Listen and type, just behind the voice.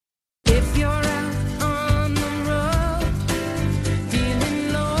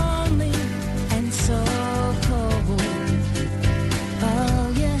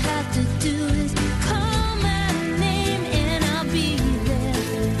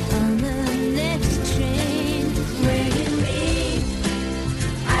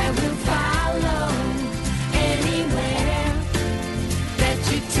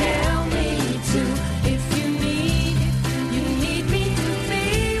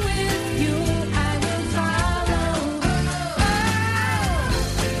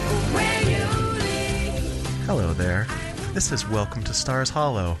This is Welcome to Stars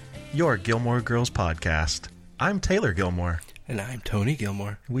Hollow, your Gilmore Girls podcast. I'm Taylor Gilmore. And I'm Tony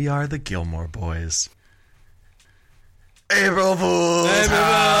Gilmore. We are the Gilmore Boys. April Fools!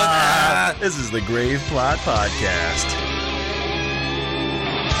 This is the Grave Plot Podcast.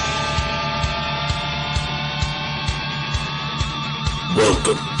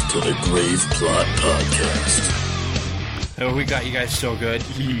 Welcome to the Grave Plot Podcast. Oh, we got you guys so good.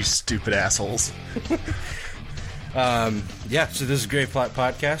 You stupid assholes. So this is Grave Plot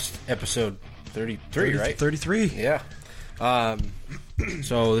Podcast, episode 33, right? 33. Yeah.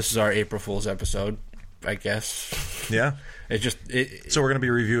 So this is our April Fool's episode, I guess. Yeah. So we're going to be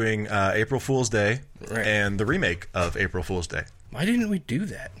reviewing April Fool's Day and the remake of April Fool's Day. Why didn't we do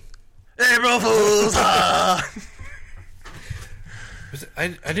that? April Fool's!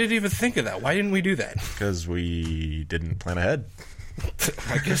 I didn't even think of that. Why didn't we do that? Because we didn't plan ahead.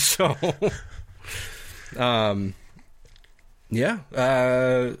 I guess so. Yeah.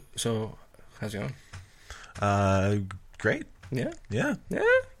 So, how's it going? Great. Yeah. Yeah. Yeah.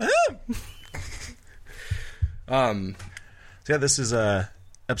 So yeah, this is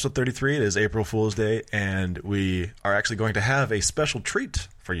episode 33. It is April Fool's Day, and we are actually going to have a special treat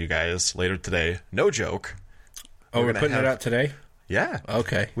for you guys later today. No joke. Oh, we're putting it out today? Yeah.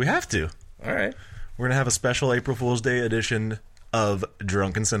 Okay. We have to. All right. We're going to have a special April Fool's Day edition of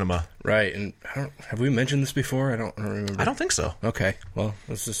Drunken Cinema. Right, and have we mentioned this before? I don't remember. I don't think so. Okay, well,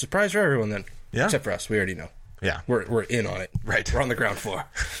 it's a surprise for everyone then. Yeah. Except for us, we already know. Yeah. We're in on it. Right. We're on the ground floor.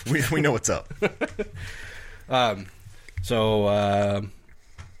 we know what's up. So I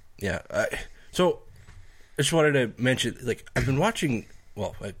just wanted to mention, like, I've been watching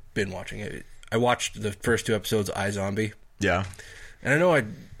it. I watched the first two episodes of iZombie. Yeah. And I know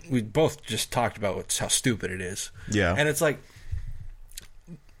we both just talked about how stupid it is. Yeah. And it's like,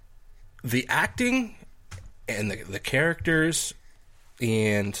 the acting and the characters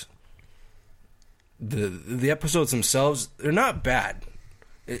and the episodes themselves, they're not bad.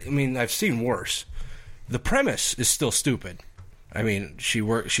 I mean, I've seen worse. The premise is still stupid. I mean,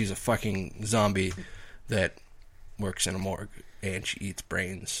 she's a fucking zombie that works in a morgue, and she eats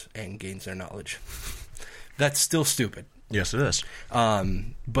brains and gains their knowledge. That's still stupid. Yes, it is.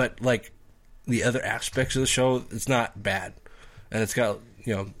 But, like, the other aspects of the show, it's not bad. And it's got,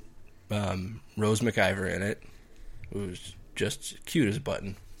 Rose McIver in it, who's just cute as a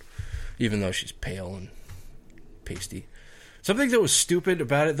button, even though she's pale and pasty. Something that was stupid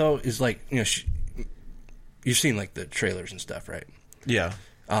about it, though, is, like, you've seen, like, the trailers and stuff, right? Yeah.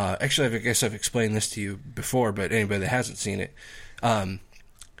 Actually, I guess I've explained this to you before, but anybody that hasn't seen it.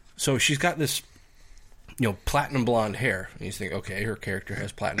 So she's got this, platinum blonde hair. And you think, okay, her character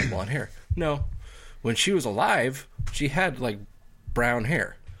has platinum blonde hair. No. When she was alive, she had, like, brown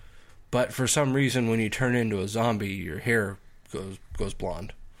hair. But for some reason, when you turn into a zombie, your hair goes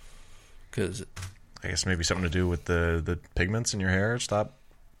blonde. Because I guess maybe something to do with the pigments in your hair.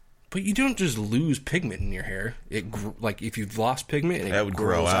 But you don't just lose pigment in your hair. Like, if you've lost pigment, that would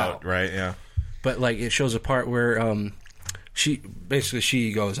grow out, right? Yeah. But, like, it shows a part where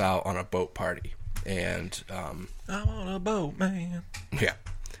she goes out on a boat party, and I'm on a boat, man. Yeah,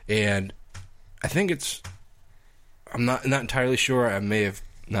 and I think I'm not entirely sure. I may have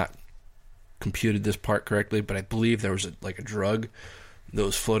not computed this part correctly, but I believe there was a drug that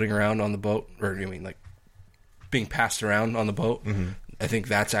was floating around on the boat, or like being passed around on the boat. Mm-hmm. I think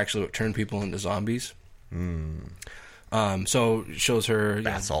that's actually what turned people into zombies. Mm. So it shows her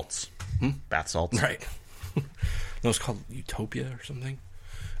bath salts. Bath salts, right? That was called Utopia or something.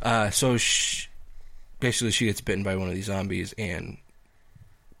 So basically, she gets bitten by one of these zombies and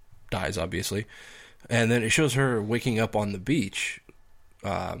dies, obviously. And then it shows her waking up on the beach,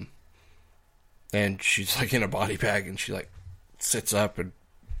 and she's like in a body bag, and she like sits up and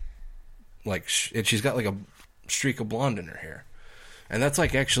and she's got like a streak of blonde in her hair. And that's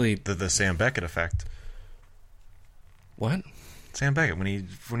like actually the Sam Beckett effect. What? Sam Beckett, when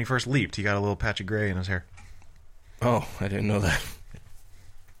he first leaped, he got a little patch of gray in his hair. Oh, I didn't know that.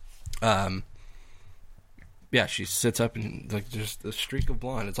 Yeah, she sits up and like just a streak of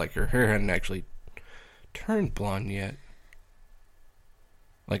blonde. It's like her hair hadn't actually turned blonde yet.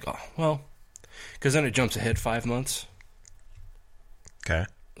 Like, oh, well, because then it jumps ahead 5 months. Okay.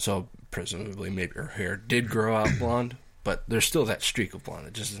 So presumably, maybe her hair did grow out blonde. But there's still that streak of blonde.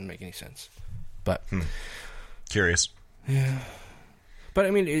 It just doesn't make any sense. But curious. Yeah. But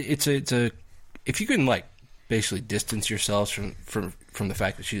I mean, it's a if you can like basically distance yourselves from the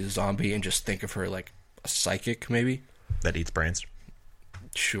fact that she's a zombie and just think of her like a psychic, maybe that eats brains.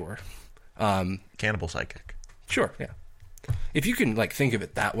 Sure. Cannibal psychic. Sure. Yeah. If you can like think of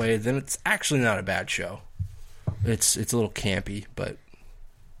it that way, then it's actually not a bad show. It's a little campy, but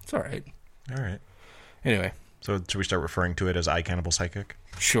it's all right. All right. Anyway. So should we start referring to it as I, Cannibal Psychic?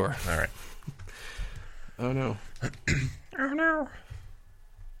 Sure. All right. Oh, no. Oh, no.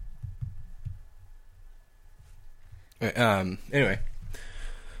 Anyway.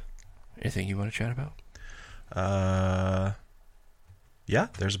 Anything you want to chat about? Yeah,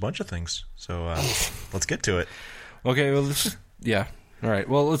 there's a bunch of things. So let's get to it. Okay, well, yeah. All right,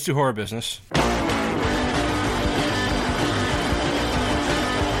 well, let's do horror business.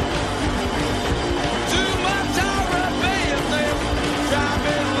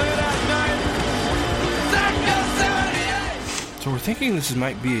 So we're thinking this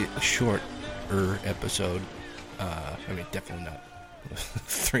might be a shorter episode. I mean, definitely not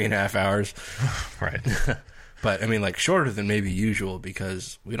 3.5 hours. Right. But, I mean, like, shorter than maybe usual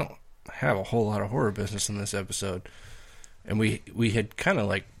because we don't have a whole lot of horror business in this episode. And we had kind of,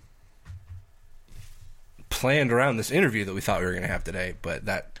 like, planned around this interview that we thought we were going to have today, but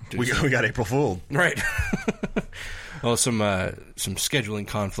that... We got April Fooled. Right. Well, some scheduling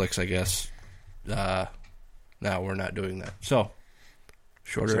conflicts, I guess. Now we're not doing that. So,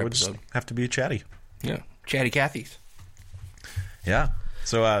 shorter episode. Have to be chatty. Yeah. Chatty Cathy's. Yeah.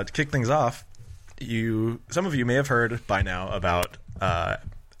 So, to kick things off, some of you may have heard by now about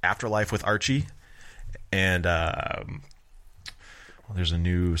Afterlife with Archie, and there's a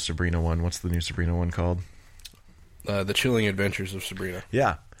new Sabrina one. What's the new Sabrina one called? The Chilling Adventures of Sabrina.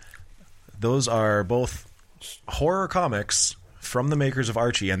 Yeah. Those are both horror comics from the makers of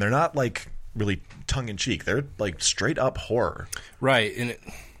Archie, and they're not, like, really tongue-in-cheek. They're, like, straight-up horror. Right, and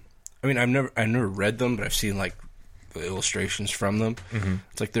I've never read them, but I've seen, like, the illustrations from them. Mm-hmm.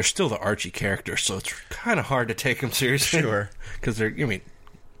 It's like they're still the Archie character, so it's kind of hard to take them seriously. Sure. Because they're, I mean,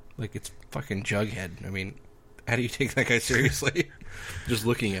 like, it's fucking Jughead. I mean, how do you take that guy seriously? Just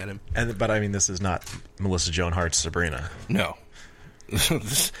looking at him. But I mean, this is not Melissa Joan Hart's Sabrina. No.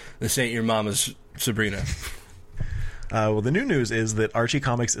 This ain't your mama's Sabrina. Well, the new news is that Archie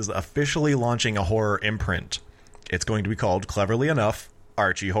Comics is officially launching a horror imprint. It's going to be called, cleverly enough,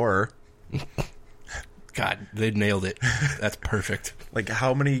 Archie Horror. God, they nailed it. That's perfect. Like,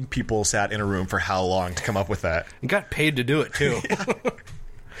 how many people sat in a room for how long to come up with that? And got paid to do it, too. Yeah.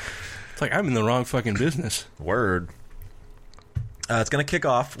 It's like, I'm in the wrong fucking business. Word. It's going to kick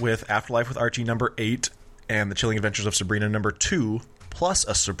off with Afterlife with Archie number 8 and The Chilling Adventures of Sabrina number 2, plus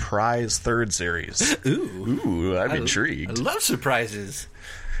a surprise third series. Ooh, I'm intrigued. I love surprises.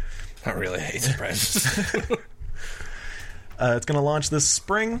 Not really, I hate surprises. It's going to launch this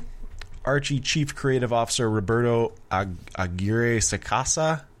spring. Archie Chief Creative Officer Roberto Aguirre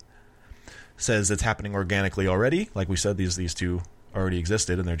Sacasa says it's happening organically already. Like we said, these two already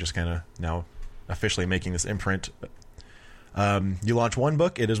existed, and they're just kind of now officially making this imprint. You launch one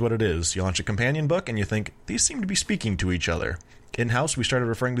book, it is what it is. You launch a companion book, and you think, these seem to be speaking to each other. In-house, we started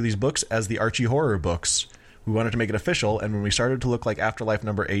referring to these books as the Archie Horror books. We wanted to make it official, and when we started to look like Afterlife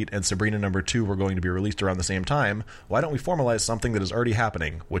number 8 and Sabrina number 2 were going to be released around the same time, why don't we formalize something that is already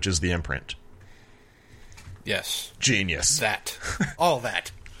happening, which is the imprint? Yes. Genius. That. All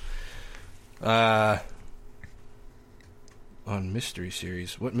that. On mystery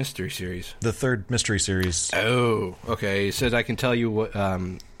series. What mystery series? The third mystery series. Oh, okay. It says, I can tell you what,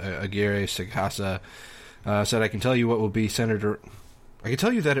 Aguirre Sacasa said, I can tell you what will be centered... I can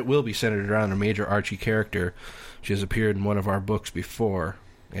tell you that it will be centered around a major Archie character. She has appeared in one of our books before,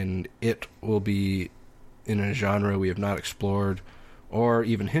 and it will be in a genre we have not explored or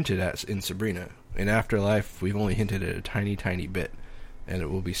even hinted at in Sabrina. In Afterlife, we've only hinted at a tiny, tiny bit, and it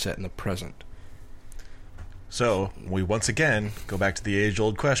will be set in the present. So, we once again go back to the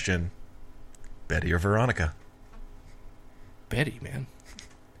age-old question, Betty or Veronica? Betty, man.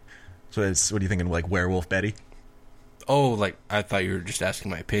 So what are you thinking, like Werewolf Betty? Oh, like, I thought you were just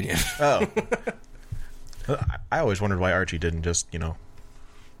asking my opinion. Oh. I always wondered why Archie didn't just, it's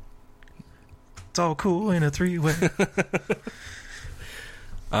all cool in a three-way.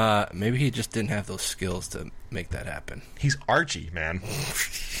 Maybe he just didn't have those skills to make that happen. He's Archie, man.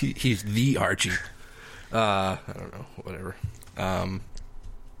 He's the Archie. I don't know, whatever.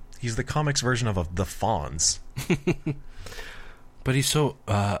 He's the comics version of the Fonz. But he's so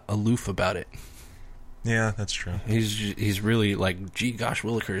aloof about it. Yeah, that's true. He's really like, gee gosh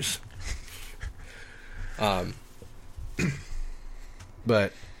willikers.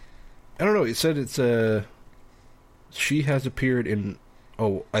 But I don't know. It said it's she has appeared in.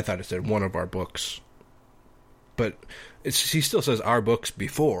 Oh, I thought it said one of our books, but he still says our books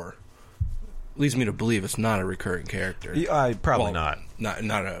before. Leads me to believe it's not a recurring character. Probably not.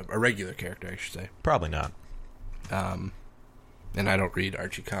 Not a regular character, I should say. Probably not. And I don't read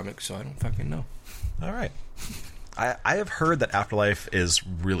Archie Comics, so I don't fucking know. All right. I have heard that Afterlife is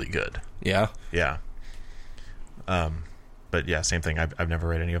really good. Yeah? Yeah. But yeah, same thing. I've never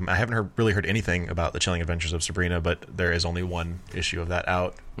read any of them. I haven't really heard anything about The Chilling Adventures of Sabrina, but there is only one issue of that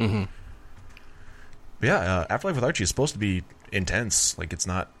out. Mm-hmm. But yeah, Afterlife with Archie is supposed to be intense. Like, it's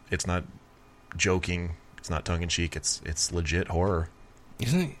not joking. It's not tongue in cheek. It's legit horror.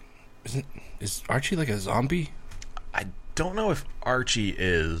 Is Archie like a zombie? I don't know if Archie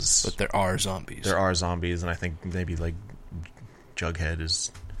is, but there are zombies. There are zombies, and I think maybe like Jughead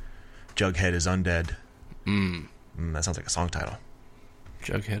is undead. That sounds like a song title.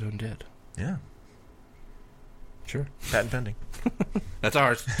 Jughead Undead. Yeah. Sure. Patent pending. That's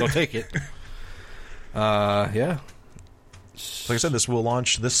ours. Don't take it. Yeah. Like I said, this will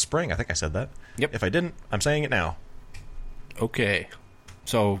launch this spring. I think I said that. Yep. If I didn't, I'm saying it now. Okay.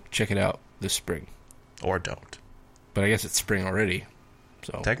 So check it out this spring. Or don't. But I guess it's spring already.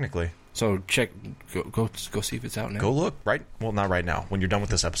 So technically. So go see if it's out now. Go look right. Well, not right now. When you're done with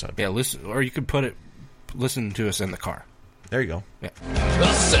this episode. Yeah, listen, or you could listen to us in the car. There you go. Yeah.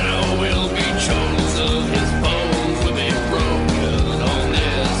 The sinner will be chosen, his bones will be broken on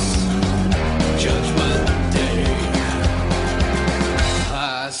this judgment day.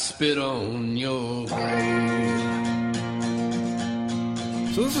 I spit on your grave.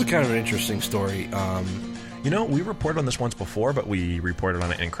 So this is kind of an interesting story. We reported on this once before, but we reported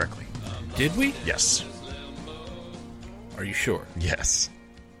on it incorrectly. Did we? Yes. Are you sure? Yes.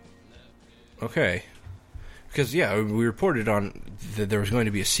 Okay. Because, yeah, we reported on that there was going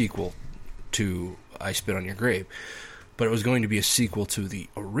to be a sequel to I Spit on Your Grave, but it was going to be a sequel to the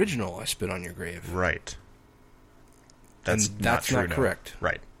original I Spit on Your Grave. Right. That's not correct.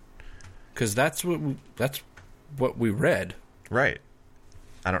 Right. Because that's what we read. Right.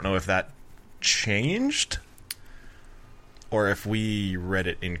 I don't know if that changed or if we read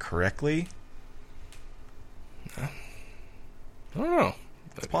it incorrectly. I don't know.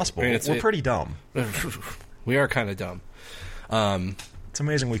 It's possible. I mean, we're pretty dumb. We are kind of dumb. It's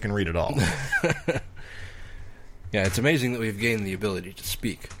amazing we can read it all. Yeah, it's amazing that we've gained the ability to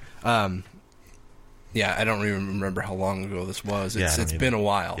speak. Yeah, I don't even remember how long ago this was. It's been a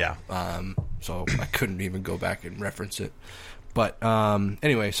while. Yeah. So I couldn't even go back and reference it. But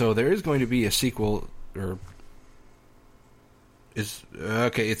anyway, so there is going to be a sequel,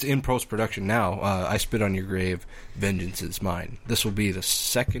 it's in post-production now. I Spit on Your Grave, Vengeance is Mine. This will be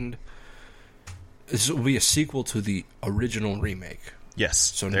this will be a sequel to the original remake. Yes,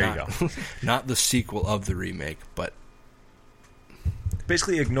 so there you go. Not the sequel of the remake, but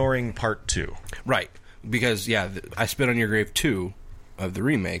basically ignoring part 2. Right, because, yeah, I Spit on Your Grave 2 of the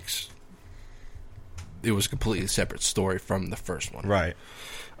remakes, it was a completely separate story from the first one. Right.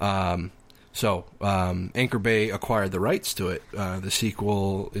 So, Anchor Bay acquired the rights to it. The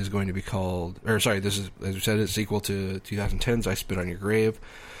sequel is going to be called... this is, as we said, a sequel to 2010's I Spit on Your Grave,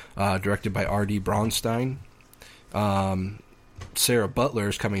 directed by R.D. Braunstein. Sarah Butler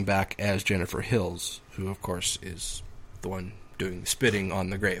is coming back as Jennifer Hills, who, of course, is the one doing the spitting on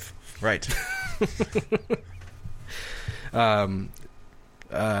the grave. Right.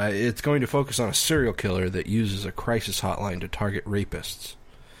 It's going to focus on a serial killer that uses a crisis hotline to target rapists.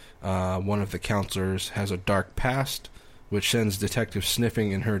 One of the counselors has a dark past, which sends detectives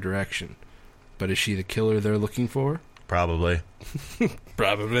sniffing in her direction. But is she the killer they're looking for? Probably.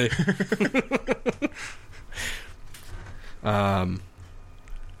 Probably.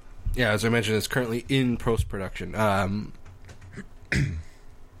 Yeah, as I mentioned, it's currently in post-production.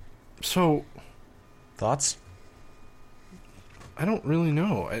 So... Thoughts? I don't really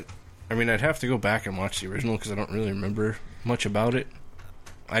know. I mean, I'd have to go back and watch the original because I don't really remember much about it.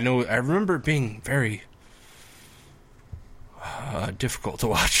 I remember it being very difficult to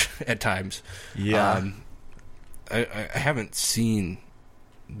watch at times. Yeah. I haven't seen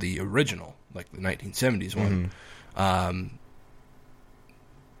the original, like the 1970s one,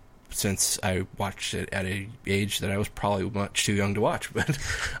 since I watched it at an age that I was probably much too young to watch. But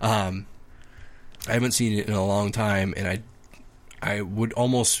I haven't seen it in a long time, and I would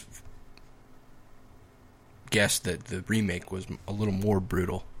almost guess that the remake was a little more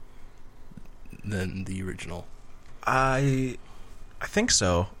brutal than the original. I think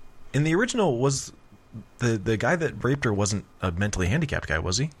so. In the original, was the guy that raped her wasn't a mentally handicapped guy,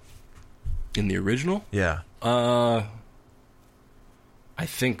 was he? In the original? Yeah. I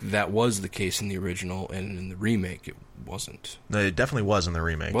think that was the case in the original, and in the remake it wasn't. No, it definitely was in the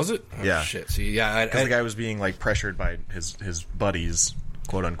remake. Was it? Oh, yeah. Shit. See, yeah, because the guy was being like pressured by his buddies,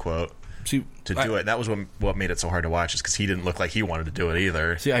 quote unquote, to do it. That was what made it so hard to watch, is because he didn't look like he wanted to do it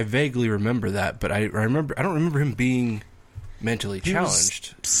either. See, I vaguely remember that, but I don't remember him being mentally He was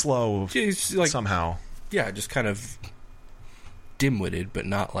challenged. slow He's like, somehow. yeah, just kind of dim-witted, but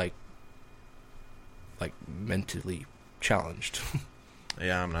not like mentally challenged.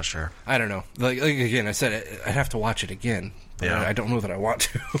 Yeah, I'm not sure. I don't know. Like again, I said I'd have to watch it again. But Yeah. I don't know that I want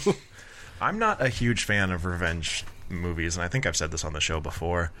to. I'm not a huge fan of revenge movies, and I think I've said this on the show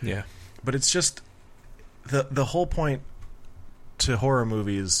before. Yeah. But it's just the whole point to horror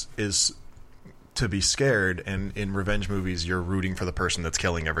movies is to be scared, and in revenge movies you're rooting for the person that's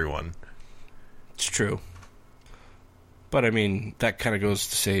killing everyone. It's true. But I mean, that kind of goes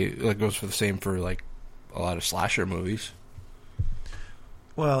for the same for like a lot of slasher movies.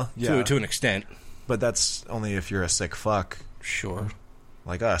 Well, yeah. To an extent. But that's only if you're a sick fuck Sure.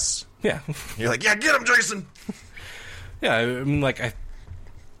 like us. Yeah. You're like, yeah, get him, Jason! Yeah, I mean, like, I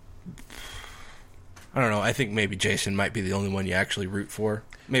don't know. I think maybe Jason might be the only one you actually root for.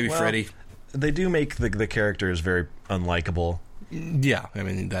 Maybe Well, Freddy. They do make the characters very unlikable. Yeah, I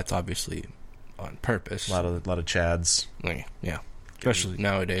mean, that's obviously on purpose. A lot of chads. Like, yeah. Especially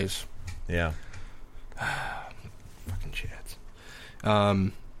nowadays. Yeah. Fucking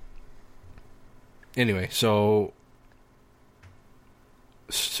chads. Anyway, so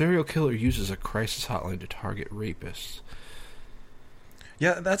serial killer uses a crisis hotline to target rapists.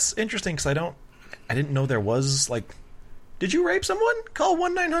 Yeah, that's interesting because I didn't know there was, like, did you rape someone? Call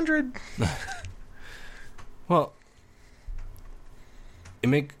 1-900. Well,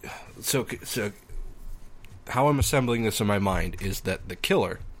 so how I'm assembling this in my mind is that the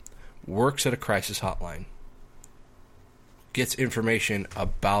killer works at a crisis hotline, gets information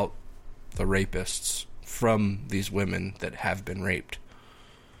about the rapists from these women that have been raped,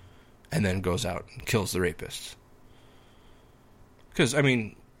 and then goes out and kills the rapists. Because, I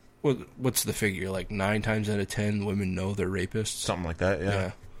mean, what's the figure? Like 9 times out of 10 women know they're rapists? Something like that,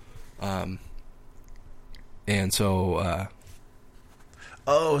 yeah. And so...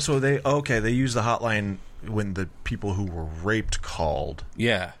 so they use the hotline when the people who were raped called.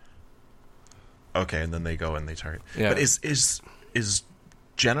 yeah. Okay, and then they go and they target. Yeah. But is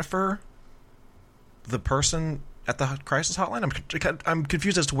Jennifer the person at the crisis hotline? I'm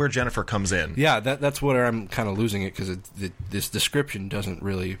confused as to where Jennifer comes in. Yeah, that's where I'm kind of losing it, because this description doesn't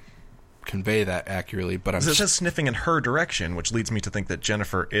really convey that accurately. But It says sniffing in her direction, which leads me to think that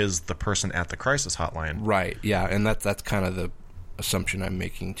Jennifer is the person at the crisis hotline. right, yeah, and that's kind of the assumption I'm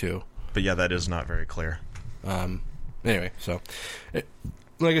making too. But yeah, that is not very clear. Anyway, so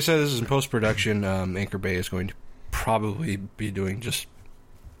like I said, this is in post-production. Anchor Bay is going to probably be doing just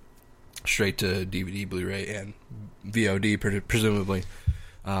straight to DVD, Blu-ray, and VOD, presumably.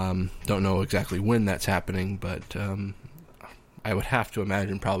 Don't know exactly when that's happening, but I would have to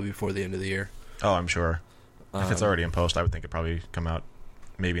imagine probably before the end of the year. Oh, I'm sure. If it's already in post, I would think it'd probably come out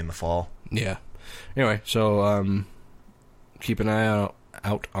maybe in the fall. Yeah. Anyway, so keep an eye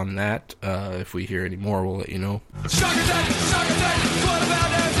out on that. If we hear any more, we'll let you know. Shark attack! Shark attack! What about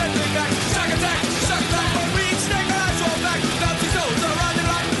that? Take back! Shark attack! Shark attack! But we snake our eyes roll back. Bouncy souls are riding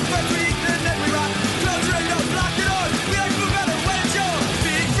right. First we eat and then we rock. Close your windows, lock it on. We ain't for better when it's yours.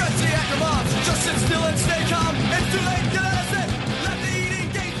 Big frenzy at the mob. Just sit still and stay calm. It's too late to let us in. Let the eating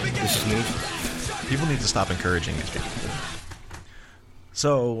games begin. This is news. People need to stop encouraging it.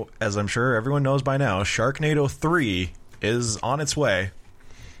 So, as I'm sure everyone knows by now, Sharknado 3 is on its way.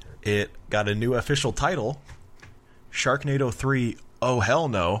 It got a new official title, Sharknado 3, Oh Hell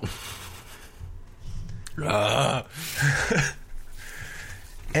No.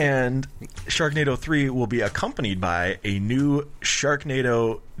 And Sharknado 3 will be accompanied by a new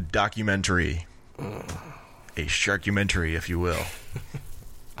Sharknado documentary. A Sharkumentary, if you will.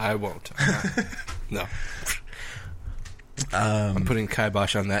 I won't. No. I'm putting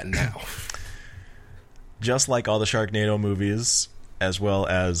kibosh on that now. Just like all the Sharknado movies, as well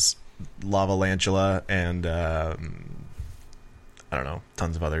as Lavalantula and I don't know,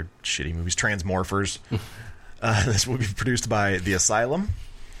 tons of other shitty movies. Transmorphers. This will be produced by The Asylum.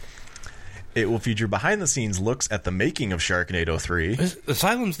 It will feature behind-the-scenes looks at the making of Sharknado 3.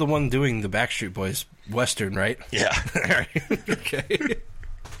 Asylum's the one doing the Backstreet Boys Western, right? Yeah. Okay.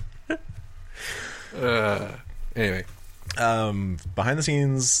 Anyway.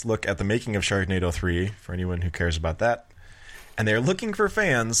 Behind-the-scenes look at the making of Sharknado 3, for anyone who cares about that. And they're looking for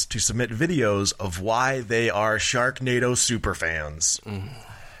fans to submit videos of why they are Sharknado superfans.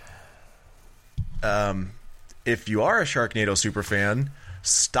 If you are a Sharknado superfan,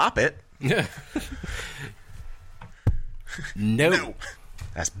 stop it. Yeah. No.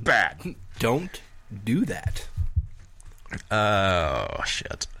 That's bad. Don't do that. Oh,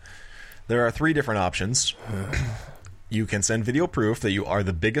 shit. There are 3 different options. You can send video proof that you are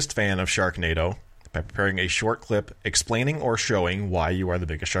the biggest fan of Sharknado, by preparing a short clip explaining or showing why you are the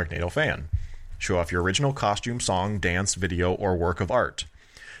biggest Sharknado fan. Show off your original costume, song, dance, video, or work of art.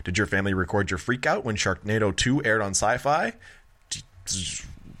 Did your family record your freak out when Sharknado 2 aired on Sci-Fi?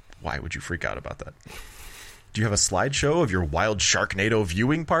 Why would you freak out about that? Do you have a slideshow of your wild Sharknado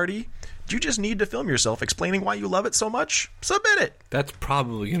viewing party? Do you just need to film yourself explaining why you love it so much? Submit it! That's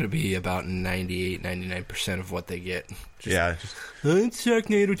probably going to be about 98-99% of what they get. Yeah. I'm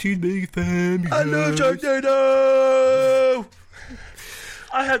Sharknado 2's big fan. I love Sharknado!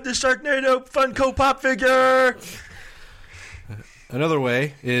 I have the Sharknado Funko Pop figure! Another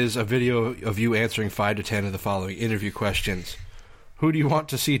way is a video of you answering 5 to 10 of the following interview questions. Who do you want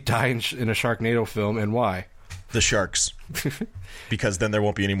to see die in a Sharknado film and why? The sharks. Because then there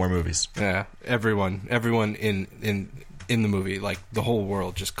won't be any more movies. Yeah, everyone in the movie, like the whole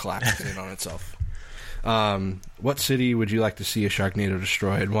world just collapses in on itself. What city would you like to see a Sharknado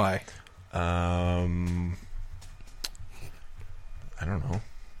destroy and why? I don't know.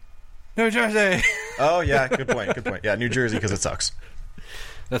 New Jersey! Oh, yeah, good point. Yeah, New Jersey, because it sucks.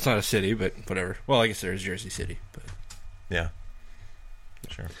 That's not a city, but whatever. Well, I guess there is Jersey City, but... Yeah.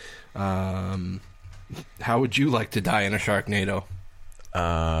 Sure. How would you like to die in a Sharknado?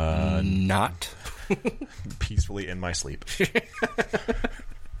 Not. Peacefully in my sleep.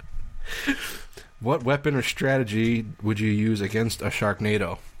 What weapon or strategy would you use against a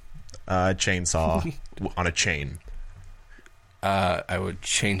Sharknado? Chainsaw on a chain. I would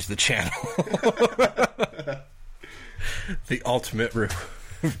change the channel. The ultimate weapon.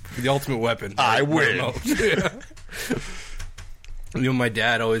 I win. Yeah. You know, my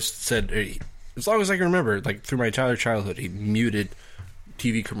dad always said, as long as I can remember, like through my entire childhood, he muted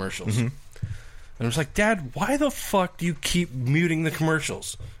TV commercials. Mm-hmm. And I was like, Dad, why the fuck do you keep muting the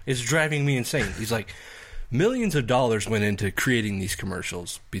commercials? It's driving me insane. He's like, millions of dollars went into creating these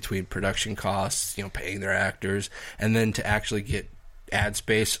commercials between production costs, you know, paying their actors, and then to actually get ad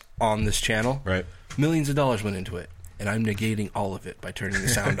space on this channel. Right. Millions of dollars went into it. And I'm negating all of it by turning the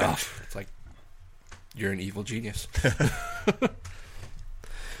sound off. It's like, you're an evil genius.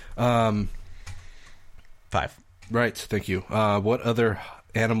 5. Right, thank you. What other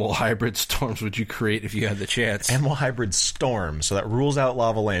animal hybrid storms would you create if you had the chance? Animal hybrid storm. So that rules out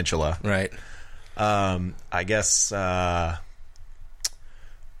Lavalantula. Right. I guess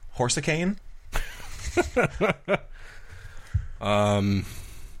Horsicane?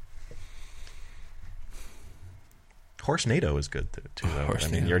 Horsenado is good too, though. I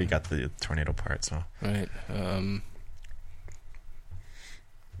mean, you already got the tornado part, so. Right.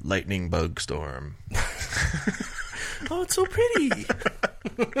 Lightning bug storm. Oh, it's so pretty.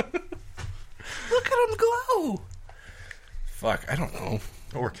 Look at him glow. Fuck, I don't know.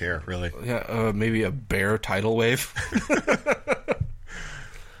 Or care, really. Yeah, maybe a bear tidal wave.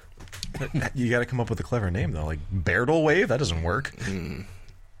 You got to come up with a clever name, though. Like Beardle wave? That doesn't work.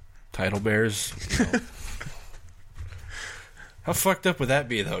 Tidal bears? No. How fucked up would that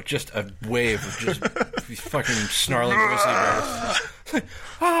be, though? Just a wave of just fucking snarling grizzly bears.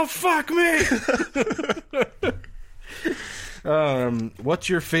 Oh, fuck me! What's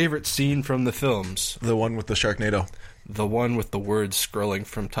your favorite scene from the films? The one with the Sharknado. The one with the words scrolling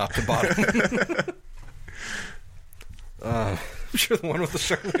from top to bottom. I'm sure the one with the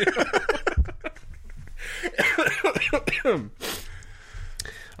Sharknado.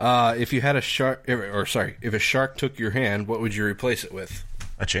 If you had a shark, if a shark took your hand, what would you replace it with?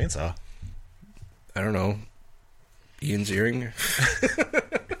 A chainsaw. I don't know. Ian's earring?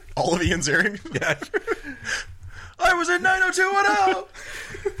 All of Ian's earring? Yeah. I was in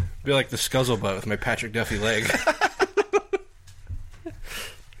 90210! Be like the Scuzzlebutt with my Patrick Duffy leg.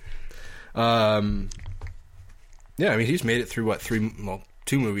 Yeah, I mean, he's made it through,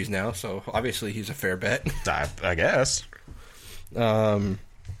 2 movies now, so obviously he's a fair bet. I guess.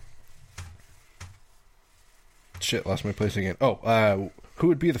 Shit, lost my place again. Who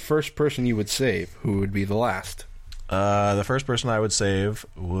would be the first person you would save? Who would be the last? The first person I would save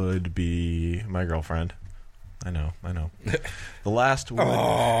would be my girlfriend. I know. The last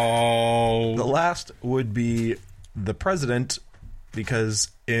would be the president, because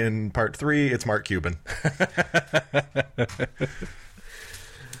in part 3 it's Mark Cuban.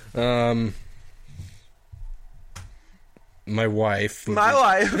 My wife. My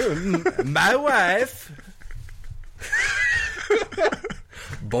wife.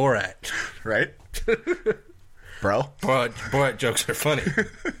 Borat. Right? Bro. Borat jokes are funny.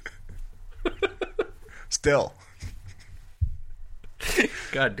 Still.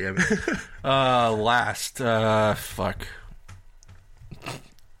 God damn it. Last. Fuck.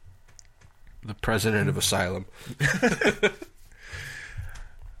 The president of Asylum.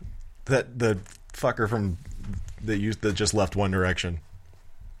 The fucker from that just left One Direction.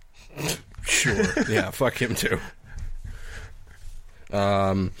 Sure. Yeah, fuck him too.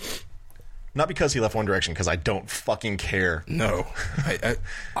 Not because he left One Direction, because I don't fucking care. No.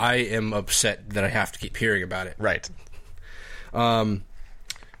 I am upset that I have to keep hearing about it. Right. Who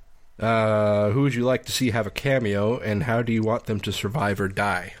would you like to see have a cameo, and how do you want them to survive or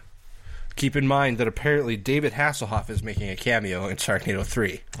die? Keep in mind that apparently David Hasselhoff is making a cameo in Sharknado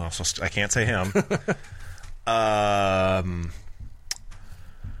 3. Oh, so I can't say him.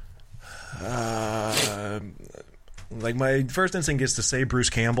 Like, my first instinct is to say Bruce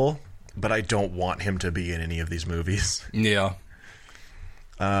Campbell, but I don't want him to be in any of these movies. Yeah.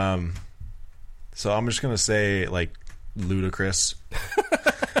 So I'm just gonna say, like, Ludacris.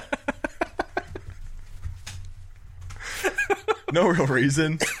 No real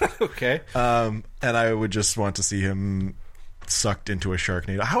reason. Okay. And I would just want to see him sucked into a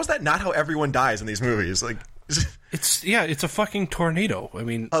Sharknado. How is that not how everyone dies in these movies? Like, It's a fucking tornado. I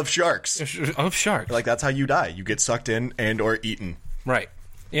mean, of sharks. Of sharks. Like, that's how you die. You get sucked in and or eaten. Right.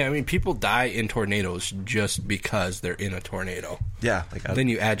 Yeah, I mean, people die in tornadoes just because they're in a tornado. Yeah. Like, Then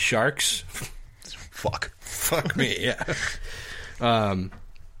you add sharks. fuck. Fuck me, yeah.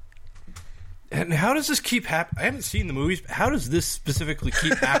 And how does this keep happening? I haven't seen the movies, but how does this specifically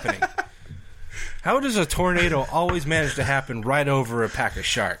keep happening? How does a tornado always manage to happen right over a pack of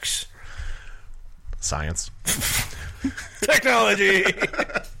sharks? Science. Technology!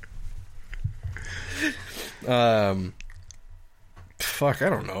 Fuck, I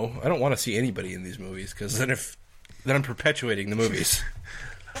don't know. I don't want to see anybody in these movies, because then I'm perpetuating the movies.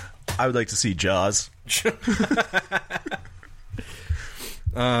 I would like to see Jaws.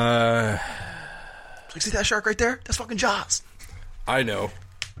 Like, see that shark right there? That's fucking Jaws. I know.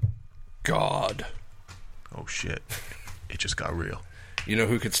 God. Oh, shit. It just got real. You know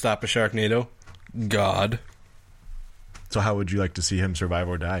who could stop a Sharknado? God. So how would you like to see him survive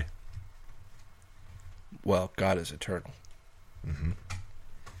or die? Well, God is eternal. Mm-hmm.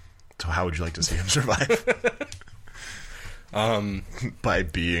 So how would you like to see him survive? By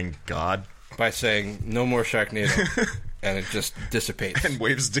being God? By saying, no more Sharknado. And it just dissipates. And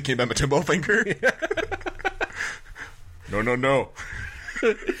waves Dikembe Timbo finger? No, no, no.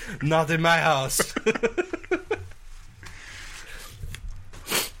 Not in my house.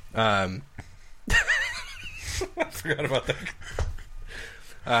 I forgot about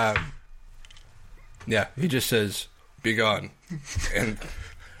that. Yeah, he just says, be gone. And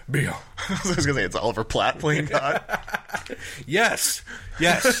be gone. I was going to say, it's Oliver Platt playing God. Yes.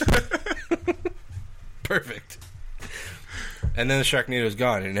 Yes. Perfect. And then the Sharknado is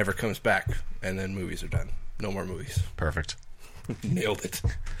gone and it never comes back. And then movies are done. No more movies. Perfect. Nailed it.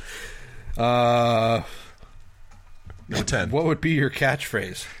 Number 10. What would be your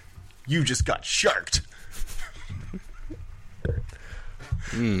catchphrase? You just got sharked.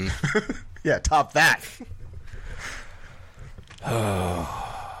 Yeah, top that.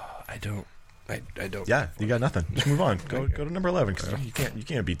 I don't. Yeah, you got nothing. Just move on. Go to number 11, because you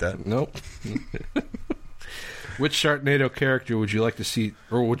can't beat that. Nope. Which Sharknado character would you like to see,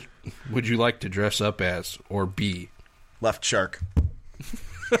 or would you like to dress up as, or be? Left shark.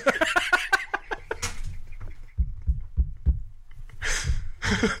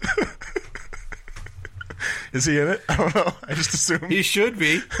 Is he in it? I don't know. I just assumed. He should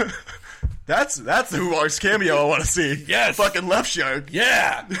be. That's who our cameo I want to see. Yes. Fucking left shark.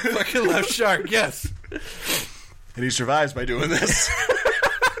 Yeah. Fucking left shark, yes. And he survives by doing this.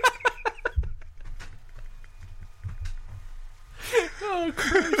 Oh,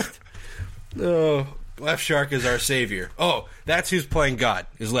 Christ. Oh, left shark is our savior. Oh, that's who's playing God,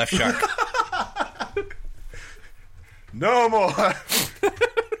 is left shark. No more.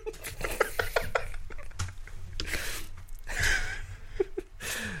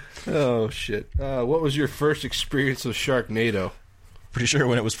 Oh, shit. What was your first experience with Sharknado? Pretty sure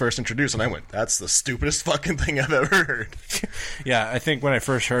when it was first introduced, and I went, that's the stupidest fucking thing I've ever heard. Yeah, I think when I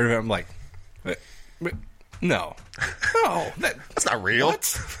first heard of it, I'm like, no. No. That's not real.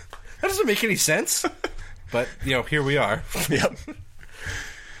 What? That doesn't make any sense. But, here we are. Yep.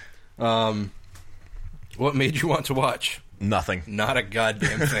 What made you want to watch? Nothing. Not a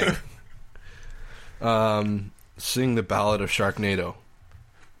goddamn thing. Sing the Ballad of Sharknado.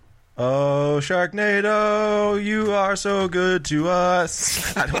 Oh, Sharknado, you are so good to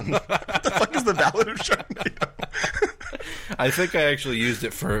us. I don't know. What the fuck is the Ballad of Sharknado? I think I actually used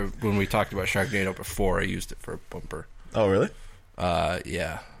it for when we talked about Sharknado before. I used it for a bumper. Oh, really?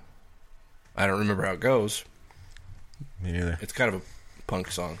 Yeah. I don't remember how it goes. Me neither. It's kind of a punk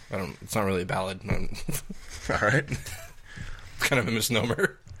song. It's not really a ballad. All right. Kind of a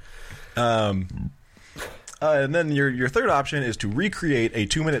misnomer. And then your third option is to recreate a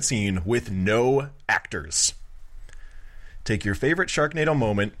 2-minute scene with no actors. Take your favorite Sharknado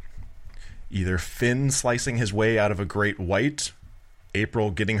moment, either Finn slicing his way out of a great white,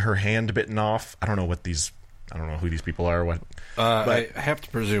 April getting her hand bitten off. I don't know who these people are. But I have to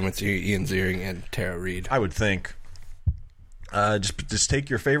presume it's Ian Ziering and Tara Reid. I would think. Just take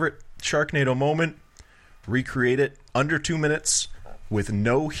your favorite Sharknado moment, recreate it under 2 minutes with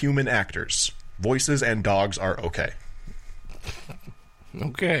no human actors. Voices and dogs are okay.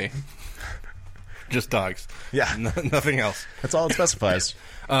 Okay. Just dogs. Yeah. Nothing else. That's all it specifies.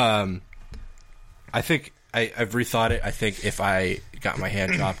 I think I've rethought it. I think if I got my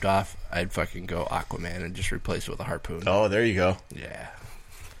hand chopped off, I'd fucking go Aquaman and just replace it with a harpoon. Oh, there you go. Yeah.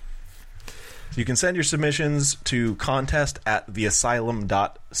 So you can send your submissions to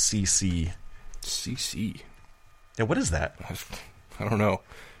contest@theasylum.cc. CC. Yeah, what is that? I don't know.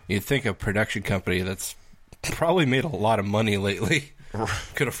 You'd think a production company that's probably made a lot of money lately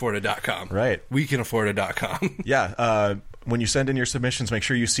could afford a .com. Right. We can afford a .com. Yeah. When you send in your submissions, make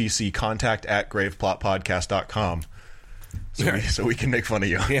sure you CC contact@graveplotpodcast.com so we can make fun of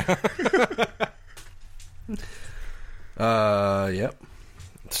you. Yeah. Yep.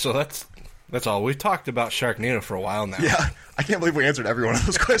 So that's all. We've talked about Sharknado for a while now. Yeah. I can't believe we answered every one of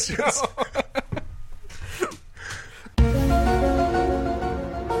those questions.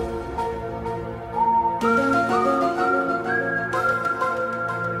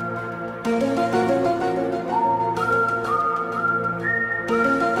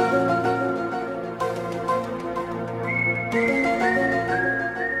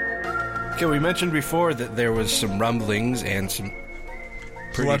 Okay, we mentioned before that there was some rumblings and some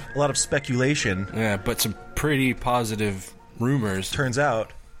A lot of speculation. Yeah, but some pretty positive rumors. Turns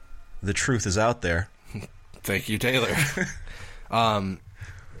out the truth is out there. Thank you, Taylor.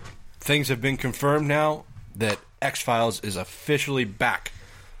 Things have been confirmed now that X-Files is officially back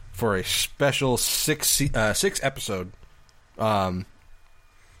for a special six episode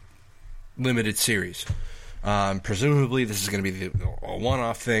limited series. Presumably this is going to be a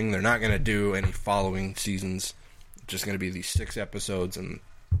one-off thing. They're not going to do any following seasons. It's just going to be these 6 episodes, and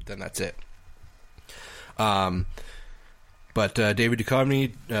then that's it. But David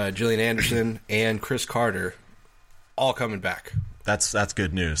Duchovny, Gillian Anderson, and Chris Carter all coming back. That's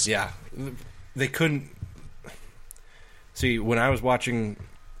good news. Yeah. They couldn't... See, when I was watching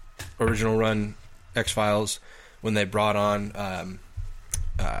original run X-Files, when they brought on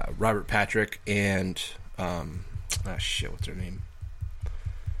Robert Patrick and... what's her name?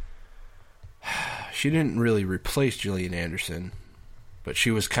 She didn't really replace Gillian Anderson, but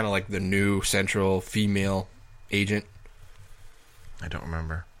she was kind of like the new central female agent. I don't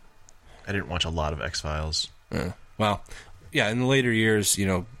remember. I didn't watch a lot of X-Files. Well, yeah, in the later years,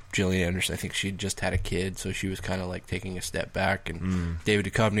 Gillian Anderson, I think she'd just had a kid, so she was kind of like taking a step back, and David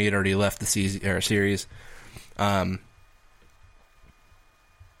Duchovny had already left the series.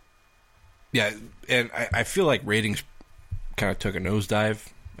 Yeah, and I feel like ratings kind of took a nosedive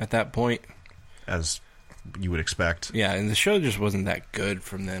at that point. As you would expect. Yeah, and the show just wasn't that good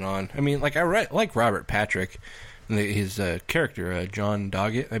from then on. I mean, like, I like Robert Patrick, and his character, John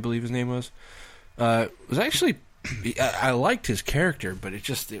Doggett, I believe his name was actually... I liked his character, but it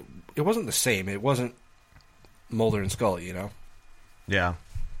wasn't the same. It wasn't Mulder and Scully, Yeah.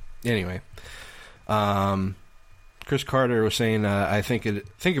 Anyway, Chris Carter was saying, I think of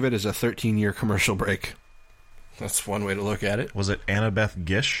it as a 13-year commercial break. That's one way to look at it. Was it Annabeth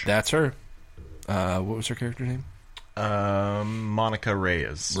Gish? That's her. What was her character's name? Monica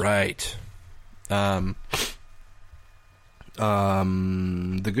Reyes. Right. The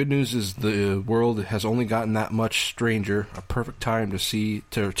good news is the world has only gotten that much stranger. A perfect time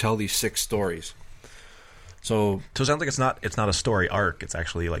to tell these 6 stories. So it sounds like it's not a story arc. It's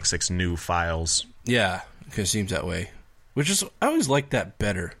actually like 6 new files. Yeah, because it seems that way. I always liked that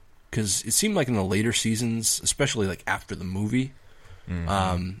better, because it seemed like in the later seasons, especially like after the movie,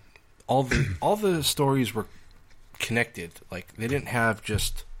 all the stories were connected. Like, they didn't have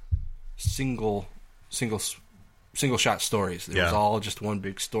just single shot stories. It was all just one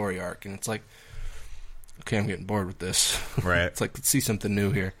big story arc, and it's like, okay, I'm getting bored with this. Right. It's like, let's see something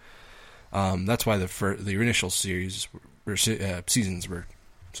new here. That's why the initial series or seasons were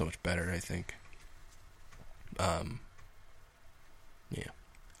so much better, I think. Yeah.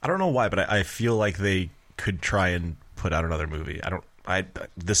 I don't know why, but I feel like they could try and put out another movie.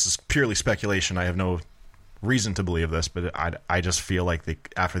 This is purely speculation. I have no reason to believe this, but I just feel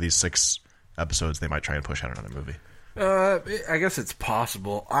like after these 6 episodes, they might try and push out another movie. I guess it's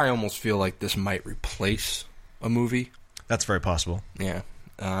possible. I almost feel like this might replace a movie. That's very possible. Yeah.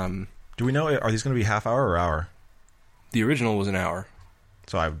 Do we know, are these going to be half hour or hour? The original was an hour.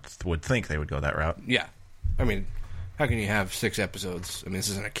 So I would think they would go that route. Yeah. I mean, how can you have 6 episodes? I mean, this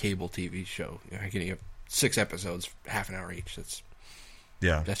isn't a cable TV show. How can you have 6 episodes, half an hour each?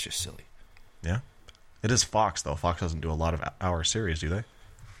 That's just silly. Yeah. It is Fox, though. Fox doesn't do a lot of hour series, do they?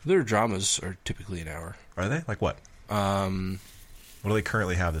 Their dramas are typically an hour. Are they? Like what? What do they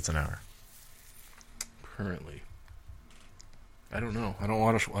currently have that's an hour? Currently, I don't know. I don't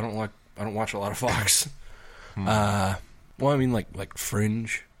watch a lot of Fox. Well, I mean, like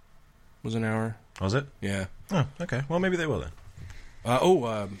Fringe was an hour. Was it? Yeah. Oh, okay. Well, maybe they will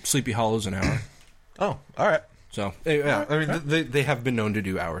then. Sleepy Hollow's an hour. Oh, all right. So yeah, I mean, they have been known to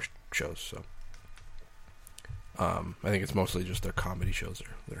do hour shows. So I think it's mostly just their comedy shows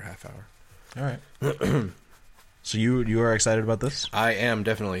that are half hour. All right. So you are excited about this? I am,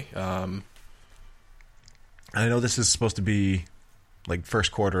 definitely. I know this is supposed to be like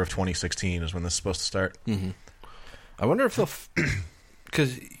first quarter of 2016 is when this is supposed to start. Mm-hmm. I wonder if they'll...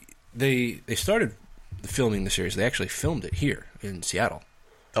 Because they started filming the series. They actually filmed it here in Seattle.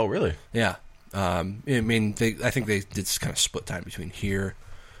 Oh, really? Yeah. I mean, I think they did this kind of split time between here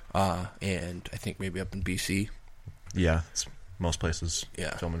and I think maybe up in BC. Yeah, most places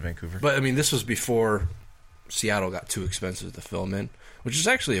Yeah. film in Vancouver. But, I mean, this was before Seattle got too expensive to film in, which is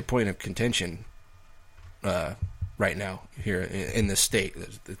actually a point of contention right now here in this state.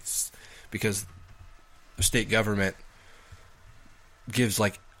 It's because the state government gives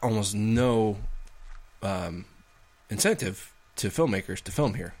like almost no incentive to filmmakers to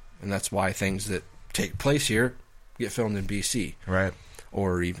film here, and that's why things that take place here get filmed in BC, right,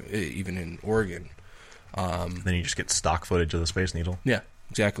 or even in Oregon. Then you just get stock footage of the Space Needle. Yeah,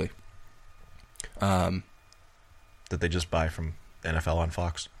 exactly. That they just buy from NFL on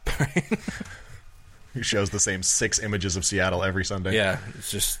Fox. Who shows the same 6 images of Seattle every Sunday. Yeah,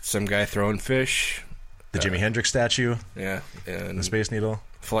 it's just some guy throwing fish. The Jimi Hendrix statue. Yeah. And the Space Needle.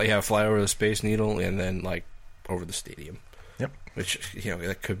 Fly over the Space Needle and then, like, over the stadium. Yep. Which,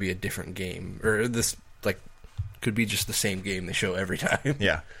 that could be a different game. Or this, like, could be just the same game they show every time.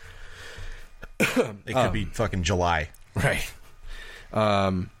 Yeah. It could be fucking July. Right.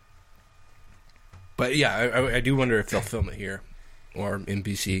 But, yeah, I do wonder if they'll film it here. Or in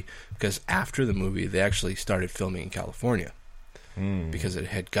BC, because after the movie, they actually started filming in California because it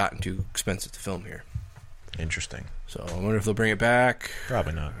had gotten too expensive to film here. Interesting. So I wonder if they'll bring it back.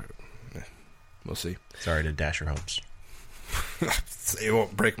 Probably not. We'll see. Sorry to dash your hopes. It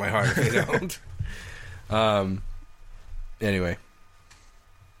won't break my heart if they don't. Anyway.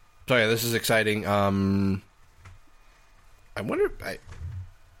 So yeah, this is exciting. I wonder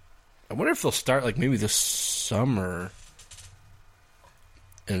if they'll start like maybe this summer.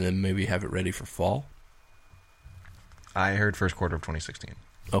 And then maybe have it ready for fall? I heard first quarter of 2016.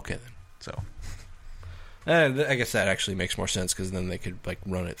 Okay, then. So. I guess that actually makes more sense, because then they could like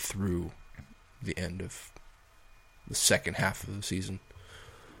run it through the end of the second half of the season.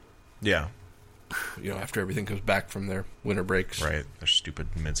 Yeah. After everything comes back from their winter breaks. Right. Their stupid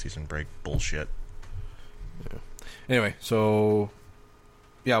mid-season break bullshit. Yeah. Anyway, so...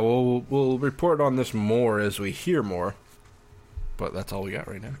 Yeah, we'll report on this more as we hear more. But that's all we got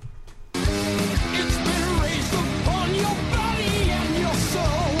right now. It's been raised upon your body and your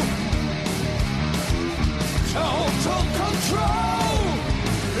soul. Total control.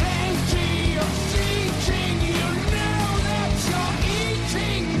 Plenty of teaching. You know that you're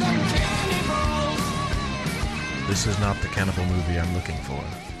eating the cannibals. This is not the cannibal movie I'm looking for.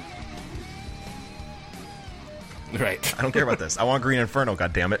 Right. I don't care about this. I want Green Inferno,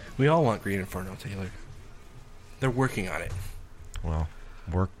 goddammit. We all want Green Inferno, Taylor. They're working on it. Well,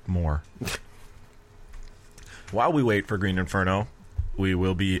 work more. While we wait for Green Inferno, we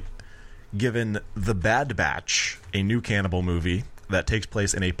will be given The Bad Batch, a new cannibal movie that takes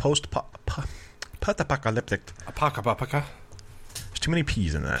place in a post-apocalyptic... Apocalyptica? There's too many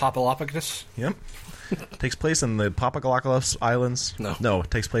P's in that. Popalopicus? Yep. Takes place in the Papagalapagos Islands. No,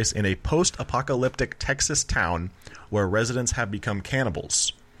 it takes place in a post-apocalyptic Texas town where residents have become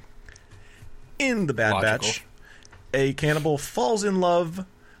cannibals. In The Bad Batch... a cannibal falls in love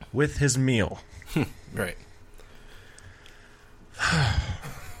with his meal. Right.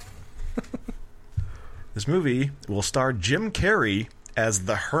 This movie will star Jim Carrey as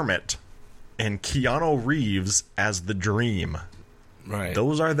the Hermit and Keanu Reeves as the Dream. Right.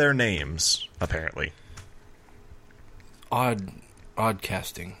 Those are their names, apparently. Odd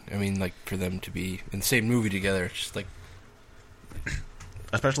casting. I mean, like, for them to be in the same movie together, it's just like...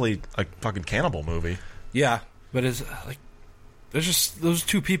 Especially a fucking cannibal movie. Yeah. But it's like, there's just those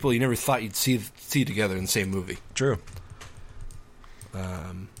two people you never thought you'd see together in the same movie. True.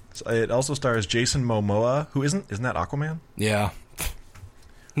 So it also stars Jason Momoa, who isn't that Aquaman? Yeah.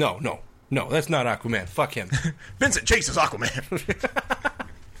 No, that's not Aquaman. Fuck him. Vincent Chase is Aquaman.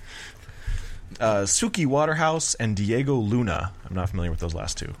 Suki Waterhouse and Diego Luna. I'm not familiar with those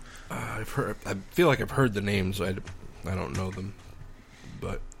last two. I feel like I've heard the names. I don't know them,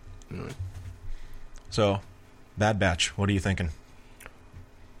 but anyway. So, Bad Batch. What are you thinking?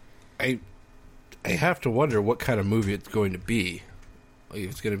 I have to wonder what kind of movie it's going to be. Like,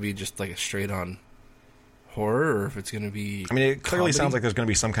 if it's going to be just like a straight-on horror, or if it's going to be... I mean, it clearly comedy. sounds like there's going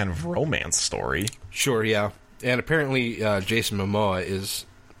to be some kind of romance story. Sure, yeah. And apparently Jason Momoa is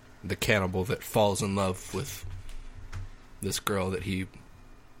the cannibal that falls in love with this girl that he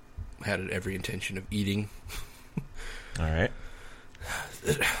had every intention of eating. All right.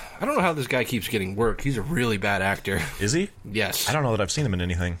 I don't know how this guy keeps getting work. He's a really bad actor. Is he? Yes. I don't know that I've seen him in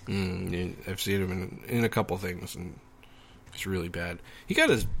anything. I've seen him in a couple things, and it's really bad. He got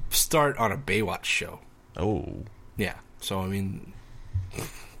his start on a Baywatch show. Oh. Yeah. So, I mean,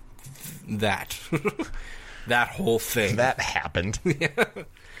 that whole thing. That happened.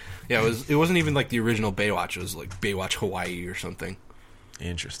 Yeah, it wasn't even like the original Baywatch. It was like Baywatch Hawaii or something.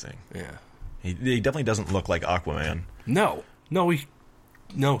 Interesting. Yeah. He definitely doesn't look like Aquaman. No, he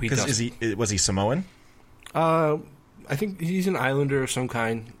doesn't. Was he Samoan? I think he's an islander of some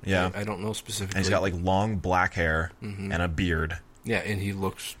kind. Yeah. I don't know specifically. And he's got like long black hair and a beard. Yeah, and he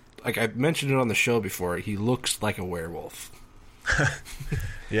looks like I mentioned it on the show before. He looks like a werewolf.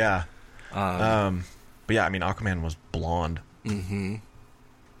 Yeah. But yeah, I mean, Aquaman was blonde. Mm-hmm.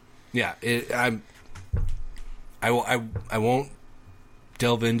 Yeah, I won't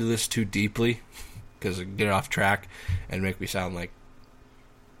delve into this too deeply because it get off track and make me sound like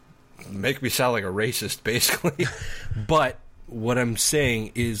a racist, basically. But what I'm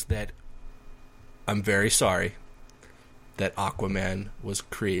saying is that I'm very sorry that Aquaman was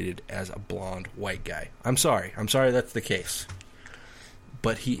created as a blonde white guy. I'm sorry that's the case.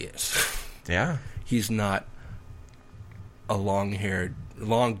 But he is. Yeah. He's not a long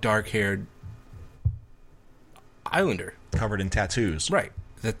dark-haired islander. Covered in tattoos. Right.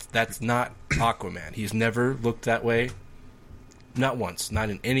 That's not Aquaman. He's never looked that way. Not once. Not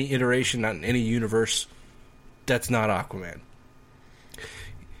in any iteration, not in any universe. That's not Aquaman.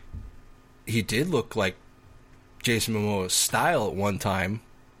 He did look like Jason Momoa's style at one time.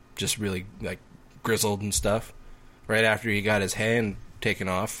 Just really, like, grizzled and stuff. Right after he got his hand taken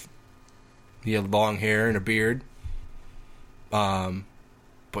off. He had long hair and a beard.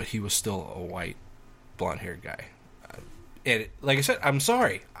 But he was still a white, blonde-haired guy. And like I said, I'm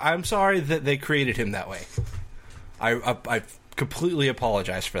sorry. I'm sorry that they created him that way. I completely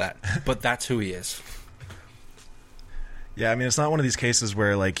apologize for that. But that's who he is. Yeah, I mean, it's not one of these cases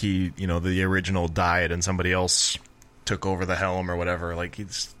where, like, the original died and somebody else took over the helm or whatever. Like,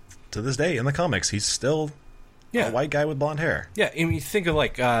 he's, to this day, in the comics, he's still a white guy with blonde hair. Yeah, I mean, you think of,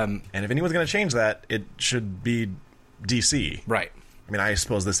 like... and if anyone's going to change that, it should be DC. Right. I mean, I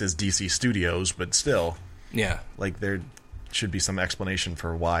suppose this is DC Studios, but still. Yeah. Like, there should be some explanation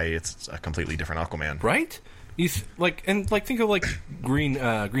for why it's a completely different Aquaman. Right? Think of, like, Green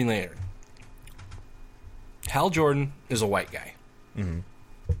Lantern. Hal Jordan is a white guy. Mm-hmm.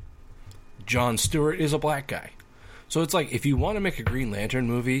 Jon Stewart is a black guy. So it's like, if you want to make a Green Lantern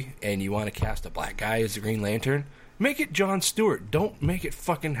movie and you want to cast a black guy as the Green Lantern, make it Jon Stewart. Don't make it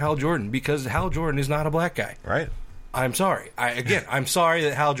fucking Hal Jordan, because Hal Jordan is not a black guy. Right. I'm sorry. I'm sorry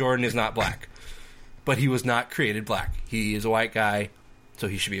that Hal Jordan is not black. But he was not created black. He is a white guy, so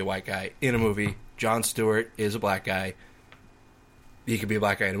he should be a white guy in a movie. Jon Stewart is a black guy. He could be a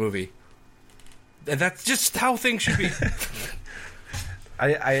black guy in a movie. And that's just how things should be.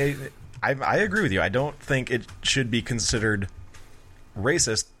 I agree with you. I don't think it should be considered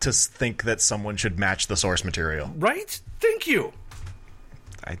racist to think that someone should match the source material. Right? Thank you.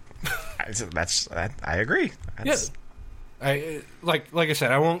 I agree. That's... Yeah. Like I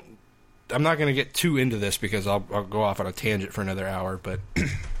said, I'm not going to get too into this because I'll go off on a tangent for another hour, but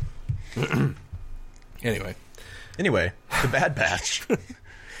anyway, the Bad Batch.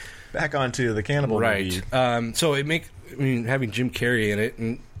 Back onto the cannibal movie. So having Jim Carrey in it,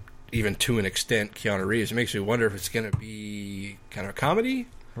 and even to an extent Keanu Reeves, it makes me wonder if it's going to be kind of a comedy.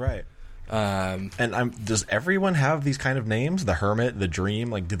 Right. Does everyone have these kind of names? The Hermit, the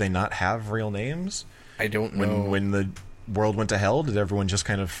Dream, like, do they not have real names? I don't know. When the world went to hell, did everyone just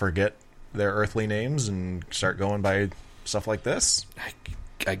kind of forget their earthly names and start going by stuff like this?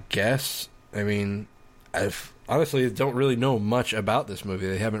 I guess. I mean, I've honestly don't really know much about this movie.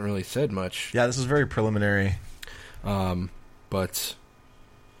 They haven't really said much. Yeah, this is very preliminary. But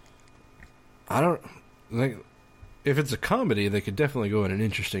I don't think if it's a comedy, they could definitely go in an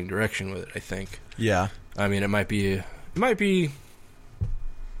interesting direction with it, I think. Yeah. I mean, it might be,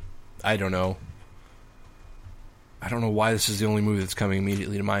 I don't know. I don't know why this is the only movie that's coming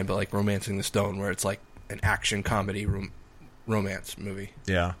immediately to mind, but like Romancing the Stone, where it's like an action comedy romance movie.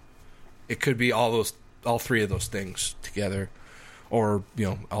 Yeah. It could be all three of those things together, or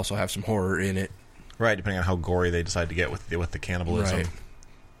also have some horror in it. Right, depending on how gory they decide to get with the cannibalism. Right.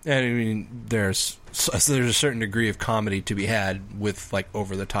 And I mean, there's a certain degree of comedy to be had with like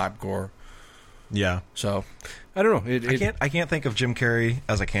over the top gore. Yeah. So I don't know. I can't think of Jim Carrey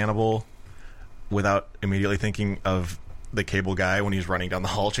as a cannibal without immediately thinking of the cable guy when he's running down the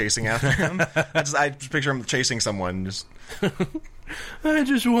hall chasing after him. I just picture him chasing someone. I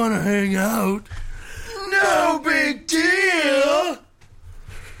just want to hang out. No big deal.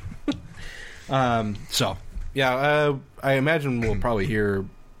 So yeah, I imagine we'll probably hear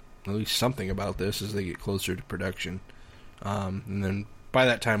at least something about this as they get closer to production, and then by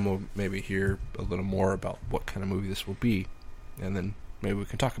that time we'll maybe hear a little more about what kind of movie this will be, and then maybe we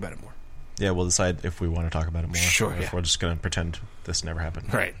can talk about it more. Yeah, we'll decide if we want to talk about it more. Sure. Or if we're just going to pretend this never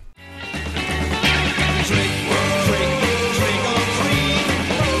happened. Right.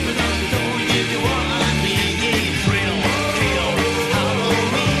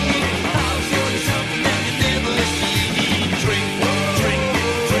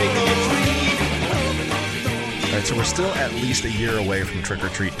 Alright, so we're still at least a year away from Trick or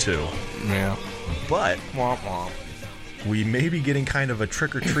Treat 2. Yeah. But Womp womp. we may be getting kind of a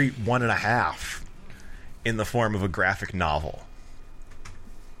Trick or Treat 1.5 in the form of a graphic novel.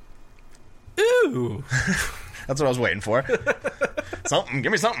 Ooh. That's what I was waiting for. Something.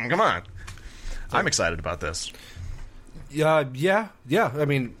 Give me something. Come on. I'm excited about this. Yeah. I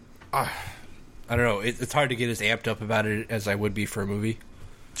mean, I don't know. It's hard to get as amped up about it as I would be for a movie.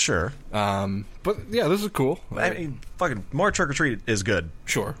 Sure. But yeah, this is cool. I mean, fucking more Trick or Treat is good.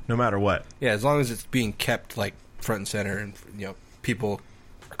 Sure. No matter what. Yeah, as long as it's being kept like front and center, and people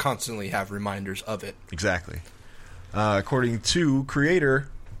constantly have reminders of it. Exactly. According to creator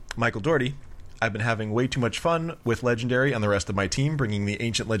Michael Dougherty, I've been having way too much fun with Legendary and the rest of my team, bringing the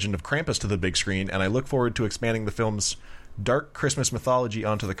ancient legend of Krampus to the big screen, and I look forward to expanding the film's dark Christmas mythology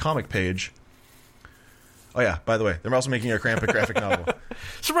onto the comic page. Oh yeah, by the way, they're also making a Krampus graphic novel.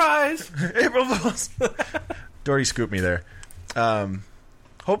 Surprise! April Fools! Dougherty scooped me there.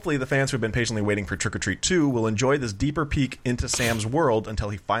 Hopefully the fans who have been patiently waiting for Trick or Treat 2 will enjoy this deeper peek into Sam's world until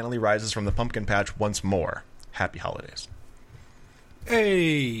he finally rises from the pumpkin patch once more. Happy holidays.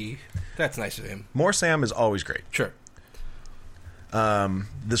 Hey, that's nice of him. More Sam is always great. Sure.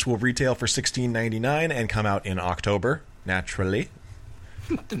 This will retail for $16.99 and come out in October, naturally.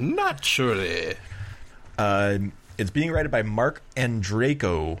 Naturally. It's being written by Mark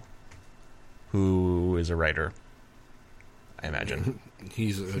Andraco, who is a writer, I imagine.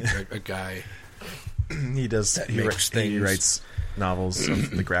 He's a guy. He does. He writes novels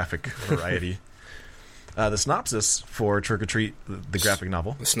of the graphic variety. The synopsis for Trick or Treat, the graphic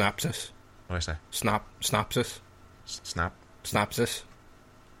novel. The synopsis. What did I say? Synopsis. Synopsis.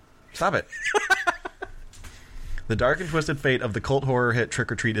 Stop it. The dark and twisted fate of the cult horror hit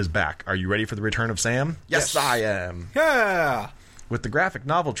Trick or Treat is back. Are you ready for the return of Sam? Yes, I am. Yeah. With the graphic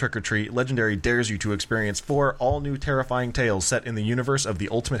novel Trick or Treat, Legendary dares you to experience 4 all-new terrifying tales set in the universe of the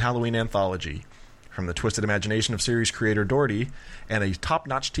Ultimate Halloween Anthology. From the twisted imagination of series creator Dougherty and a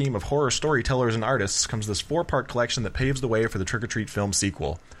top-notch team of horror storytellers and artists comes this 4-part collection that paves the way for the Trick or Treat film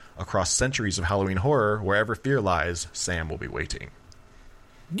sequel. Across centuries of Halloween horror, wherever fear lies, Sam will be waiting.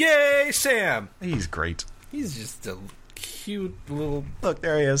 Yay, Sam! He's great. He's just a cute little... Look,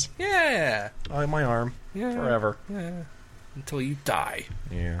 there he is. Yeah. On my arm. Yeah. Forever. Yeah. Until you die.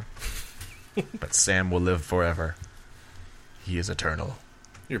 Yeah. But Sam will live forever. He is eternal.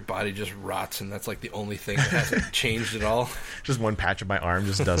 Your body just rots, and that's like the only thing that hasn't changed at all. Just one patch of my arm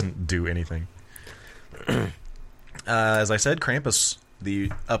just doesn't do anything. As I said, Krampus, the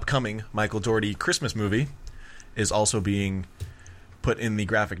upcoming Michael Dougherty Christmas movie, is also being put in the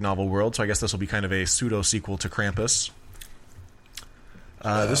graphic novel world, so I guess this will be kind of a pseudo-sequel to Krampus.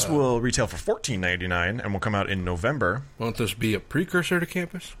 This will retail for $14.99 and will come out in November. Won't this be a precursor to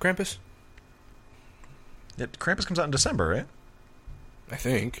Krampus? Krampus comes out in December, right? I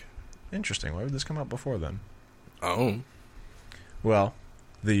think. Interesting. Why would this come out before then? Oh. Well,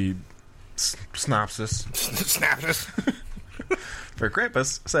 the synopsis Synopsis. for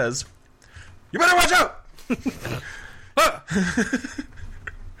Krampus says, "You better watch out!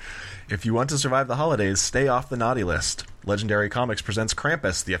 If you want to survive the holidays, stay off the naughty list. Legendary Comics presents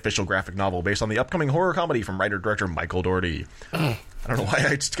Krampus, the official graphic novel based on the upcoming horror comedy from writer-director Michael Dougherty. I don't know why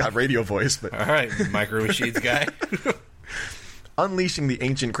I just got radio voice, but... All right, Micro Machines guy. Unleashing the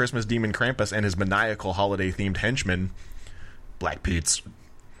ancient Christmas demon Krampus and his maniacal holiday-themed henchmen, Black Pete's.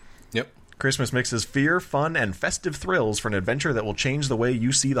 Yep. Christmas mixes fear, fun, and festive thrills for an adventure that will change the way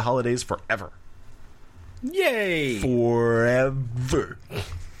you see the holidays forever. Yay! Forever.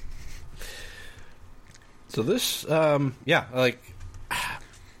 So this, I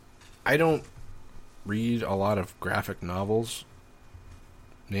don't read a lot of graphic novels,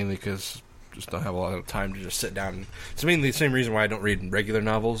 mainly because I just don't have a lot of time to just sit down. It's mainly the same reason why I don't read regular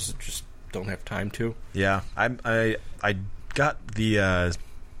novels, just don't have time to. Yeah, I got the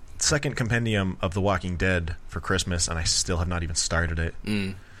second compendium of The Walking Dead for Christmas, and I still have not even started it.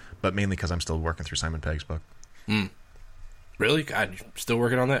 But mainly because I'm still working through Simon Pegg's book. Really? God, you're still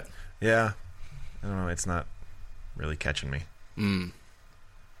working on that? Yeah. I don't know, it's not really catching me.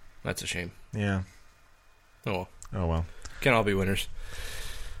 That's a shame. Yeah. Oh well. Can't all be winners.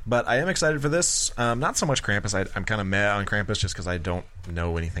 But I am excited for this. Not so much Krampus. I'm kind of meh on Krampus just because I don't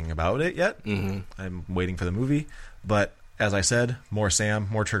know anything about it yet. I'm waiting for the movie. But as I said, more Sam,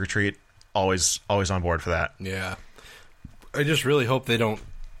 more Trick or Treat. Always on board for that. Yeah. I just really hope they don't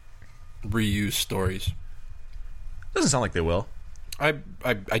reuse stories. Doesn't sound like they will. I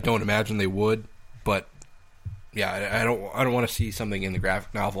don't imagine they would, but yeah, I don't want to see something in the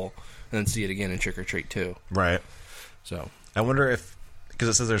graphic novel and then see it again in Trick or Treat 2. Right. So I wonder if, because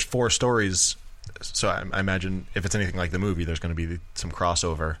it says there's 4 stories, so I imagine if it's anything like the movie, there's going to be some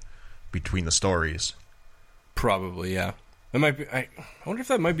crossover between the stories. probably, yeah. It might be. I wonder if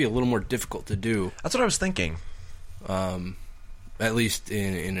that might be a little more difficult to do. That's what I was thinking. At least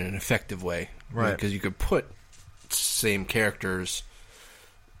in an effective way, right? Because you could put same characters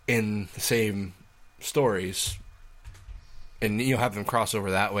in the same stories, and have them cross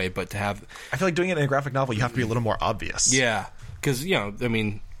over that way. But to have, I feel like doing it in a graphic novel, you have to be a little more obvious. Yeah, because I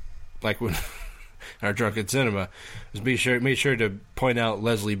mean, like when our Drunken Cinema made sure to point out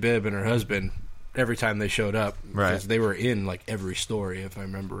Leslie Bibb and her husband every time they showed up, right? Because they were in like every story, if I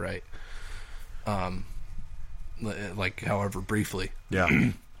remember right. Like however briefly,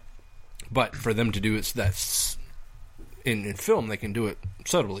 yeah. But for them to do it, that's in film, they can do it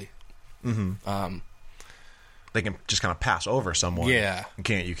subtly. Mm-hmm. They can just kind of pass over someone. Yeah,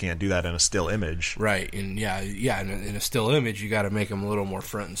 you can't do that in a still image, right? And in a still image, you got to make them a little more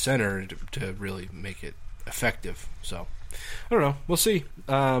front and center to really make it effective. So I don't know. We'll see.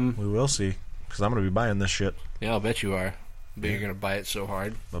 We will see, because I'm going to be buying this shit. Yeah, I'll bet you are. But you're going to buy it so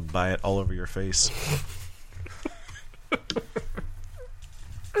hard. I'm going to buy it all over your face.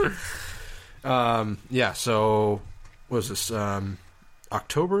 So what was this?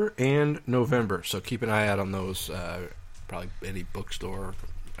 October and November. So keep an eye out on those. Probably any bookstore,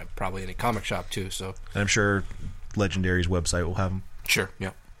 probably any comic shop too. So and I'm sure Legendary's website will have them. Sure.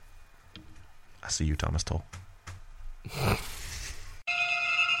 Yeah. I see you, Thomas Tull.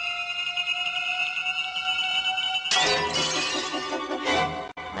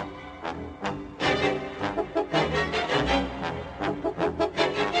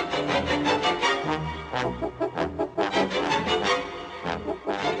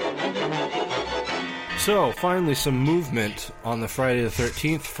 So, finally, some movement on the Friday the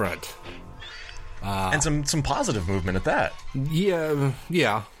 13th front. And some positive movement at that.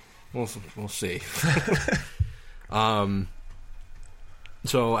 Yeah. We'll see.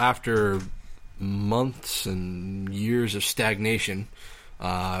 So, after months and years of stagnation,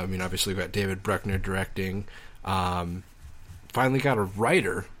 obviously we've got David Bruckner directing, finally got a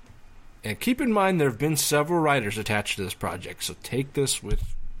writer. And keep in mind, there have been several writers attached to this project, so take this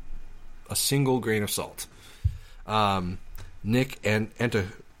with a single grain of salt. Nick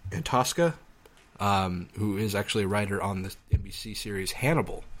Antosca, who is actually a writer on the NBC series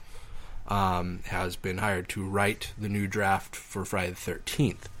Hannibal, has been hired to write the new draft for Friday the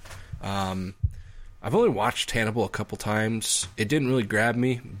 13th. I've only watched Hannibal a couple times. It didn't really grab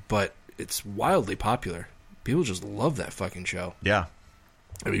me, but it's wildly popular. People just love that fucking show. Yeah.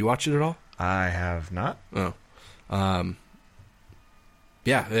 Have you watched it at all? I have not. Oh.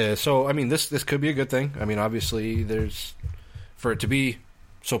 Yeah, so, this could be a good thing. Obviously, for it to be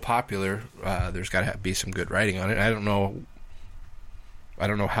so popular, there's got to be some good writing on it. I don't know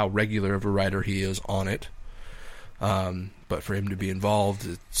how regular of a writer he is on it, but for him to be involved,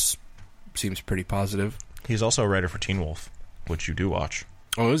 it seems pretty positive. He's also a writer for Teen Wolf, which you do watch.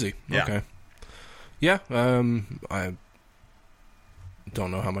 Oh, is he? Yeah. Okay. Yeah, I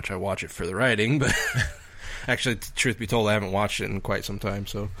don't know how much I watch it for the writing, but... Actually, truth be told, I haven't watched it in quite some time,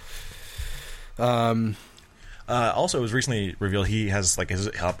 so... Also, it was recently revealed he has like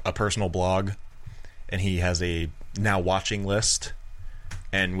a personal blog, and he has a now watching list.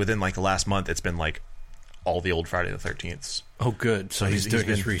 And within like the last month, it's been like all the old Friday the 13th. Oh, good. So he's doing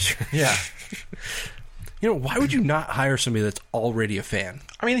his research. Yeah. You know, why would you not hire somebody that's already a fan?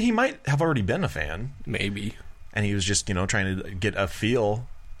 I mean, he might have already been a fan. Maybe. And he was just, you know, trying to get a feel.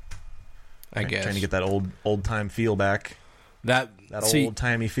 I guess. Trying to get that old time feel back. That old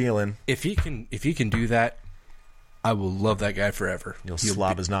timey feeling. If he can do that, I will love that guy forever. You'll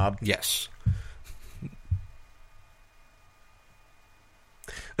slob his knob? Yes.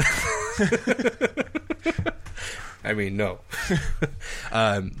 I mean, no.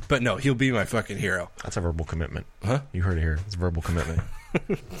 But no, he'll be my fucking hero. That's a verbal commitment. Huh? You heard it here. It's a verbal commitment.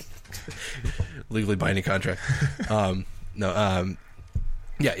 Legally binding contract.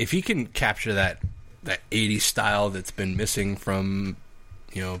 Yeah, if he can capture that 80s style that's been missing from,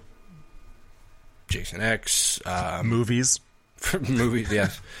 you know, Jason X. Movies. Movies,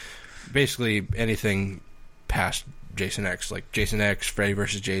 yes. Basically anything past Jason X, like Jason X, Freddy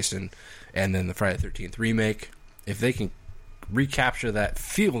vs. Jason, and then the Friday the 13th remake. If they can recapture that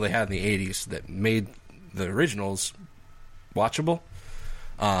feel they had in the 80s that made the originals watchable,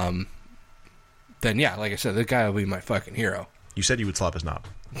 then yeah, like I said, the guy will be my fucking hero. You said you would slap his knob.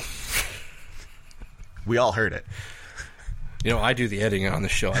 We all heard it. You know, I do the editing on the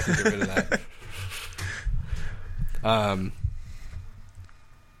show. I can get rid of that.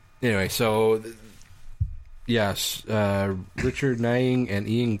 Anyway, so yes, Richard Nying and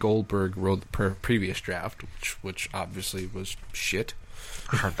Ian Goldberg wrote the previous draft, which obviously was shit.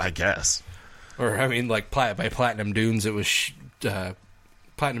 I guess. Or I mean, like by Platinum Dunes, it was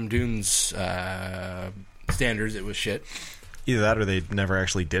Platinum Dunes standards. It was shit. Either that, or they never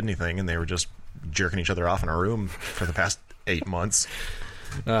actually did anything, and they were just jerking each other off in a room for the past 8 months.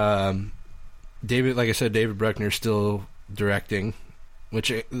 David, like I said, David Bruckner's still directing,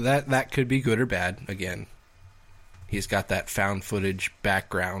 which that could be good or bad. Again, he's got that found footage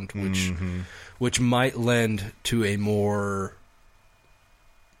background, which might lend to a more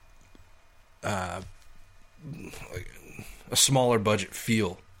a smaller budget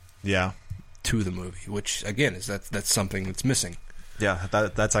feel. Yeah. To the movie, which again is that's something that's missing. Yeah,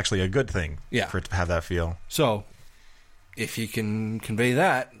 that's actually a good thing. Yeah. For it to have that feel. So, if he can convey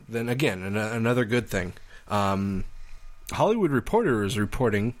that, then again, another good thing. Hollywood Reporter is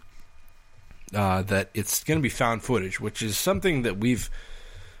reporting that it's going to be found footage, which is something that we've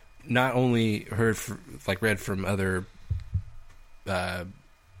not only heard, read from other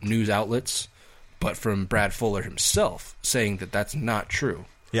news outlets, but from Brad Fuller himself saying that that's not true.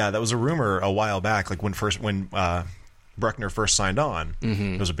 Yeah, that was a rumor a while back, like when Bruckner first signed on.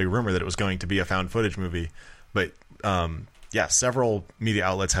 There was a big rumor that it was going to be a found footage movie. But, yeah, several media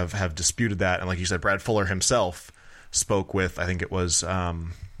outlets have disputed that. And like you said, Brad Fuller himself spoke with, I think it was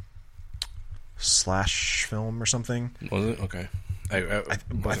Slash Film or something. Was it? Okay.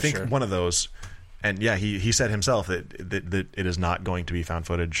 I think sure. One of those. And, yeah, he said himself that it is not going to be found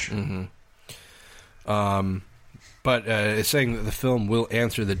footage. But it's saying that the film will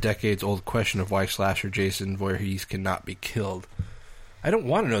answer the decades-old question of why Slasher Jason Voorhees cannot be killed. I don't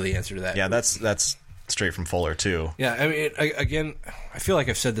want to know the answer to that. Yeah, that's straight from Fuller, too. Yeah, I mean, again, I feel like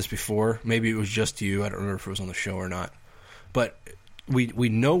I've said this before. Maybe it was just to you. I don't remember if it was on the show or not. But we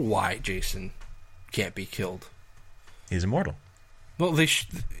know why Jason can't be killed. He's immortal. Well,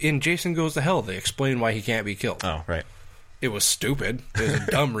 in Jason Goes to Hell, they explain why he can't be killed. Oh, right. It was stupid. It was a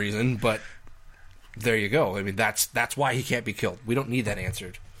dumb reason, but... There you go. I mean, that's why he can't be killed. We don't need that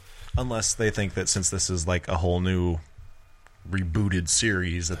answered. Unless they think that since this is like a whole new rebooted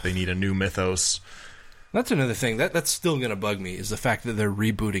series, that they need a new mythos. That's another thing. That's still going to bug me, is the fact that they're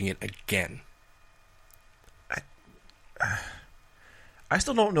rebooting it again. I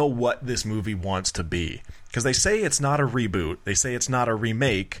still don't know what this movie wants to be. Because they say it's not a reboot. They say it's not a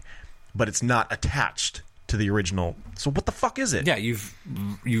remake, but it's not attached to the original. So what the fuck is it? Yeah, you've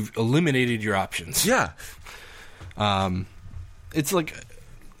eliminated your options. Yeah. It's like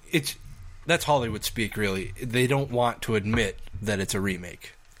that's Hollywood speak, really. They don't want to admit that it's a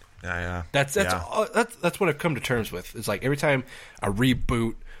remake. Yeah. That's what I've come to terms with. It's like every time a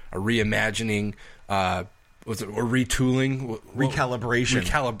reboot, a reimagining, or retooling,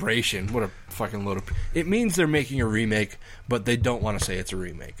 recalibration. What a fucking load of... It means they're making a remake, but they don't want to say it's a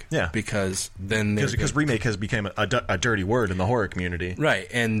remake. Yeah, because then because remake has become a dirty word in the horror community, right?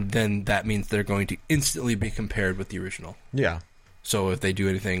 And then that means they're going to instantly be compared with the original. Yeah. So if they do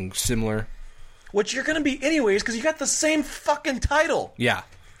anything similar, which you're going to be anyways, because you got the same fucking title. Yeah.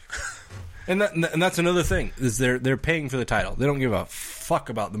 And that's another thing, is they're paying for the title. They don't give a fuck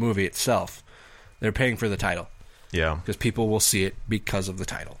about the movie itself. They're paying for the title. Yeah. Because people will see it because of the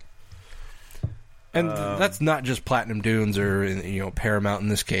title. And that's not just Platinum Dunes or Paramount in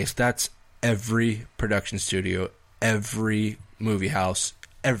this case. That's every production studio, every movie house,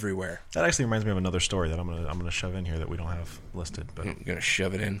 everywhere. That actually reminds me of another story that I'm gonna shove in here that we don't have listed. But I'm going to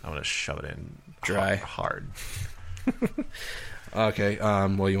shove it in. I'm gonna shove it in dry. hard. Okay.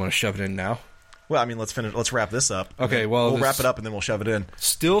 Well, you want to shove it in now? Well, I mean, let's wrap this up. Okay. Well, we'll wrap it up and then we'll shove it in.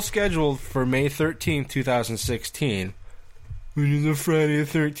 Still scheduled for May 13th, 2016, which is a Friday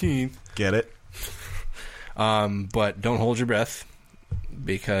the 13th. Get it? But don't hold your breath,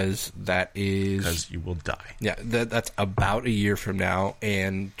 because because you will die. Yeah, that's about a year from now,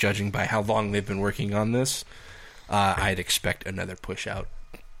 and judging by how long they've been working on this, I'd expect another push out.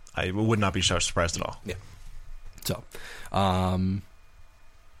 I would not be surprised at all. Yeah. So,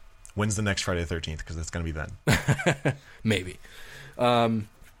 when's the next Friday the 13th? Because it's going to be then. Maybe.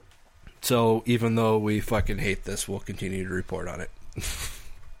 So even though we fucking hate this, we'll continue to report on it.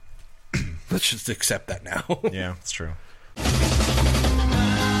 Let's just accept that now. Yeah, it's true.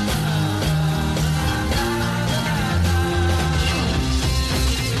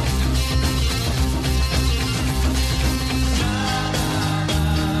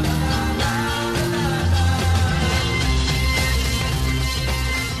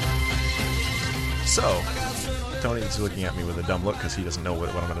 So, Tony's looking at me with a dumb look because he doesn't know what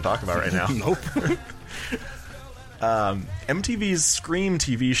I'm going to talk about right now. Nope. MTV's Scream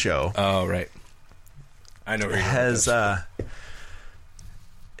TV show. Oh, right. I know where you're going with this.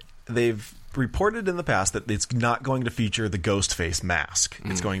 They've reported in the past that it's not going to feature the Ghostface mask.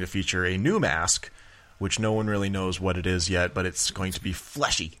 It's going to feature a new mask, which no one really knows what it is yet, but it's going to be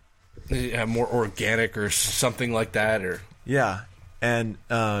fleshy. Yeah, more organic or something like that, or yeah. And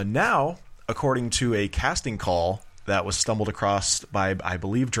now, according to a casting call that was stumbled across by, I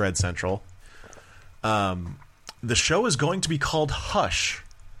believe, Dread Central, the show is going to be called Hush,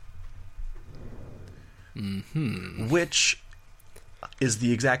 which is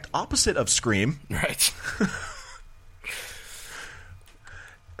the exact opposite of Scream. right.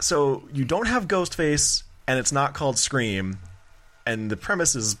 So you don't have Ghostface, and it's not called Scream, and the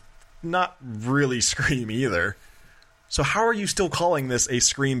premise is not really Scream either. So how are you still calling this a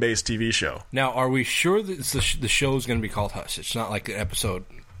Scream-based TV show? Now, are we sure that the show is going to be called Hush? It's not like an episode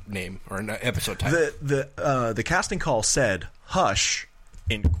name or an episode title. The casting call said Hush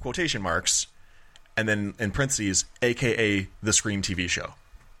in quotation marks, and then in parentheses, AKA the Scream TV show.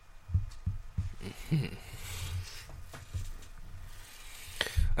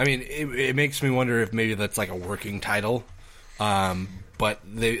 I mean, it makes me wonder if maybe that's like a working title, but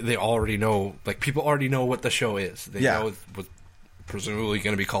they already know, like, people already know what the show is. They know it's presumably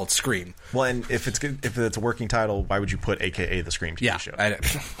going to be called Scream. Well, and if it's a working title, why would you put AKA the Scream TV show? I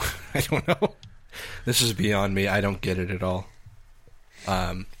don't know. This is beyond me. I don't get it at all.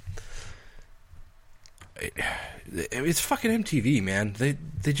 It's fucking MTV, man.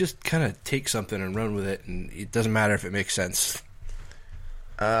 They just kind of take something and run with it, and it doesn't matter if it makes sense.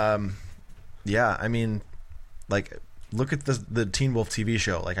 Yeah, I mean, like, look at the Teen Wolf TV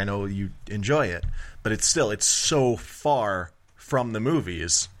show. Like, I know you enjoy it, but it's so far from the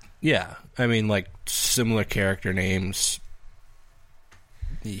movies. Yeah, I mean, like, similar character names.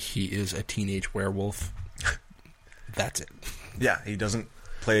 He is a teenage werewolf. That's it. Yeah, he doesn't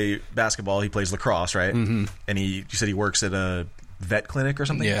play basketball. He plays lacrosse, right? Mm-hmm. And you said he works at a vet clinic or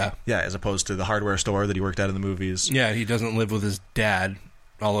something? Yeah. Yeah, as opposed to the hardware store that he worked at in the movies. Yeah, he doesn't live with his dad,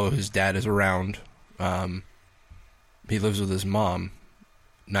 although his dad is around. He lives with his mom,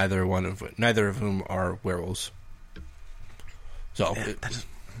 neither of whom are werewolves. So,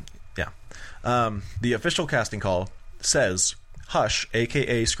 the official casting call says Hush,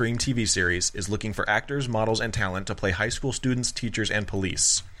 aka Scream TV series, is looking for actors, models, and talent to play high school students, teachers, and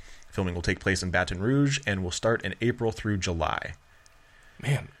police. Filming will take place in Baton Rouge and will start in April through July.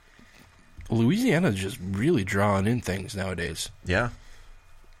 Man, Louisiana's just really drawing in things nowadays. Yeah.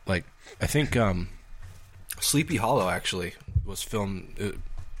 Like, I think Sleepy Hollow actually was filmed.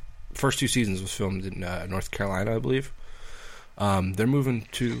 First 2 seasons was filmed in North Carolina, I believe. They're moving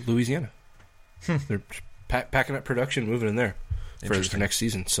to Louisiana. They're packing up production, moving in there for next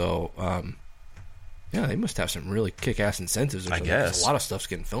season. So, yeah, they must have some really kick-ass incentives. Or something. I guess a lot of stuff's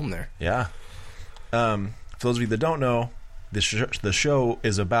getting filmed there. Yeah. For those of you that don't know, the show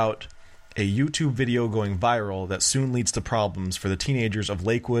is about a YouTube video going viral that soon leads to problems for the teenagers of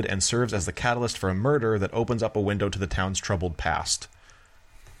Lakewood and serves as the catalyst for a murder that opens up a window to the town's troubled past.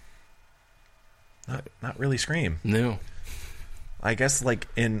 Not really Scream. No. I guess, like,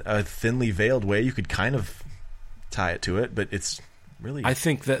 in a thinly veiled way, you could kind of tie it to it, but it's really... I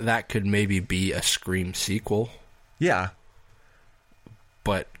think that could maybe be a Scream sequel. Yeah.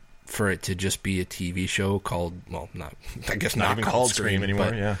 But for it to just be a TV show called, well, not Not even called Scream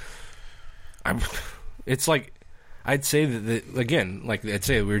anymore, yeah. It's like, I'd say that, again, like I'd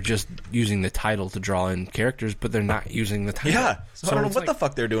say we're just using the title to draw in characters, but they're not using the title. Yeah, so I don't know what the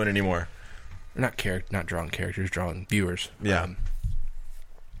fuck they're doing anymore. They're not drawing characters, drawing viewers. Yeah.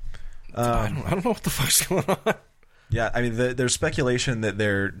 I don't know what the fuck's going on. Yeah, I mean, there's speculation that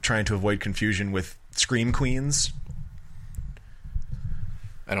they're trying to avoid confusion with Scream Queens.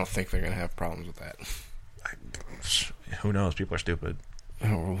 I don't think they're going to have problems with that. Who knows? People are stupid.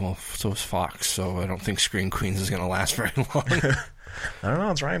 Oh, well, so is Fox, so I don't think Scream Queens is going to last very long. I don't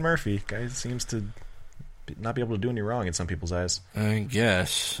know. It's Ryan Murphy. Guy seems to not be able to do any wrong in some people's eyes. I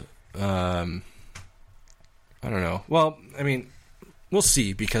guess. I don't know. Well, I mean, we'll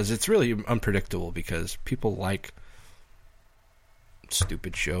see, because it's really unpredictable, because people like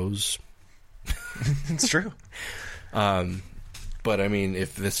stupid shows. It's true. But, I mean,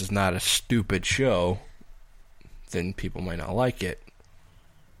 if this is not a stupid show, then people might not like it.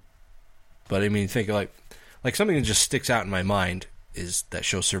 But, I mean, think like something that just sticks out in my mind is that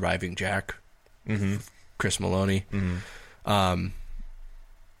show Surviving Jack. Mm-hmm. Chris Maloney. Mm-hmm.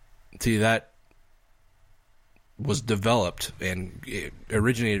 See, that was developed and it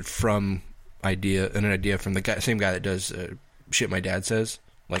originated from an idea from the same guy that does Shit My Dad Says.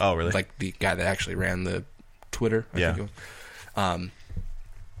 Like, oh, really? Like the guy that actually ran the Twitter. I think it was.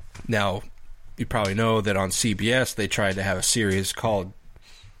 Now, you probably know that on CBS they tried to have a series called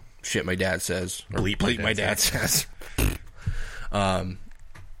Shit My Dad Says, or Bleep My Dad Says. And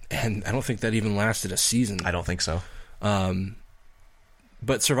I don't think that even lasted a season. I don't think so.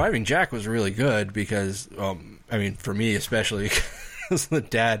 But Surviving Jack was really good because, I mean, for me especially, because the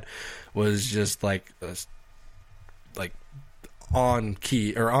dad was just like on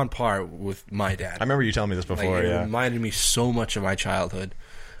key or on par with my dad. I remember you telling me this before. It reminded me so much of my childhood.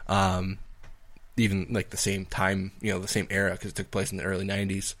 Even like the same time, the same era, because it took place in the early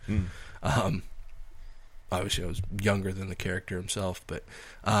 90s. Obviously I was younger than the character himself, but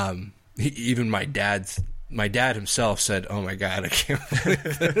even my dad himself said, "Oh my God, I can't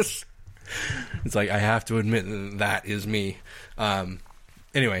believe this." It's like, I have to admit that is me.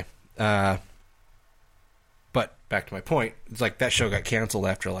 Anyway, but back to my point. It's like that show got canceled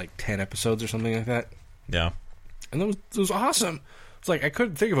after like 10 episodes or something like that. Yeah. And it was awesome. It's like, I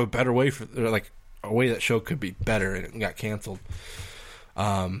couldn't think of a better way a way that show could be better, and it got canceled.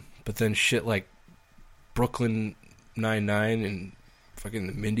 But then shit like Brooklyn Nine-Nine and fucking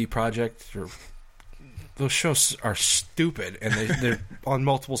the Mindy Project, those shows are stupid, and they're on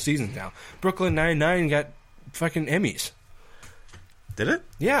multiple seasons now. Brooklyn Nine-Nine got fucking Emmys. Did it?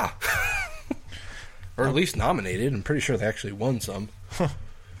 Yeah. Or at least nominated. I'm pretty sure they actually won some.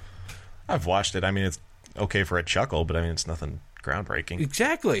 I've watched it. I mean, it's okay for a chuckle, but I mean, it's nothing groundbreaking.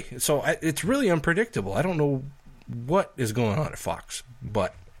 Exactly. So it's really unpredictable. I don't know what is going on at Fox,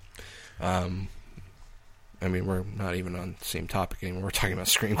 but I mean, we're not even on the same topic anymore. We're talking about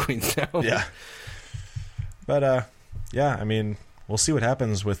Scream Queens now. Yeah. But, yeah, I mean, we'll see what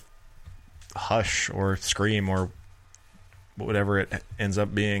happens with Hush or Scream or whatever it ends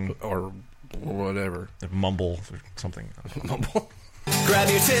up being. Or whatever. Mumble or something. Mumble. Grab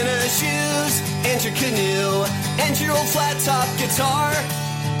your tennis shoes and your canoe and your old flat top guitar,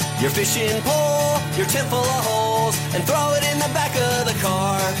 your fishing pole, your tent full of holes, and throw it in the back of the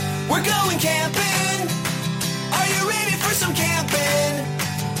car. We're going camping. Are you ready for some camping?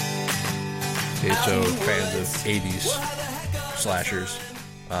 Okay, so fans of 80s slashers,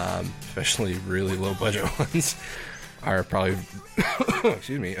 especially really low budget ones, are probably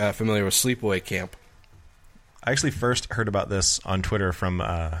familiar with Sleepaway Camp. I actually first heard about this on Twitter from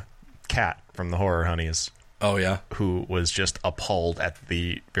Kat from the Horror Honeys. Oh, yeah? Who was just appalled at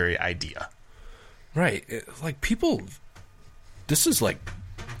the very idea. Right. Like, people... This is, like,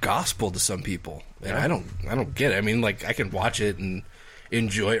 gospel to some people. And I don't get it. I mean, like, I can watch it and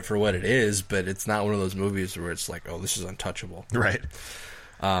enjoy it for what it is, but it's not one of those movies where it's like, oh, this is untouchable. Right.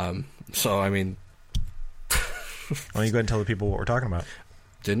 So, I mean... Why don't you go ahead and tell the people what we're talking about?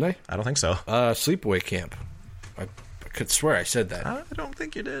 Didn't I? I don't think so. Sleepaway Camp. I could swear I said that. I don't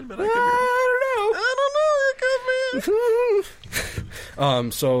think you did, but I don't know. It could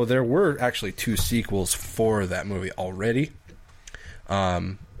be. So there were actually 2 sequels for that movie already.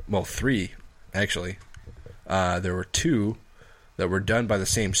 Well, 3, actually. There were 2 that were done by the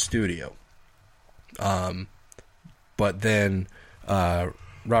same studio. But then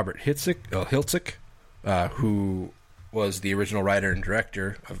Robert Hiltzik, who was the original writer and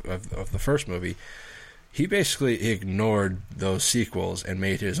director of the first movie, he basically ignored those sequels and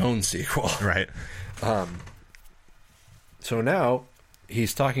made his own sequel. Right. So now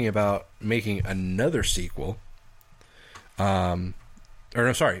he's talking about making another sequel.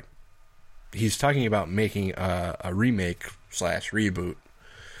 He's talking about making a remake / reboot.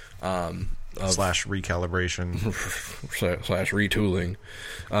 Slash recalibration. /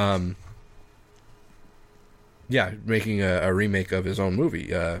 retooling. Making a remake of his own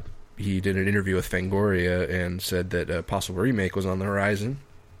movie. He did an interview with Fangoria and said that a possible remake was on the horizon.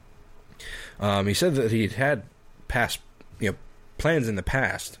 He said that he'd had plans in the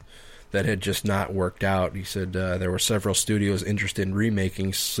past that had just not worked out. He said there were several studios interested in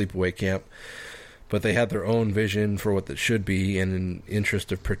remaking Sleepaway Camp, but they had their own vision for what that should be, and in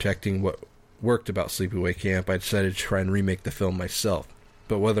interest of protecting what worked about Sleepaway Camp, I decided to try and remake the film myself.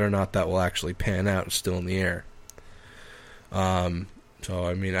 But whether or not that will actually pan out is still in the air. So,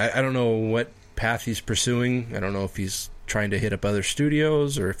 I mean, I don't know what path he's pursuing. I don't know if he's trying to hit up other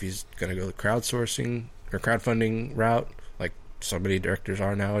studios or if he's going to go the crowdsourcing or crowdfunding route, like so many directors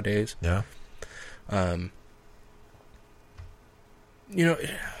are nowadays. Yeah.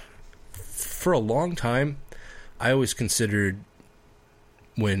 For a long time, I always considered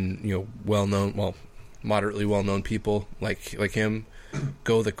when, moderately well-known people like him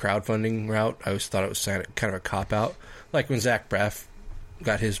go the crowdfunding route, I always thought it was kind of a cop-out. Like when Zach Braff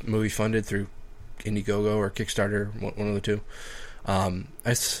got his movie funded through Indiegogo or Kickstarter, one of the two. I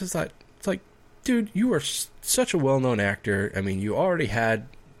just thought, it's like, dude, you are such a well-known actor. I mean, you already had,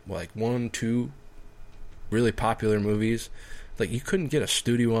 1-2 really popular movies. Like, you couldn't get a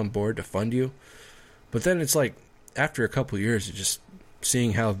studio on board to fund you. But then it's like, after a couple of years, just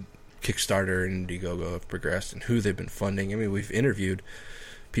seeing how Kickstarter and Indiegogo have progressed and who they've been funding. I mean, we've interviewed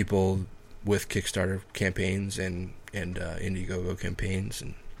people with Kickstarter campaigns and Indiegogo campaigns,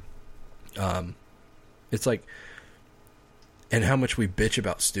 and it's like, and how much we bitch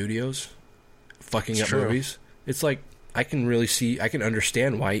about studios fucking It's up true. movies. It's like, I can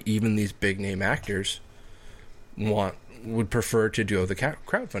understand why even these big name actors would prefer to do the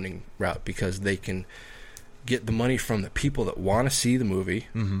crowdfunding route, because they can get the money from the people that want to see the movie,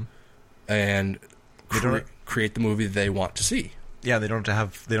 and create the movie they want to see. Yeah, they don't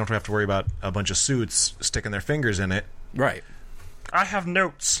have to worry about a bunch of suits sticking their fingers in it. Right. I have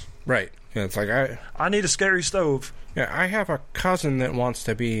notes. Right. Yeah, it's like, I need a scary stove. Yeah, I have a cousin that wants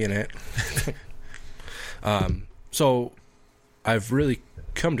to be in it. So I've really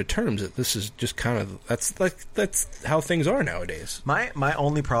come to terms that this is just kind of that's how things are nowadays. My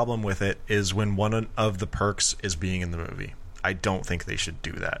only problem with it is when one of the perks is being in the movie. I don't think they should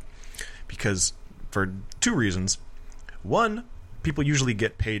do that, because for two reasons. One, people usually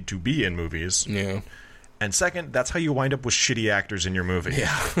get paid to be in movies. Yeah. And second, that's how you wind up with shitty actors in your movie.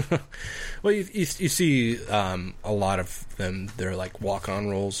 Yeah. Well, you see a lot of them, they're like walk-on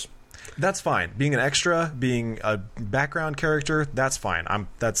roles. That's fine. Being an extra, being a background character, that's fine.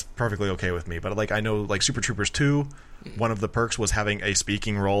 That's perfectly okay with me. But I know Super Troopers 2, one of the perks was having a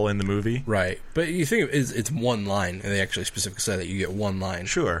speaking role in the movie. Right. But you think it's one line, and they actually specifically say that you get one line.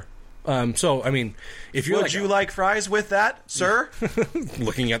 Sure. So, I mean, if you're Would you like fries with that, sir?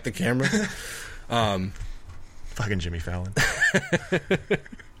 looking at the camera. Fucking Jimmy Fallon.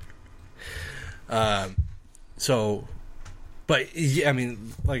 But yeah, I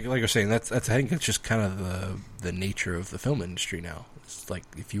mean, like I was saying, that's I think it's just kind of the nature of the film industry now. It's like,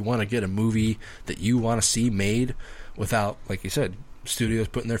 if you want to get a movie that you want to see made without, like you said, studios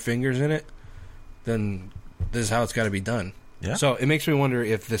putting their fingers in it, then this is how it's got to be done. Yeah. So it makes me wonder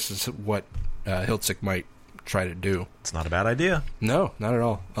if this is what Hiltzik might try to do. It's not a bad idea. No, not at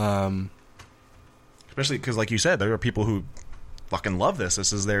all. Especially because, like you said, there are people who fucking love this.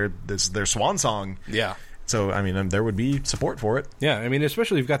 This is their swan song. Yeah. So, I mean, there would be support for it. Yeah, I mean,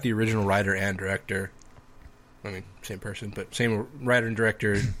 especially if you've got the original writer and director. I mean, same person, but same writer and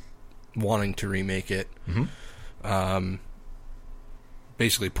director wanting to remake it. Mm-hmm.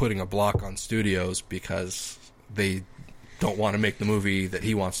 Basically putting a block on studios because they don't want to make the movie that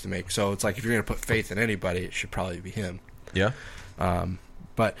he wants to make. So it's like, if you're going to put faith in anybody, it should probably be him. Yeah.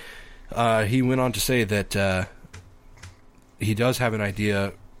 But he went on to say that he does have an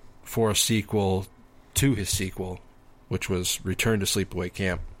idea for a sequel to his sequel, which was Return to Sleepaway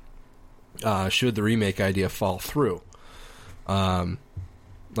Camp, should the remake idea fall through. Like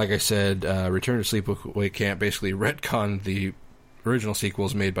I said, Return to Sleepaway Camp basically retconned the original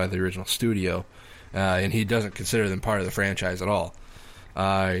sequels made by the original studio, and he doesn't consider them part of the franchise at all.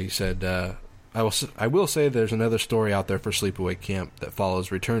 He said, I will say there's another story out there for Sleepaway Camp that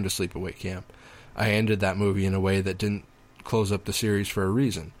follows Return to Sleepaway Camp. I ended that movie in a way that didn't close up the series for a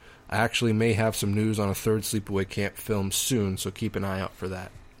reason. I actually may have some news on a third Sleepaway Camp film soon, so keep an eye out for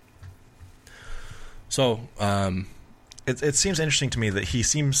that. So, it seems interesting to me that he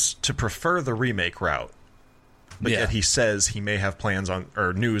seems to prefer the remake route, but yet he says he may have plans on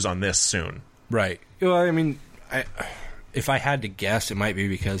or news on this soon. Right. Well, I mean, if I had to guess, it might be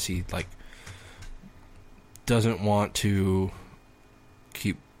because he doesn't want to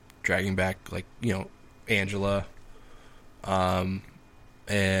keep dragging back, Angela,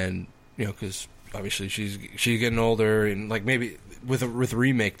 and because obviously she's getting older, and maybe with a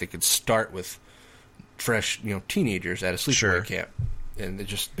remake they could start with fresh teenagers at a sleepaway camp, and they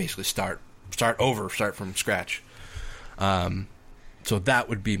just basically start from scratch. So that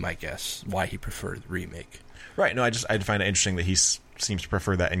would be my guess why he preferred the remake. Right. No, I'd find it interesting that he seems to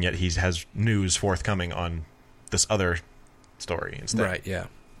prefer that, and yet he has news forthcoming on this other story instead. Right. Yeah.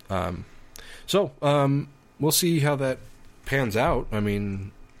 So we'll see how that pans out. I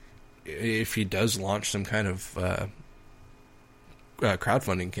mean, if he does launch some kind of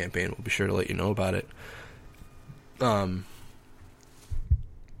crowdfunding campaign, we'll be sure to let you know about it. So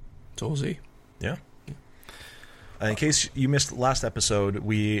we'll see. Yeah. In case you missed last episode,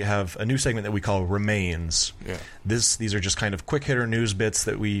 we have a new segment that we call Remains. Yeah. These are just kind of quick hitter news bits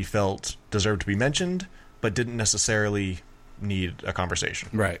that we felt deserved to be mentioned, but didn't necessarily need a conversation.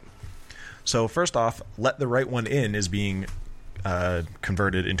 Right. So first off, Let the Right One In is being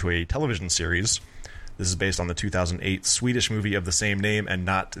converted into a television series. This is based on the 2008 Swedish movie of the same name and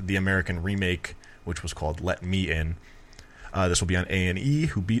not the American remake, which was called Let Me In. This will be on A&E,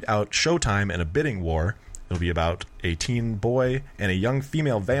 who beat out Showtime in a bidding war. It'll be about a teen boy and a young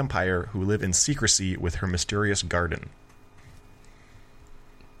female vampire who live in secrecy with her mysterious garden.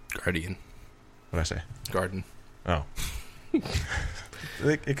 Guardian. What did I say? Garden. Oh.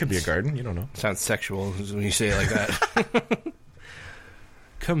 It could be a garden. You don't know. Sounds sexual when you say it like that.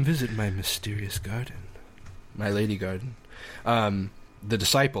 Come visit my mysterious garden. My lady garden. The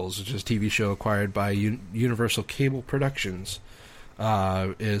Disciples, which is a TV show acquired by Universal Cable Productions,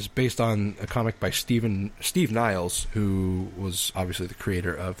 is based on a comic by Steve Niles, who was obviously the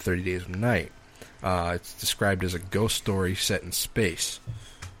creator of 30 Days of Night. It's described as a ghost story set in space.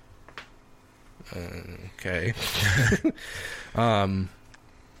 Okay. And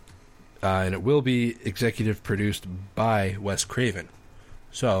it will be executive produced by Wes Craven.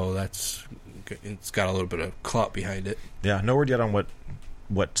 So it's got a little bit of clout behind it. Yeah, no word yet on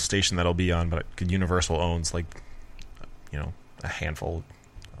what station that'll be on, but Universal owns a handful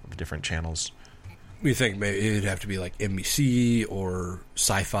of different channels. We think maybe it'd have to be like NBC or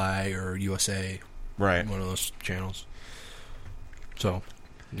Sci-Fi or USA. Right. One of those channels. So,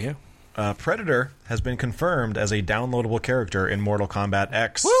 yeah. Predator has been confirmed as a downloadable character in Mortal Kombat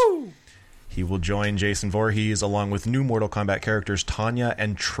X. Woo! He will join Jason Voorhees along with new Mortal Kombat characters Tanya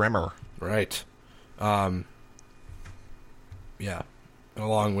and Tremor. Right. Yeah. And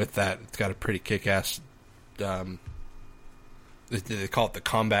along with that, it's got a pretty kick-ass... they call it the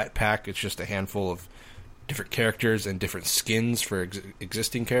Combat Pack. It's just a handful of different characters and different skins for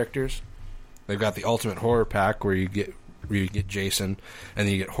existing characters. They've got the Ultimate Horror Pack where you get Jason, and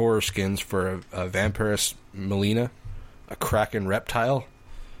then you get horror skins for a Vampirus Melina, a Kraken Reptile,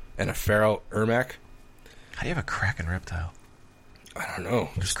 and a Pharaoh Ermac. How do you have a Kraken Reptile? I don't know.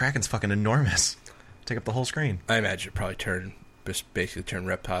 This Kraken's fucking enormous. Take up the whole screen. I imagine it probably basically turn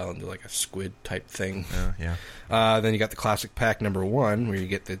Reptile into like a squid type thing. Yeah. Then you got the Classic Pack number 1, where you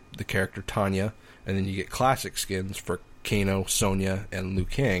get the character Tanya, and then you get classic skins for Kano, Sonya, and Liu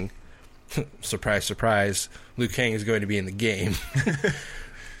Kang. Surprise, surprise, Liu Kang is going to be in the game.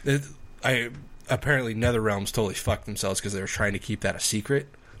 Apparently NetherRealms totally fucked themselves because they were trying to keep that a secret,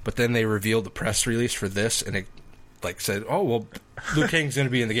 but then they revealed the press release for this, and it said, oh, well, Liu Kang's going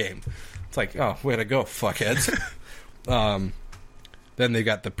to be in the game. It's like, oh, way to go, fuckheads. Then they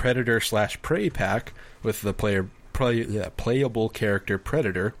got the Predator/Prey pack with the playable character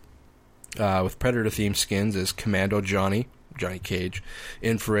Predator, with Predator-themed skins as Commando Johnny Cage,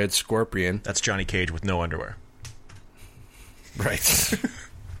 Infrared Scorpion. That's Johnny Cage with no underwear. Right.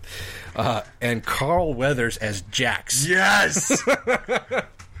 And Carl Weathers as Jax. Yes!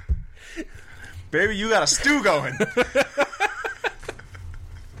 Baby, you got a stew going.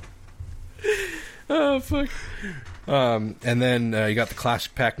 Oh, fuck. And then you got the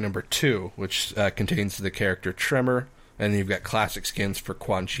Classic Pack number 2, which contains the character Tremor, and then you've got classic skins for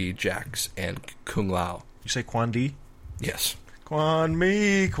Quan Chi, Jax, and Kung Lao. You say Quan Di? Yes. Quan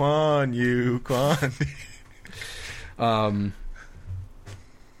me, Quan you, Quan me.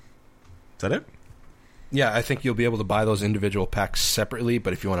 Is that it? Yeah, I think you'll be able to buy those individual packs separately,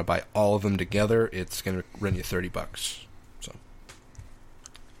 but if you want to buy all of them together, it's going to run you $30. So,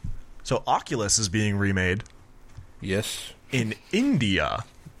 So Oculus is being remade Yes. in India.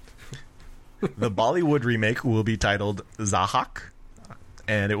 The Bollywood remake will be titled Zahak,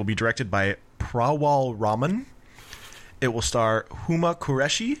 and it will be directed by Prawal Raman. It will star Huma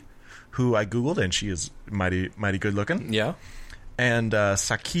Qureshi, who I googled, and she is mighty good looking. Yeah. And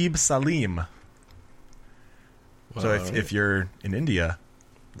Saqib Salim. So if you're in India,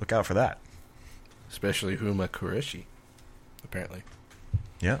 look out for that. Especially Huma Qureshi, apparently.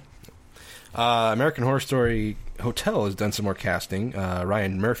 Yeah. American Horror Story Hotel has done some more casting.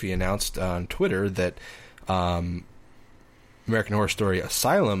 Ryan Murphy announced on Twitter that American Horror Story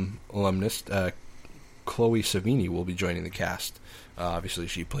Asylum alumnus Chloe Savini will be joining the cast. Obviously,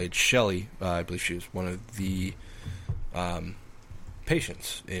 she played Shelley. I believe she was one of the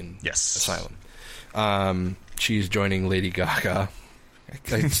patients in Asylum. She's joining Lady Gaga.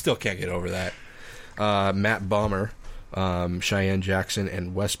 I still can't get over that. Matt Bomber, Cheyenne Jackson,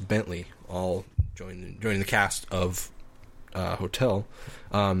 and Wes Bentley all joining the cast of Hotel.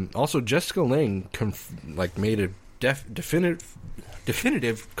 Also, Jessica Lange made a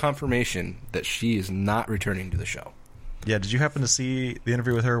definitive confirmation that she is not returning to the show. Yeah, did you happen to see the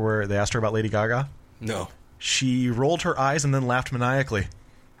interview with her where they asked her about Lady Gaga? No. She rolled her eyes and then laughed maniacally.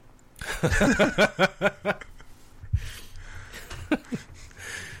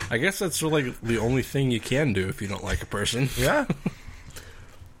 I guess that's really the only thing you can do if you don't like a person. Yeah.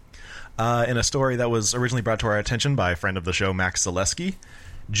 In a story that was originally brought to our attention by a friend of the show, Max Zaleski,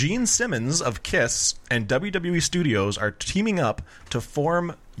 Gene Simmons of KISS and WWE Studios are teaming up to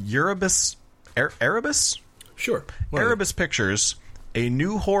form Erebus? Sure. Erebus Pictures, a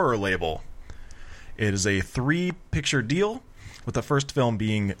new horror label. It is a 3-picture deal, with the first film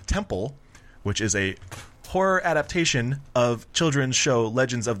being Temple, which is a horror adaptation of children's show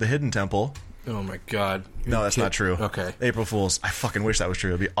Legends of the Hidden Temple. Oh my god. No, that's not true. Okay. April Fools. I fucking wish that was true.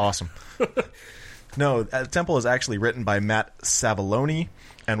 It'd be awesome. No, Temple is actually written by Matt Savoloni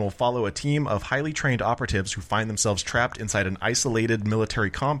and will follow a team of highly trained operatives who find themselves trapped inside an isolated military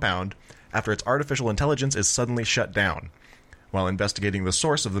compound after its artificial intelligence is suddenly shut down. While investigating the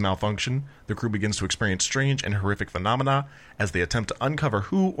source of the malfunction, the crew begins to experience strange and horrific phenomena as they attempt to uncover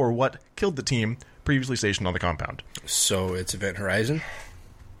who or what killed the team previously stationed on the compound. So it's Event Horizon?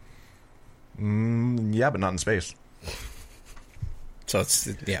 Yeah, but not in space. So it's,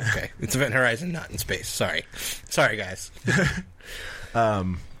 yeah, okay. It's Event Horizon, not in space. Sorry, guys.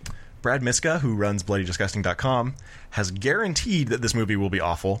 Brad Miska, who runs BloodyDisgusting.com, has guaranteed that this movie will be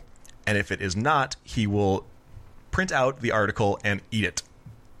awful, and if it is not, he will print out the article and eat it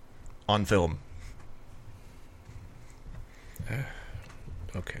on film.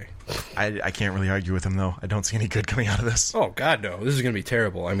 Okay. I can't really argue with him, though. I don't see any good coming out of this. Oh, God, no. This is going to be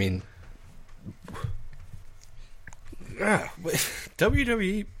terrible. I mean...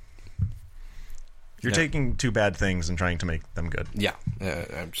 WWE... You're taking two bad things and trying to make them good. Yeah.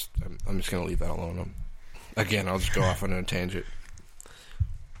 I'm just going to leave that alone. Again, I'll just go off on a tangent.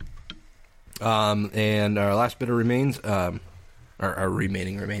 And our last bit of remains, our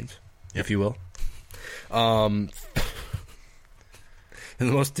remaining remains, if you will. And the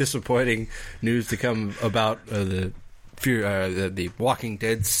most disappointing news to come about the Walking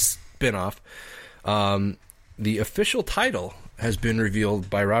Dead spinoff. The official title has been revealed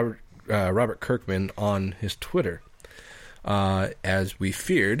by Robert Kirkman on his Twitter. As we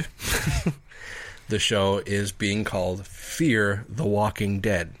feared, the show is being called Fear the Walking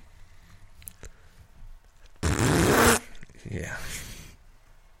Dead. Yeah.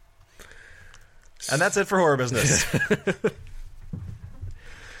 And that's it for horror business.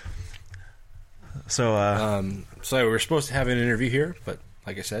 So we were supposed to have an interview here, but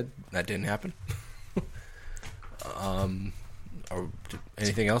like I said, that didn't happen.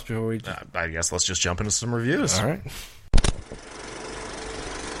 Anything else before we... I guess let's just jump into some reviews. All right.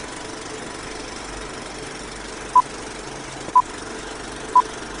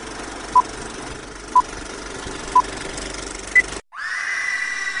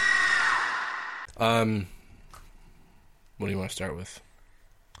 What do you want to start with?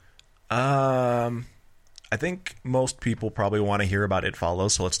 I think most people probably want to hear about It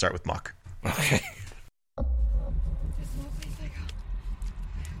Follows, so let's start with Muck. Okay.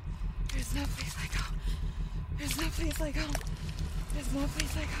 There's no place like home. There's no place like home. There's no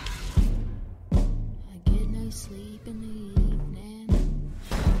place like home. I get no sleep in the evening.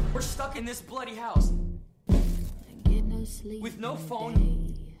 We're stuck in this bloody house. I get no sleep with no in the phone,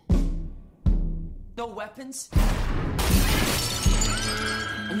 day. no weapons.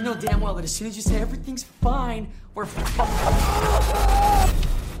 And you know damn well that as soon as you say everything's fine, we're fucked.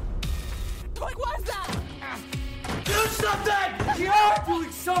 Like, what's that? Do something! We are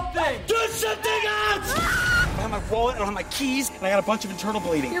doing something! Do something else! I have my wallet, I don't have my keys, and I got a bunch of internal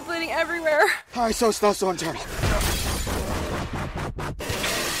bleeding. You're bleeding everywhere. Alright, so internal.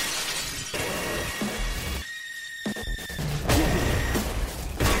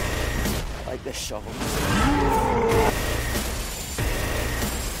 I like this shovel.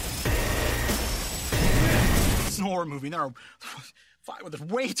 It's an horror movie. There's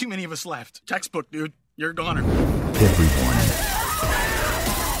way too many of us left. Textbook, dude. You're a goner. Everyone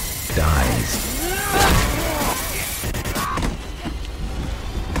dies.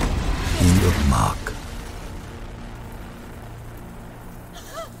 End of Muck.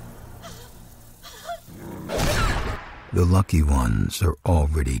 The lucky ones are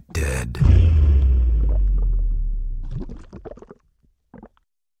already dead.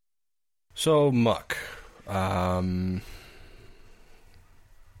 So, Muck.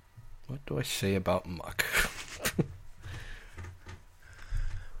 What do I say about Muck?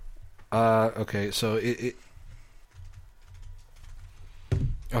 Okay, so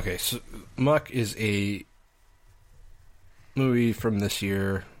Okay, so Muck is a movie from this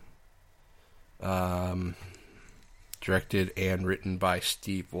year, directed and written by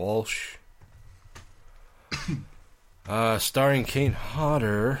Steve Walsh, starring Kane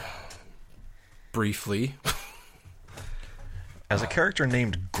Hodder, briefly. As a character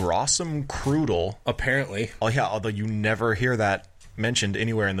named Grossum Crudel. Apparently. Oh, yeah, although you never hear that mentioned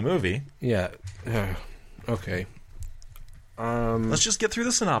anywhere in the movie. Yeah. Okay. Let's just get through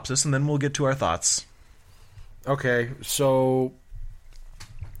the synopsis, and then we'll get to our thoughts. Okay, so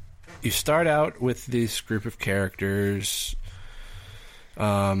you start out with this group of characters.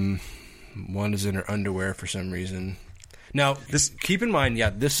 One is in her underwear for some reason. Now, keep in mind,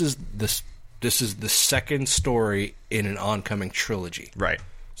 this is the second story in an oncoming trilogy. Right.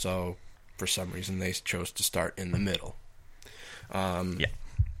 So, for some reason, they chose to start in the middle. Yeah.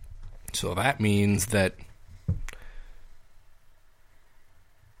 So that means that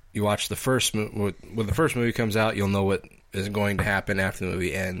you watch the first movie. When the first movie comes out, you'll know what is going to happen after the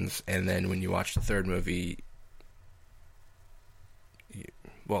movie ends. And then when you watch the third movie,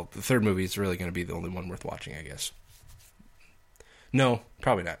 the third movie is really going to be the only one worth watching, I guess. No,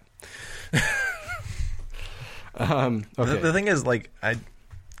 probably not. Okay. The thing is,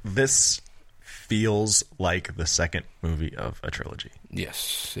 this feels like the second movie of a trilogy.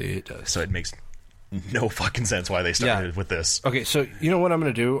 Yes, it does. So it makes no fucking sense why they started with this. Okay, so you know what I'm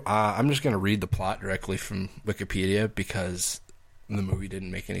going to do? I'm just going to read the plot directly from Wikipedia because the movie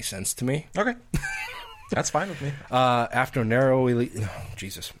didn't make any sense to me. Okay. That's fine with me. After narrowly...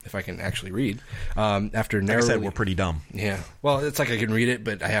 Jesus, if I can actually read. After narrowly... Like I said, we're pretty dumb. Yeah. Well, it's like I can read it,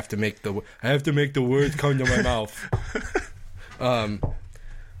 but I have to make the words come to my mouth.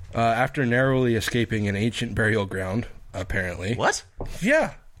 After narrowly escaping an ancient burial ground, apparently. What?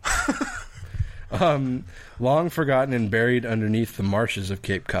 Yeah. Long forgotten and buried underneath the marshes of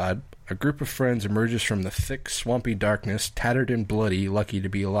Cape Cod, a group of friends emerges from the thick, swampy darkness, tattered and bloody, lucky to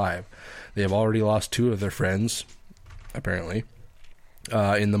be alive. They have already lost two of their friends, apparently,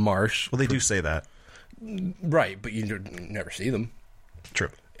 in the marsh. Well, they do say that. Right, but you never see them. True.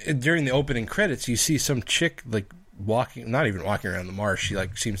 During the opening credits, you see some chick, walking, not even walking around the marsh. She,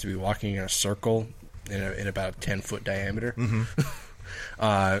 seems to be walking in a circle in about a 10-foot diameter. Mm-hmm.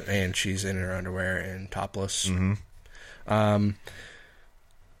 And she's in her underwear and topless. Mm-hmm.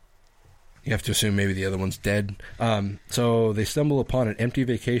 You have to assume maybe the other one's dead. So they stumble upon an empty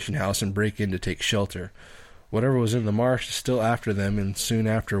vacation house and break in to take shelter. Whatever was in the marsh is still after them, and soon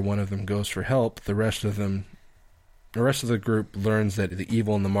after one of them goes for help, the rest of the group learns that the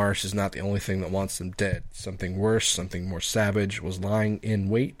evil in the marsh is not the only thing that wants them dead. Something worse, something more savage, was lying in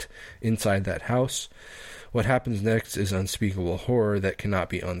wait inside that house. What happens next is unspeakable horror that cannot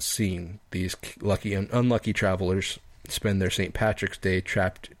be unseen. These lucky and unlucky travelers spend their St. Patrick's Day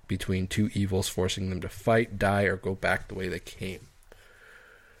trapped between two evils, forcing them to fight, die, or go back the way they came.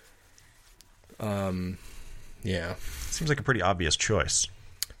 Yeah. Seems like a pretty obvious choice.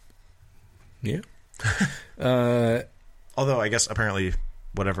 Yeah. Although I guess apparently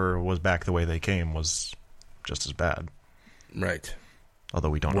whatever was back the way they came was just as bad. Right. Although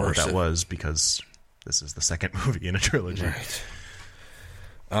we don't know what that was because this is the second movie in a trilogy.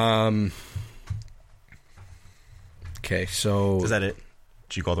 Right. Okay, so... Is that it?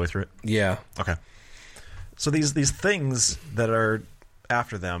 Did you go all the way through it? Yeah. Okay. So these things that are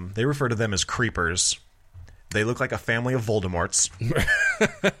after them, they refer to them as creepers. They look like a family of Voldemorts.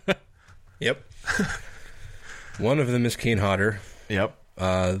 Yep. One of them is Kane Hodder. Yep.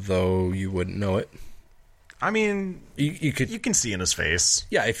 Though you wouldn't know it. I mean, you can see in his face.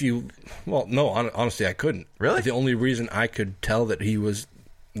 Yeah, if you... Well, no, honestly, I couldn't. Really? The only reason I could tell that he was...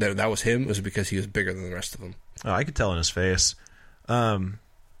 That was him was because he was bigger than the rest of them. Oh, I could tell in his face.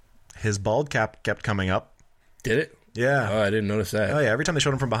 His bald cap kept coming up. Did it? Yeah. Oh, I didn't notice that. Oh, yeah. Every time they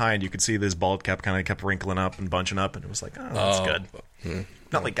showed him from behind, you could see this bald cap kind of kept wrinkling up and bunching up, and it was like, oh, that's good.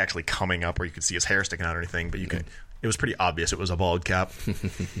 Not like actually coming up where you could see his hair sticking out or anything, but you could... It was pretty obvious it was a bald cap.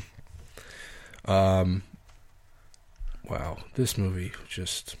 Wow. This movie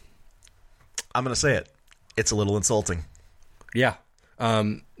just... I'm going to say it. It's a little insulting. Yeah.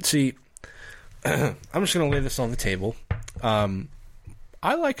 See, I'm just going to lay this on the table.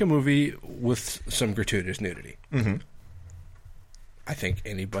 I like a movie with some gratuitous nudity. Mm-hmm. I think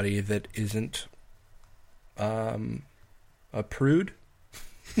anybody that isn't a prude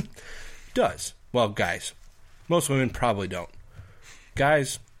does. Well, guys. Most women probably don't.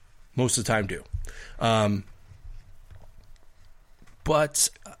 Guys, most of the time do. But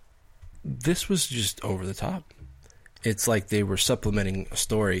this was just over the top. It's like they were supplementing a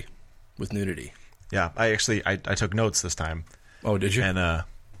story with nudity. Yeah, I took notes this time. Oh, did you? And, I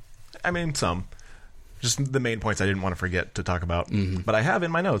mean, some. Just the main points I didn't want to forget to talk about. Mm-hmm. But I have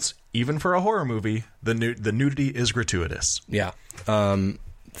in my notes, even for a horror movie, the nudity is gratuitous. Yeah.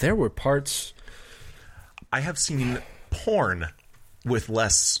 There were parts... I have seen porn with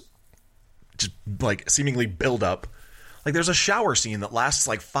less, just like, seemingly build up. Like, there's a shower scene that lasts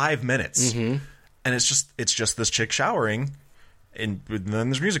like 5 minutes. Mm-hmm. And it's just this chick showering, and then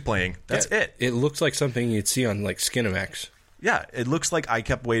there's music playing. That's it. It looks like something you'd see on, like, Skinamax. Yeah, it looks like I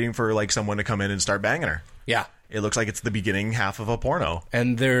kept waiting for, like, someone to come in and start banging her. Yeah. It looks like it's the beginning half of a porno.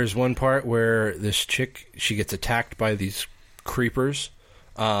 And there's one part where this chick, she gets attacked by these creepers.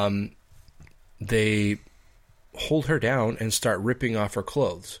 They hold her down and start ripping off her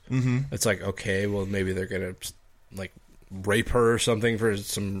clothes. Mm-hmm. It's like, okay, well, maybe they're going to, like, rape her or something for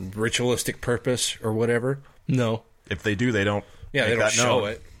some ritualistic purpose or whatever. No. If they do, they don't. Yeah, they don't show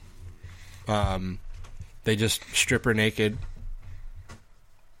it. They just strip her naked,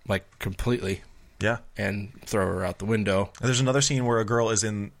 like, completely. Yeah. And throw her out the window. And there's another scene where a girl is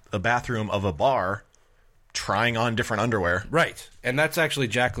in the bathroom of a bar trying on different underwear. Right. And that's actually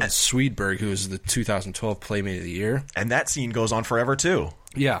Jacqueline Swedberg, who is the 2012 Playmate of the Year. And that scene goes on forever, too.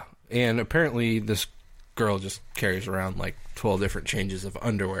 Yeah. And apparently this girl just carries around like 12 different changes of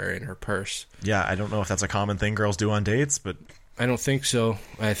underwear in her purse. Yeah, I don't know if that's a common thing girls do on dates, but... I don't think so.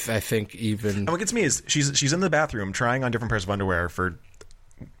 I think even... And what gets me is she's in the bathroom trying on different pairs of underwear for,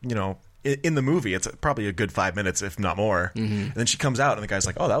 you know... In the movie, it's probably a good 5 minutes, if not more. Mm-hmm. And then she comes out, and the guy's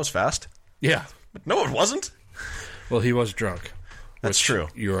like, oh, that was fast. Yeah. But no, it wasn't. Well, he was drunk. That's true.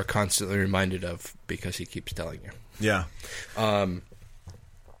 You are constantly reminded of because he keeps telling you. Yeah. And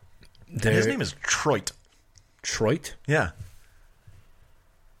his name is Troit. Troit? Yeah.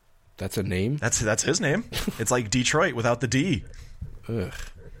 That's a name? That's his name. It's like Detroit without the D. Ugh.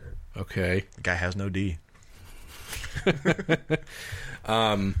 Okay. The guy has no D.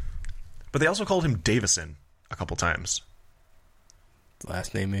 But they also called him Davison a couple times.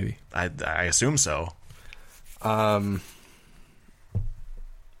 Last name, maybe? I assume so.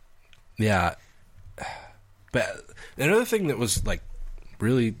 Yeah. But another thing that was, like,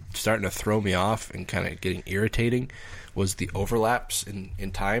 really starting to throw me off and kind of getting irritating was the overlaps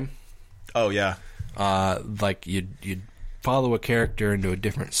in time. Oh, yeah. Like, you'd follow a character into a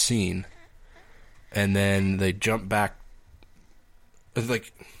different scene, and then they jump back.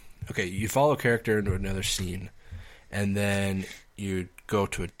 Like, okay, you follow a character into another scene, and then you go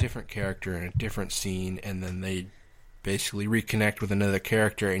to a different character in a different scene, and then they basically reconnect with another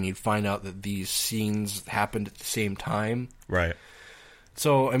character, and you'd find out that these scenes happened at the same time. Right.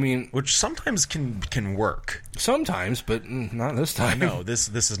 So, I mean... Which sometimes can work. Sometimes, but not this time. No, this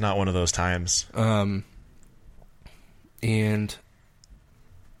is not one of those times. And...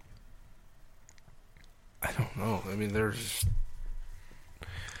 I don't know. I mean, there's...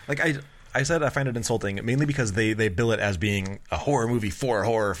 Like, I said I find it insulting, mainly because they bill it as being a horror movie for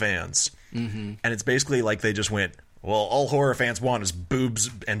horror fans. Mm-hmm. And it's basically like they just went, well, all horror fans want is boobs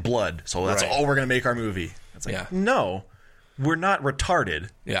and blood, so that's all we're going to make our movie. It's like, no, we're not retarded.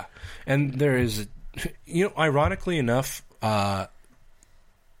 Yeah. And there is, you know, ironically enough, the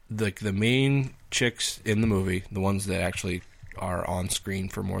main chicks in the movie, the ones that actually are on screen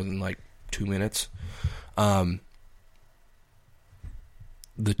for more than, like, 2 minutes,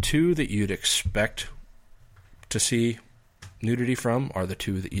 the two that you'd expect to see nudity from are the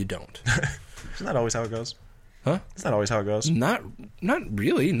two that you don't. Isn't that always how it goes? Huh? Isn't that always how it goes? Not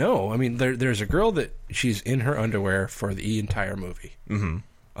really, no. I mean, there's a girl that she's in her underwear for the entire movie.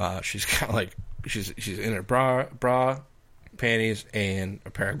 Mm-hmm. She's got, like, she's in her bra, panties, and a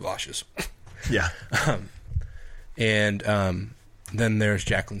pair of galoshes. Yeah. And then there's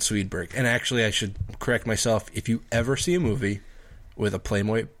Jacqueline Swedenborg. And actually, I should correct myself. If you ever see a movie with a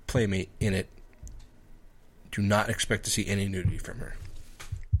Playmate in it, do not expect to see any nudity from her.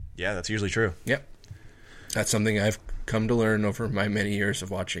 Yeah, that's usually true. Yep. That's something I've come to learn over my many years of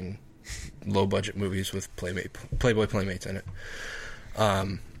watching low-budget movies with Playboy Playmates in it.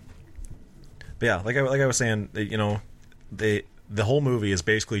 But yeah, like I was saying, you know, the whole movie is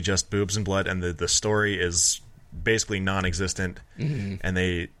basically just boobs and blood, and the story is basically non-existent, and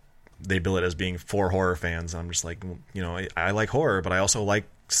they bill it as being for horror fans. I'm just like, you know, I like horror, but I also like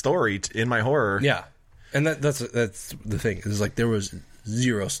story in my horror. Yeah, and that's the thing. Is like there was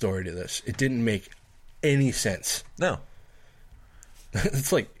zero story to this. It didn't make any sense. No.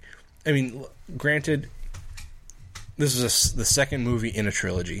 It's like, I mean, granted, this is the second movie in a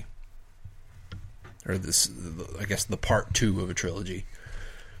trilogy, or I guess the part 2 of a trilogy.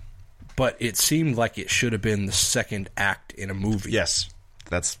 But it seemed like it should have been the second act in a movie. Yes,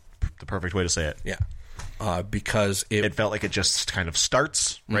 that's the perfect way to say it. Yeah, because it felt like it just kind of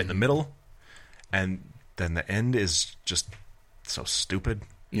starts right in the middle, and then the end is just so stupid.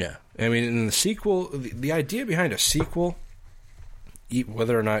 Yeah, I mean, in the sequel, the idea behind a sequel,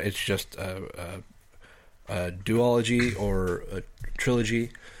 whether or not it's just a duology or a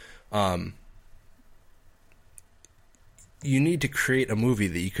trilogy, you need to create a movie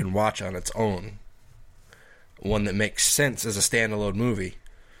that you can watch on its own, one that makes sense as a standalone movie.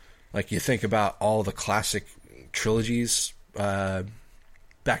 Like you think about all the classic trilogies, Back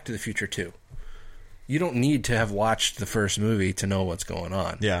to the Future 2. You don't need to have watched the first movie to know what's going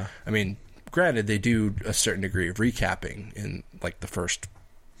on. Yeah. I mean, granted, they do a certain degree of recapping in like the first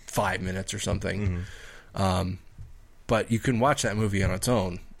 5 minutes or something. But you can watch that movie on its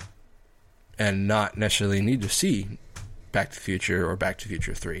own and not necessarily need to see Back to the Future or Back to the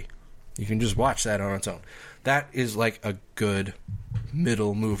Future 3. You can just watch that on its own. That is like a good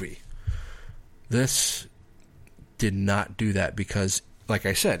middle movie. This did not do that because, like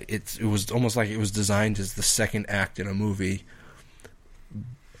I said, it was almost like it was designed as the second act in a movie,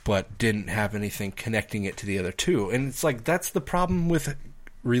 but didn't have anything connecting it to the other two. And it's like that's the problem with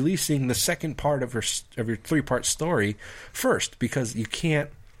releasing the second part of your 3-part story first, because you can't.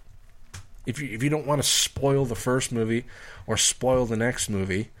 If you don't want to spoil the first movie or spoil the next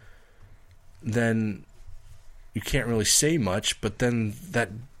movie, then you can't really say much, but then that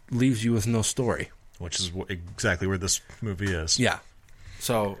leaves you with no story. Which is exactly where this movie is. Yeah.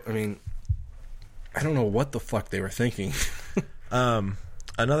 So, I mean, I don't know what the fuck they were thinking.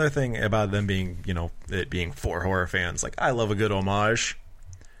 Another thing about them being, you know, it being for horror fans, like, I love a good homage,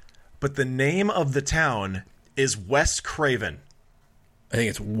 but the name of the town is West Craven. I think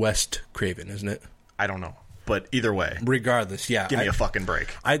it's West Craven, isn't it? I don't know. But either way. Regardless, yeah. Give me a fucking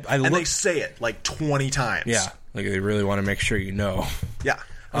break. And they say it like 20 times. Yeah. Like they really want to make sure you know. Yeah.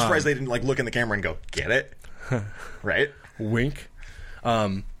 I'm surprised they didn't like look in the camera and go, get it? Right? Wink.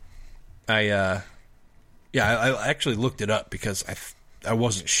 I actually looked it up because I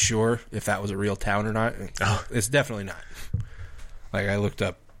wasn't sure if that was a real town or not. Oh. It's definitely not. Like I looked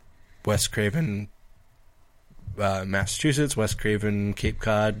up West Craven, Massachusetts, West Craven, Cape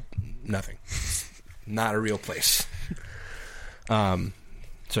Cod, nothing. Not a real place. So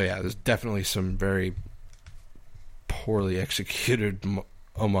yeah, there's definitely some very poorly executed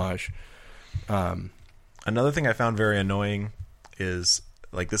homage. Another thing I found very annoying is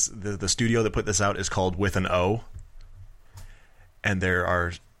like this: the studio that put this out is called With an O, and there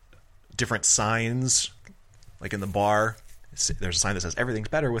are different signs, like in the bar. There's a sign that says "Everything's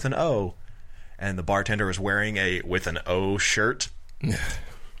better with an O," and the bartender is wearing a With an O shirt.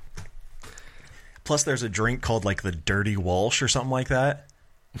 Plus, there's a drink called like the Dirty Walsh or something like that.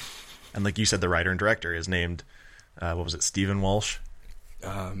 And like you said, the writer and director is named, what was it, Stephen Walsh?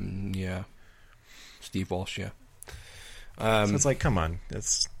 Yeah. Steve Walsh, yeah. So it's like, come on,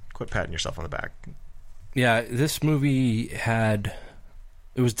 quit patting yourself on the back. Yeah, this movie it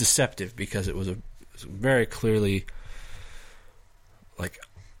was deceptive because it was very clearly, like,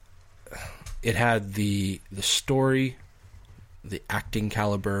 it had the story, the acting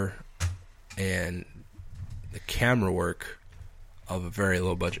caliber, and the camera work of a very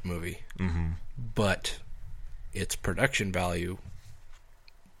low budget movie. Mm-hmm. But its production value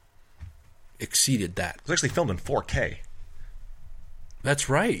exceeded that. It was actually filmed in 4K. That's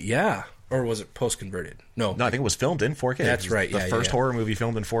right, yeah. Or was it post-converted? No, I think it was filmed in 4K. That's right, the first horror movie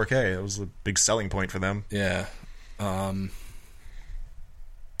filmed in 4K. It was a big selling point for them. Yeah.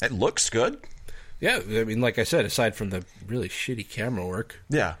 It looks good. Yeah, I mean, like I said, aside from the really shitty camera work.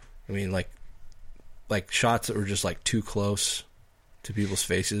 Yeah. I mean, like, like shots that were just like too close to people's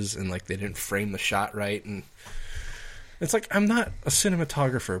faces, and like they didn't frame the shot right. And it's like, I'm not a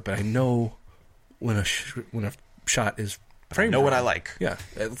cinematographer, but I know when a shot is framed. I know what right. I like. Yeah,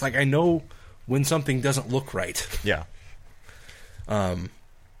 it's like I know when something doesn't look right. Yeah.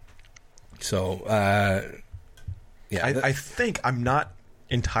 So, yeah, I think, I'm not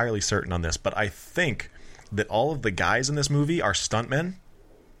entirely certain on this, but I think that all of the guys in this movie are stuntmen.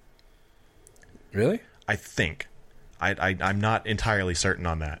 Really? I think. I'm not entirely certain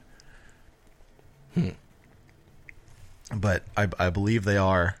on that. But I believe they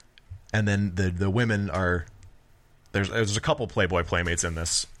are. And then the women are... There's a couple Playboy Playmates in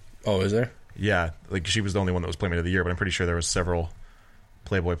this. Oh, is there? Yeah, like she was the only one that was Playmate of the Year, but I'm pretty sure there was several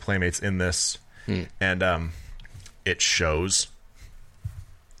Playboy Playmates in this. And it shows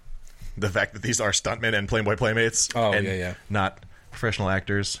the fact that these are stuntmen and Playboy Playmates. Oh, and yeah. not professional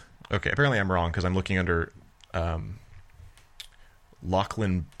actors. Okay, apparently I'm wrong because I'm looking under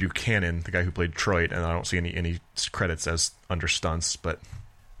Lachlan Buchanan, the guy who played Troit, and I don't see any credits as under stunts. But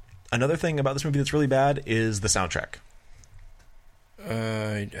another thing about this movie that's really bad is the soundtrack.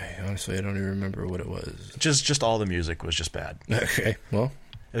 I honestly, I don't even remember what it was. Just all the music was just bad. Okay, well,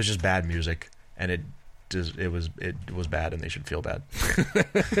 it was just bad music, and it was bad, and they should feel bad.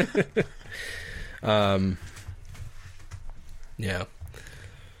 Yeah.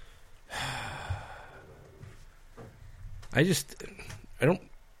 I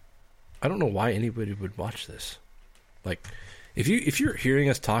don't know why anybody would watch this. Like, if you're hearing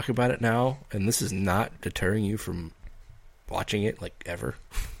us talk about it now, and this is not deterring you from watching it, like, ever,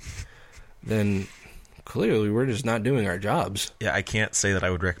 then clearly we're just not doing our jobs. Yeah, I can't say that I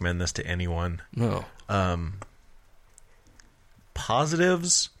would recommend this to anyone. No.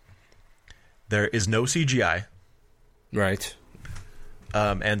 Positives, there is no CGI. Right.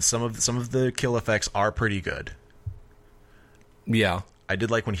 And some of the kill effects are pretty good. Yeah. I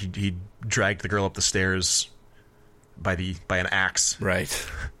did like when he dragged the girl up the stairs by an axe. Right.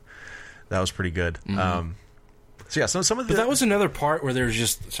 That was pretty good. Mm-hmm. So yeah, some of the... But that was another part where there's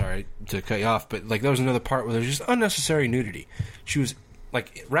just... Sorry to cut you off, but like that was another part where there's just unnecessary nudity. She was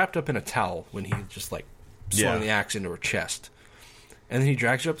like wrapped up in a towel when he just like swung the axe into her chest. And then he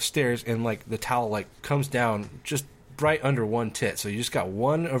drags her up the stairs, and like the towel like comes down just right under one tit. So you just got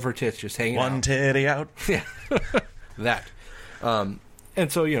one of her tits just hanging out. One titty out. Yeah. That. And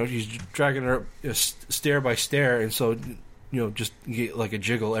so, he's dragging her up stair by stair, and so, just get like a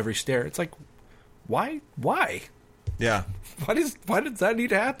jiggle every stair. It's like, why? Yeah. Why does that need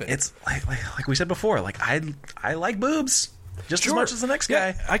to happen? It's like we said before, like I like boobs just as much as the next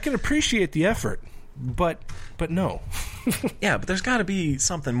guy. I can appreciate the effort, but no. Yeah, but there's got to be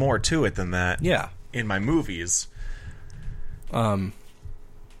something more to it than that. Yeah. In my movies. It's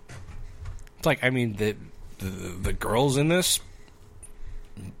like, I mean, the girls in this,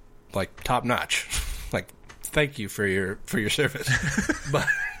 like, top notch. Like, thank you for your service. But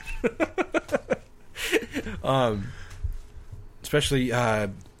especially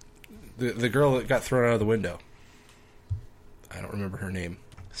the girl that got thrown out of the window. I don't remember her name.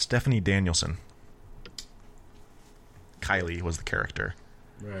 Stephanie Danielson. Kylie was the character.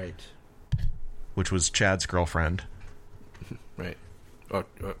 Right. Which was Chad's girlfriend. Right. Oh,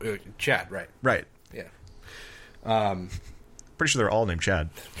 Chad, right. Right. Yeah. Pretty sure they're all named Chad.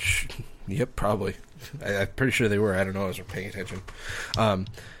 Yep, probably. I'm pretty sure they were. I don't know. I wasn't paying attention.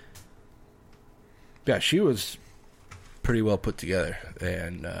 Yeah, she was pretty well put together,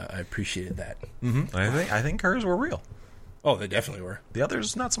 and I appreciated that. Mm-hmm. I think hers were real. Oh, they definitely were. The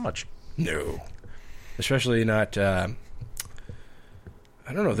others, not so much. No. Especially not... I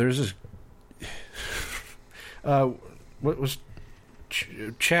don't know. There's this... what was...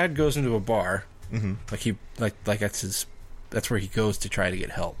 Chad goes into a bar. Mm-hmm. Like that's where he goes to try to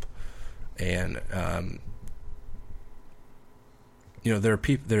get help. And there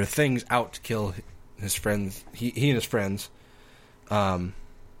are things out to kill his friends. He and his friends. The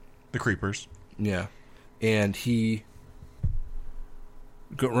creepers. Yeah. And he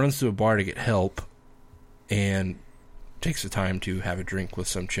runs to a bar to get help, and takes the time to have a drink with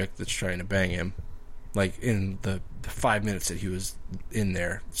some chick that's trying to bang him. Like, in the 5 minutes that he was in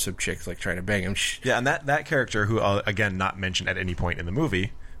there, some chick's like trying to bang him. Yeah, and that character, who again not mentioned at any point in the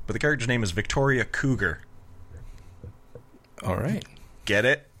movie, but the character's name is Victoria Cougar. All right, get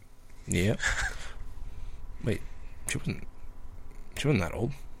it? Yeah. Wait, she wasn't that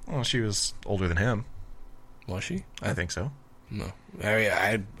old. Well, she was older than him. Was she? I think so. No, I mean,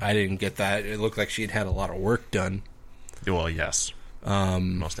 I didn't get that. It looked like she'd had a lot of work done. Well, yes,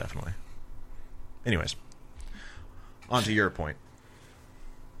 most definitely. Anyways, on to your point.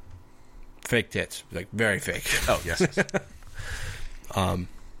 fake tits, like very fake. Oh yes.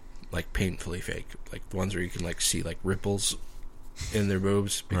 Like painfully fake, like the ones where you can like see like ripples in their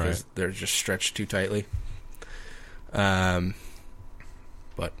boobs because they're just stretched too tightly. But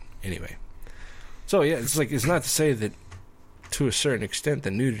anyway, so yeah, it's like, it's not to say that to a certain extent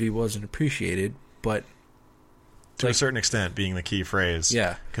the nudity wasn't appreciated, but to a certain extent being the key phrase.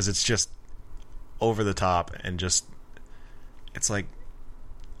 Yeah, because it's just over the top and just, it's like,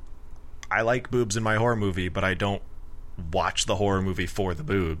 I like boobs in my horror movie, but I don't watch the horror movie for the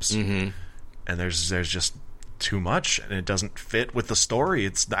boobs. Mm-hmm. And there's just too much, and it doesn't fit with the story.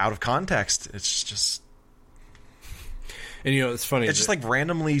 It's out of context. It's just, and you know, it's funny. It's just like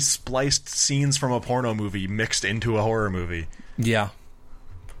randomly spliced scenes from a porno movie mixed into a horror movie. Yeah,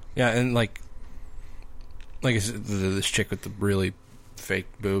 yeah, and like I said, this chick with the really fake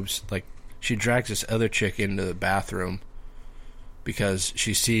boobs, like she drags this other chick into the bathroom because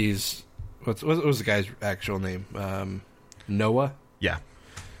she sees what was the guy's actual name? Noah? Yeah.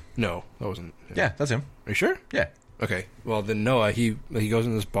 No, that wasn't him. Yeah, that's him. Are you sure? Yeah. Okay. Well, then Noah, he goes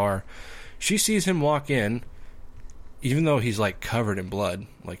in this bar. She sees him walk in, even though he's like covered in blood.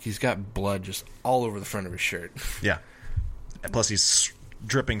 Like he's got blood just all over the front of his shirt. Yeah. Plus he's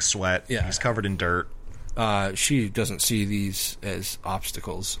dripping sweat. Yeah. He's covered in dirt. She doesn't see these as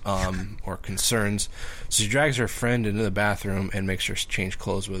obstacles or concerns. So she drags her friend into the bathroom and makes her change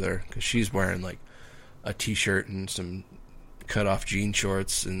clothes with her because she's wearing like a t-shirt and some cut-off jean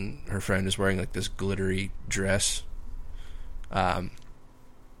shorts, and her friend is wearing like this glittery dress. Yeah,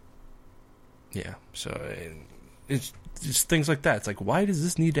 so it's just things like that. It's like, why does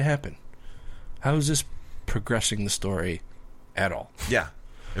this need to happen? How is this progressing the story at all? Yeah.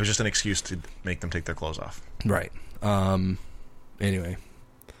 It was just an excuse to make them take their clothes off. Right. Anyway.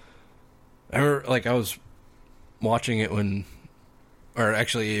 I remember, like, I was watching it when... Or,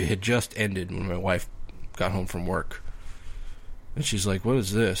 actually, it had just ended when my wife got home from work. And she's like, what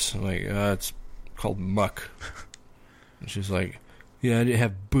is this? I'm like, it's called Muck. And she's like, yeah, did it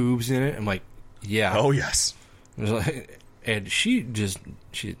have boobs in it? I'm like, yeah. Oh, yes. I was like, and she's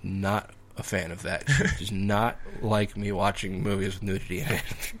not a fan of that. She does not like me watching movies with nudity in it.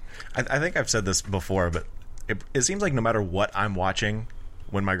 I think I've said this before, but it seems like no matter what I'm watching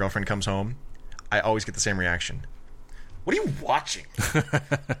when my girlfriend comes home, I always get the same reaction. What are you watching?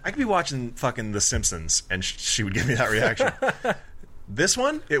 I could be watching fucking The Simpsons, and she would give me that reaction. This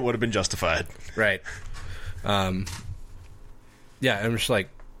one, it would have been justified. Right. Yeah, I'm just like...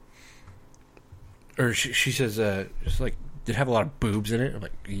 Or she says, just like, did it have a lot of boobs in it? I'm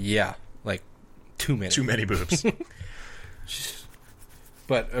like, yeah. Like, too many. Too many boobs.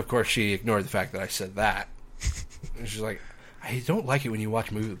 But, of course, she ignored the fact that I said that. And she's like, I don't like it when you watch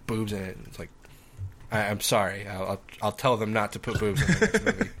a movie with boobs in it. It's like, I'm sorry. I'll tell them not to put boobs in the next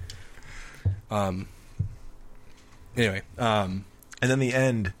movie. Anyway. And then the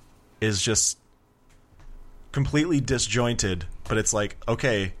end is just completely disjointed, but it's like,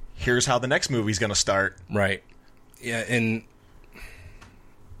 okay, here's how the next movie's going to start. Right. Yeah, and...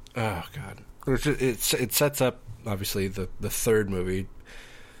 Oh, God. It sets up, obviously, the third movie.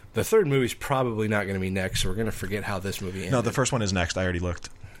 The third movie's probably not going to be next, so we're going to forget how this movie ended. No, the first one is next. I already looked.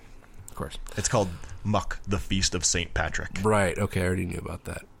 Of course. It's called Muck, the Feast of St. Patrick. Right. Okay, I already knew about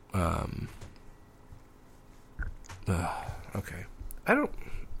that. Okay. I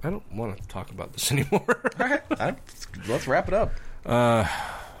don't want to talk about this anymore. All right. Let's wrap it up.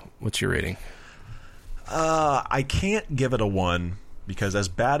 What's your rating? I can't give it a 1 because as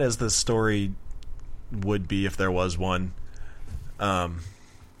bad as the story would be if there was one,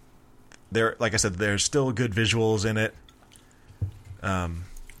 there, like I said, there's still good visuals in it.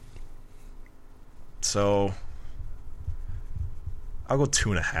 So I'll go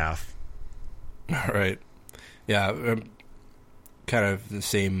 2.5. All right. Yeah, kind of the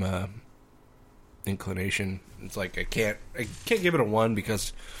same inclination. It's like I can't give it a 1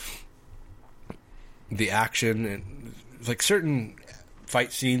 because the action and like certain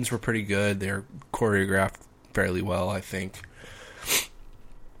fight scenes were pretty good. They're choreographed fairly well, I think.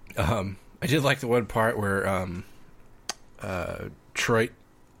 I did like the one part where Troy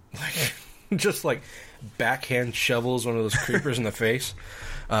like just like backhand shovels one of those creepers in the face.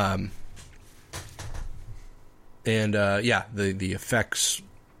 And yeah, the effects,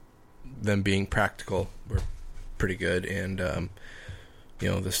 them being practical, were pretty good. And you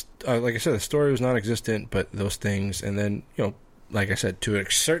know, this like I said, the story was non-existent, but those things, and then you know, like I said, to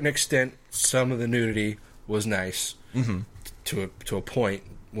a certain extent, some of the nudity was nice to a point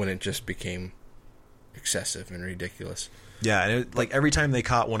when it just became excessive and ridiculous. Yeah, and it, like every time they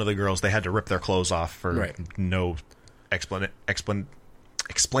caught one of the girls, they had to rip their clothes off for no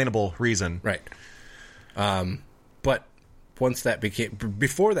explainable reason. Right. But once that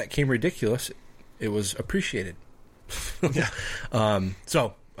before that came ridiculous, it was appreciated. Yeah.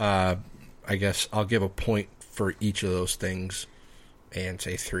 So I guess I'll give a point for each of those things and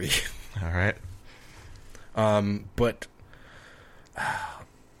say 3. All right. But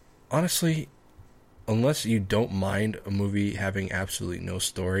honestly, unless you don't mind a movie having absolutely no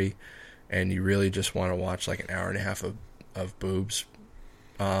story and you really just want to watch like an hour and a half of boobs,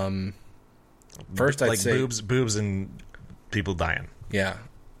 first I'd like say boobs and people dying. Yeah.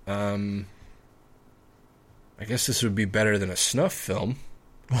 I guess this would be better than a snuff film.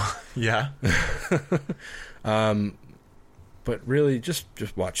 Yeah. But really, just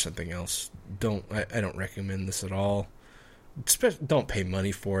watch something else. I don't recommend this at all. Don't pay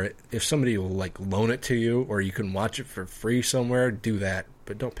money for it. If somebody will like loan it to you, or you can watch it for free somewhere, do that.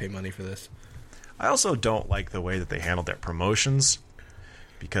 But don't pay money for this. I also don't like the way that they handled their promotions,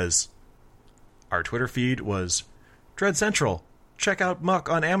 because our Twitter feed was Dread Central. Check out Muck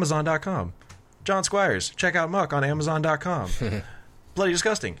on Amazon.com. John Squires. Check out Muck on Amazon.com. Bloody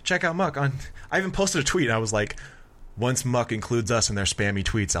Disgusting. Check out Muck on... I even posted a tweet and I was like, once Muck includes us in their spammy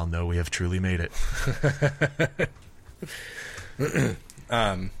tweets, I'll know we have truly made it.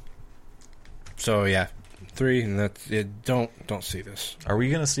 So yeah, 3, and that's it. Don't see this. Are we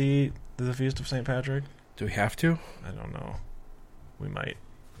going to see the Feast of St. Patrick? Do we have to? I don't know. We might.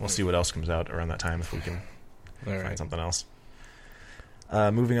 We'll see what else comes out around that time if we can find something else.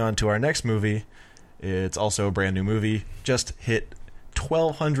 Moving on to our next movie. It's also a brand new movie. Just hit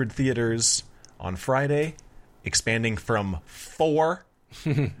 1,200 theaters on Friday, expanding from 4.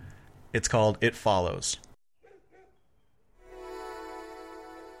 It's called It Follows.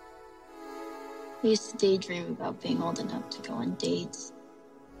 I used to daydream about being old enough to go on dates.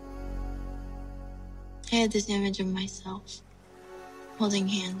 I had this image of myself holding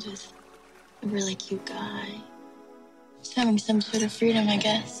hands with a really cute guy. Just having some sort of freedom, I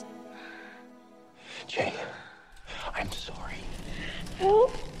guess. Jay, I'm sorry.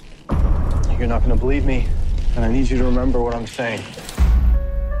 Help? You're not going to believe me, and I need you to remember what I'm saying.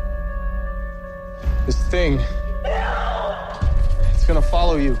 This thing, it's going to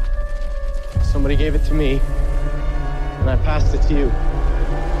follow you. Somebody gave it to me, and I passed it to you.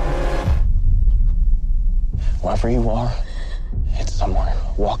 Wherever you are, it's somewhere,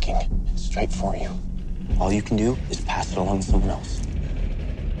 walking straight for you. All you can do is pass it along to someone else.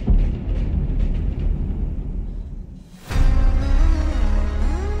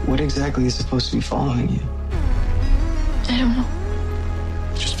 What exactly is supposed to be following you? I don't know.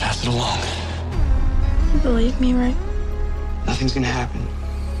 Just pass it along. You believe me, right? Nothing's gonna happen.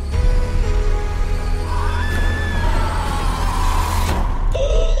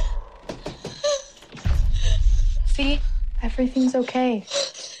 See? Everything's okay.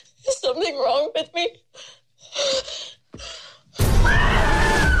 Is something wrong with me?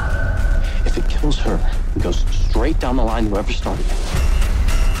 If it kills her, it goes straight down the line to whoever started it.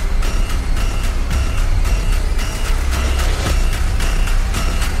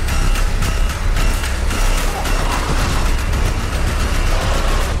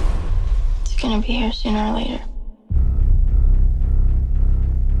 It's gonna be here sooner or later.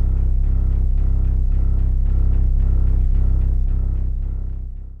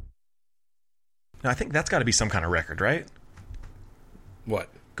 Now, I think that's got to be some kind of record, right? What?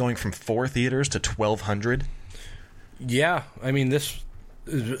 Going from 4 theaters to 1,200? Yeah, I mean this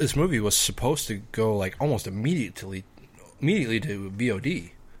movie was supposed to go like almost immediately to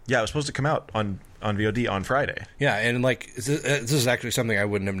VOD. Yeah, it was supposed to come out on VOD on Friday. Yeah, and like this is actually something I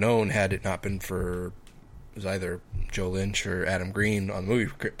wouldn't have known had it not been for it was either Joe Lynch or Adam Green on the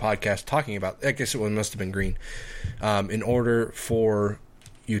movie podcast talking about. I guess it must have been Green. In order for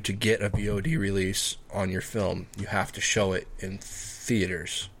you to get a VOD release on your film, you have to show it in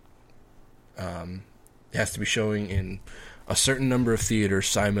theaters. It has to be showing in a certain number of theaters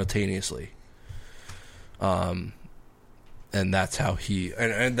simultaneously. And that's how he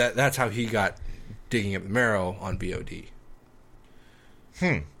that's how he got Digging Up the Marrow on VOD.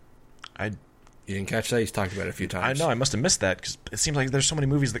 You didn't catch that? He's talked about it a few times. I know, I must have missed that because it seems like there's so many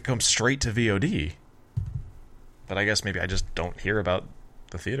movies that come straight to VOD. But I guess maybe I just don't hear about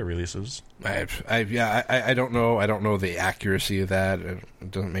the theater releases. I don't know. I don't know the accuracy of that.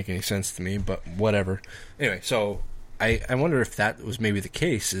 It doesn't make any sense to me, but whatever. Anyway, so I wonder if that was maybe the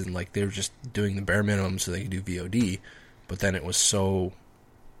case, and like they were just doing the bare minimum so they could do VOD, but then it was so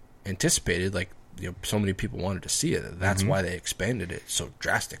anticipated, like so many people wanted to see it. That's why they expanded it so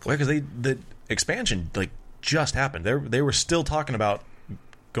drastically. Because the expansion like just happened. They were still talking about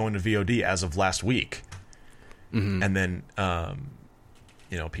going to VOD as of last week, and then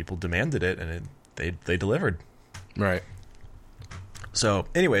people demanded it, and they delivered. Right. So,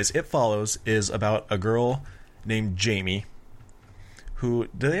 anyways, It Follows is about a girl named Jamie who,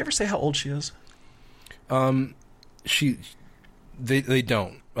 do they ever say how old she is? They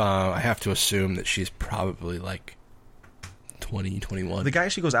don't. I have to assume that she's probably like 20, 21. The guy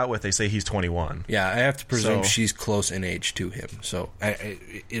she goes out with, they say he's 21. Yeah, I have to presume she's close in age to him. So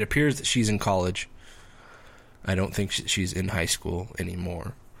it appears that she's in college. I don't think she's in high school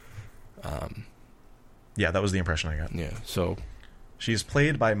anymore. Yeah, that was the impression I got. Yeah, so she's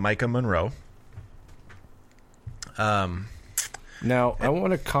played by Micah Monroe. Now, I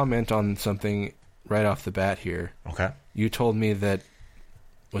want to comment on something right off the bat here. Okay. You told me that,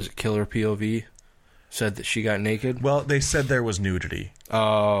 was it Killer POV, said that she got naked? Well, they said there was nudity.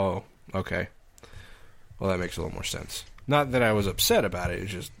 Oh, okay. Well, that makes a little more sense. Not that I was upset about it,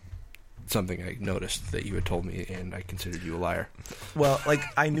 it's just something I noticed that you had told me, and I considered you a liar. Well, like,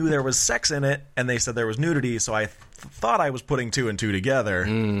 I knew there was sex in it, and they said there was nudity, so I thought I was putting 2 and 2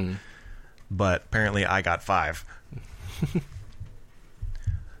 together. But apparently I got 5.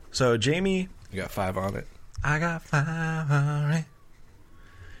 So Jamie... You got 5 on it. I got 5 on it.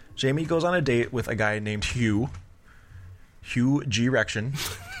 Jamie goes on a date with a guy named Hugh G. Rection.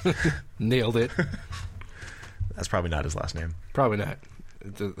 Nailed it. That's probably not his last name. Probably not.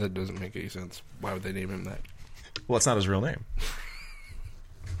 That doesn't make any sense. Why would they name him that? Well, it's not his real name.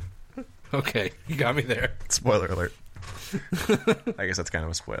 Okay, you got me there. Spoiler alert. I guess that's kind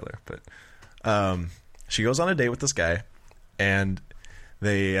of a spoiler, but she goes on a date with this guy, and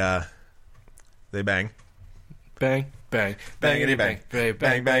they bang. Bang, bang, bangity bang, bang,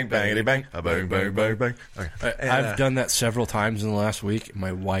 bang, bang, bangity bang, bang, bang, bang, bang. Okay. I've done that several times in the last week, and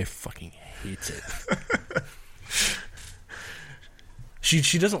my wife fucking hates it.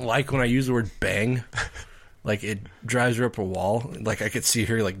 She doesn't like when I use the word bang. Like, it drives her up a wall. Like, I could see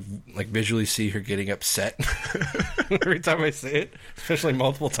her, like visually see her getting upset every time I say it, especially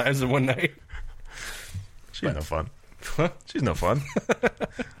multiple times in one night. She's no fun. Huh? She's no fun.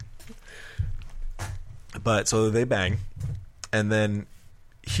 But so they bang, and then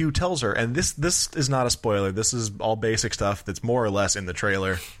Hugh tells her, and this is not a spoiler. This is all basic stuff that's more or less in the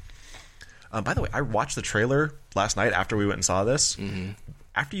trailer. By the way, I watched the trailer last night after we went and saw this. Mm-hmm.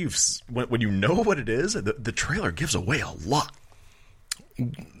 After when you know what it is, the trailer gives away a lot.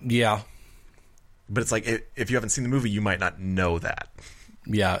 Yeah, but it's like if you haven't seen the movie, you might not know that.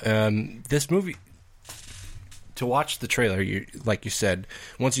 Yeah, this movie. To watch the trailer, like you said,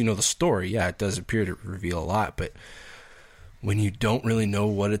 once you know the story, yeah, it does appear to reveal a lot. But when you don't really know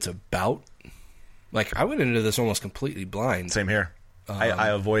what it's about, like, I went into this almost completely blind. Same here. I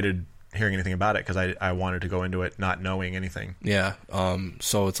avoided hearing anything about it because I wanted to go into it not knowing anything. Yeah.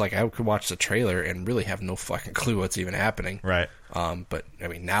 So it's like I could watch the trailer and really have no fucking clue what's even happening. Right. But I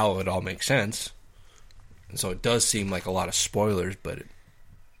mean, now it all makes sense, and so it does seem like a lot of spoilers, but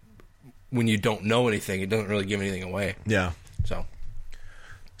when you don't know anything, it doesn't really give anything away. Yeah.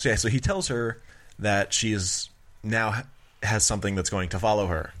 So he tells her that she is now has something that's going to follow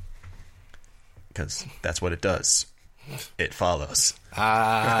her, because that's what it does. It follows.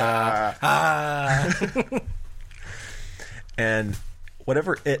 And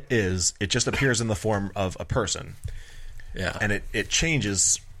whatever it is, it just appears in the form of a person. Yeah. And it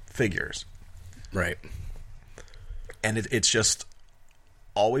changes figures. Right. And it's just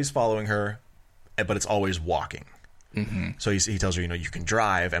always following her, but it's always walking. Mm-hmm. So he tells her, you can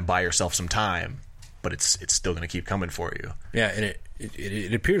drive and buy yourself some time, but it's still going to keep coming for you. Yeah, and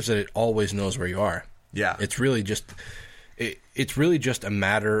it appears that it always knows where you are. Yeah. It's really just a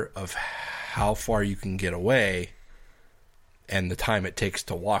matter of how far you can get away and the time it takes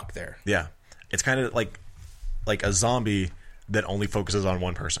to walk there. Yeah. It's kind of like a zombie that only focuses on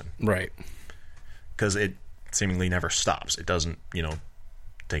one person. Right. Because it seemingly never stops. It doesn't,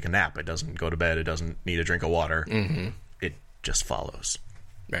 take a nap. It doesn't go to bed. It doesn't need a drink of water. Mm-hmm. It just follows.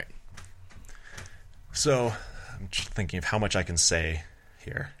 Right. So I'm just thinking of how much I can say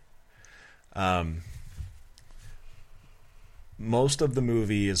here. Most of the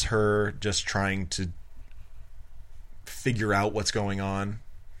movie is her just trying to figure out what's going on.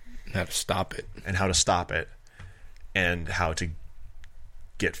 How to stop it. And how to stop it. And how to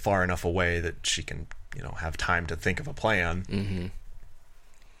get far enough away that she can, have time to think of a plan. Mm-hmm.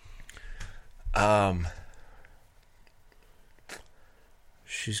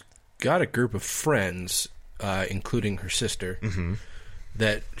 She's got a group of friends, including her sister, mm-hmm.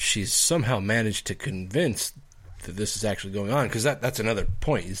 that she's somehow managed to convince that this is actually going on. Because that's another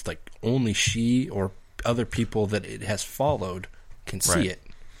point. It's like only she or other people that it has followed can see it.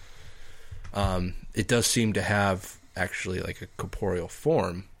 It does seem to have actually like a corporeal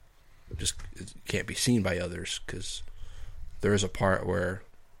form. Just it can't be seen by others, because there is a part where,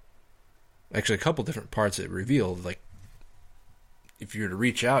 actually a couple different parts that reveal, like, if you were to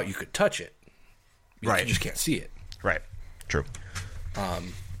reach out, you could touch it. You just can't see it. Right. True.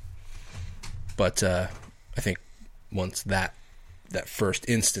 But I think once that first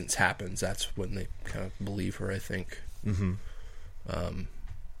instance happens, that's when they kind of believe her, I think. Mm-hmm.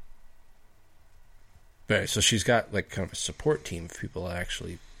 But so she's got like kind of a support team of people that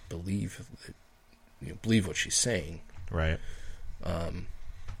actually believe what she's saying. Right. And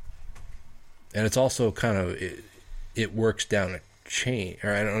it's also kind of it works down a chain.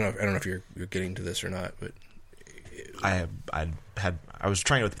 Or I don't know if you're getting to this or not, but I was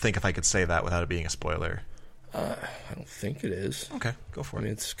trying to think if I could say that without it being a spoiler. I don't think it is. Okay, go for it. I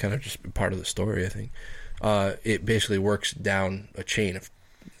mean, it's kind of just part of the story, I think. It basically works down a chain of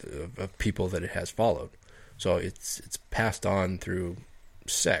people that it has followed. So it's passed on through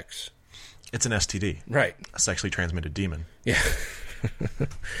sex. It's an STD. Right. A sexually transmitted demon. Yeah.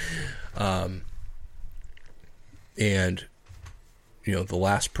 And, the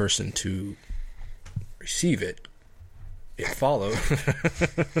last person to receive it followed.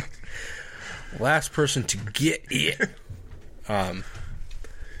 Last person to get it.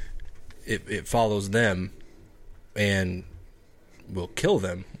 It follows them and will kill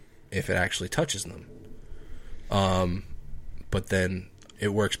them if it actually touches them. But then it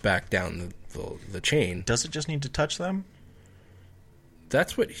works back down the chain. Does it just need to touch them?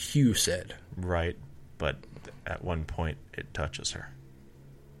 That's what Hugh said. Right, but at one point it touches her.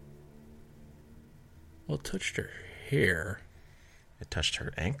 Well, it touched her hair. It touched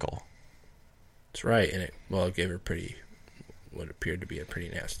her ankle. That's right, and it gave her what appeared to be a pretty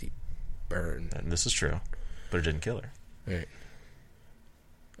nasty burn. And this is true, but it didn't kill her. Right.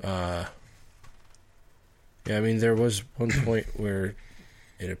 Yeah, I mean, there was one point where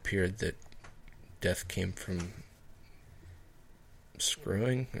it appeared that death came from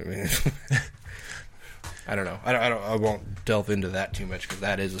screwing. I mean, I don't know. I won't delve into that too much because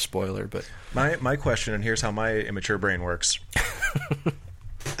that is a spoiler. But my question, and here's how my immature brain works: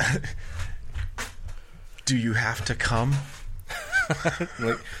 do you have to come?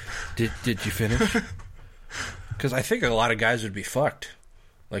 Like, did you finish? Because I think a lot of guys would be fucked.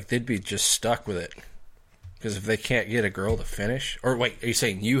 Like, they'd be just stuck with it. Because if they can't get a girl to finish... Or wait, are you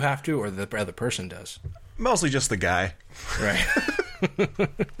saying you have to, or the other person does? Mostly just the guy. Right.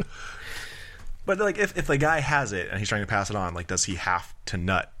 But, like, if the guy has it and he's trying to pass it on, like, does he have to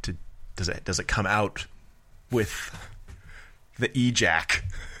nut? Does it come out with the ejac?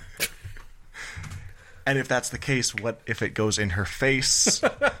 And if that's the case, what if it goes in her face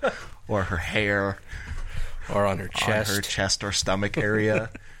or her hair or on her chest, or stomach area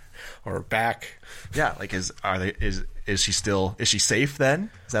or her back? Yeah, like is she safe then?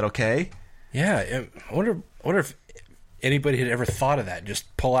 Is that okay? Yeah, I wonder if anybody had ever thought of that.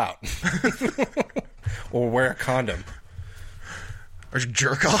 Just pull out or wear a condom or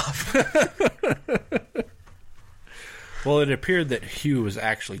jerk off. Well, it appeared that Hugh was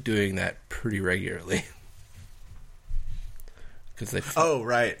actually doing that pretty regularly. They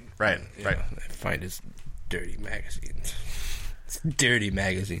right. They find his dirty magazines. Dirty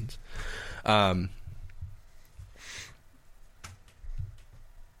magazines.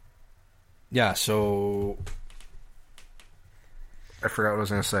 Yeah, so I forgot what I was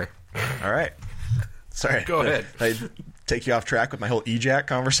going to say. All right. Sorry. Go ahead. I take you off track with my whole ejac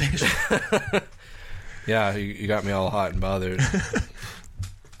conversation. Yeah, you got me all hot and bothered.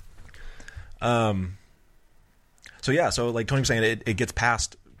 So like Tony was saying, it gets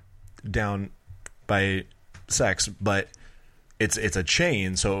passed down by sex, but it's a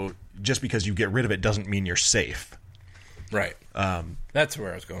chain. So just because you get rid of it doesn't mean you're safe. Right. That's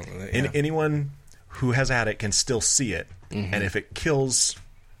where I was going with it. Yeah. Anyone who has had it can still see it, and if it kills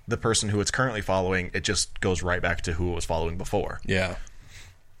the person who it's currently following, it just goes right back to who it was following before. Yeah.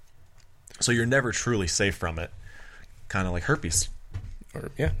 So you're never truly safe from it. Kind of like herpes. Or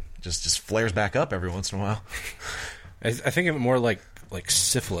yeah. Just flares back up every once in a while. I think of it more like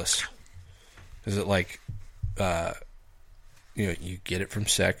syphilis. Is it like, you get it from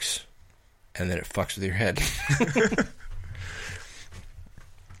sex, and then it fucks with your head.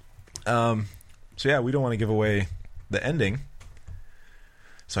 So yeah, we don't want to give away the ending.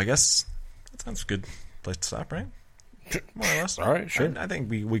 So I guess that sounds a good place to stop, right? More or less. All right, sure. I think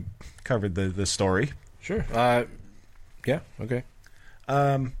we covered the story. Sure. Yeah. Okay.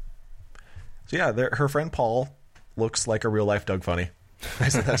 So yeah, her friend Paul looks like a real life Doug Funny. I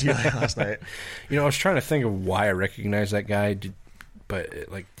said that to you last night. I was trying to think of why I recognize that guy. Did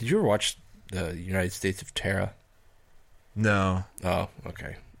you ever watch the United States of Terror? No. Oh,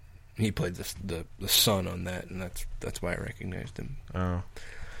 okay. He played the son on that, and that's why I recognized him. Oh.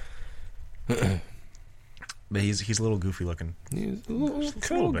 But he's a little goofy looking. He's a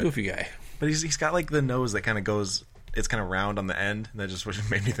little goofy guy. But he's got like the nose that kind of goes. It's kind of round on the end. And that just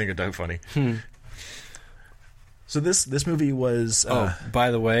made me think of Doug Funny. So this movie was.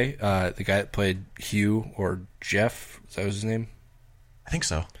 By the way, the guy that played Hugh or Jeff, is that his name? I think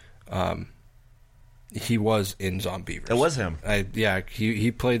so. He was in Zombievers. It was him.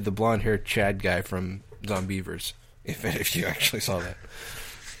 He played the blonde haired Chad guy from Zombievers. If you actually saw that.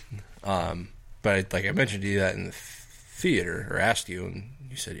 But like I mentioned to you that in the theater, or asked you, and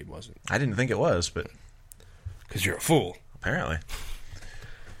you said he wasn't. I didn't think it was, but because you're a fool, apparently.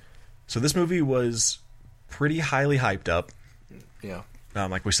 So this movie was pretty highly hyped up. Yeah.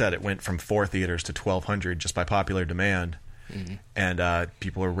 Like we said, it went from 4 theaters to 1,200 just by popular demand, and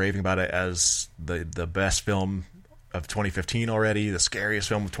people are raving about it as the best film of 2015 already, the scariest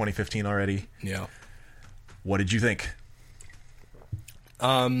film of 2015 already. Yeah. What did you think?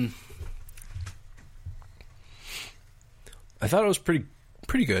 I thought it was pretty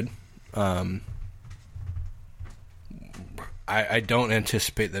good. I don't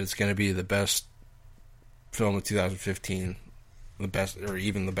anticipate that it's going to be the best film of 2015, the best, or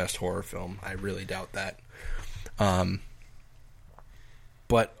even the best horror film. I really doubt that.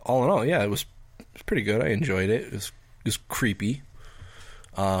 But all in all, yeah, it was pretty good. I enjoyed it. It was creepy.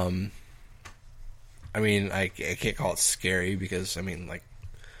 I mean, I can't call it scary because, I mean, like,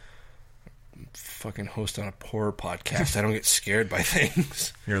 fucking host on a horror podcast. I don't get scared by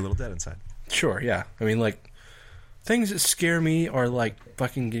things. You're a little dead inside. Sure, yeah. I mean, like, things that scare me are like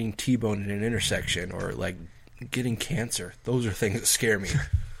fucking getting T-boned in an intersection or like getting cancer. Those are things that scare me.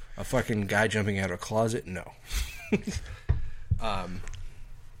 A fucking guy jumping out of a closet, no.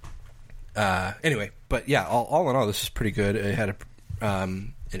 Anyway, but yeah, all in all, this is pretty good. It had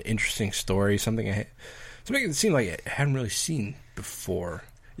an interesting story, something that seemed like I hadn't really seen before.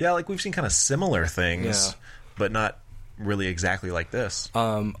 Yeah, like we've seen kind of similar things, but not really exactly like this.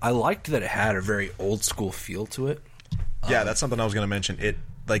 I liked that it had a very old school feel to it. Yeah, that's something I was going to mention. It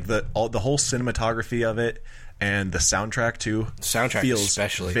like the whole cinematography of it and the soundtrack too. Soundtrack feels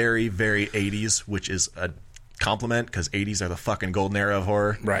especially very, very 80s, which is a compliment because 80s are the fucking golden era of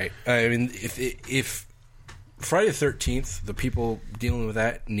horror. Right. I mean, if Friday the 13th, the people dealing with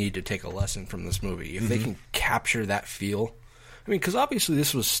that need to take a lesson from this movie. If they can capture that feel. I mean, because obviously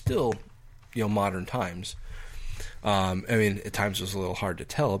this was still, modern times. I mean, at times it was a little hard to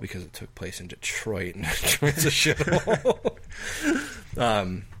tell because it took place in Detroit, and Detroit's a shithole.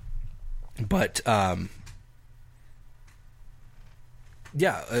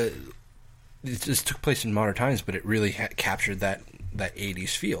 It just took place in modern times, but it really captured that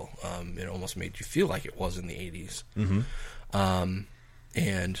 80s feel. It almost made you feel like it was in the 80s.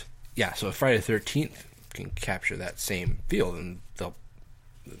 And yeah, so if Friday the 13th can capture that same feel, then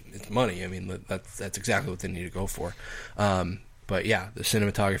it's money. I mean, that's exactly what they need to go for. But yeah, the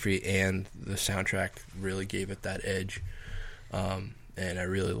cinematography and the soundtrack really gave it that edge, and I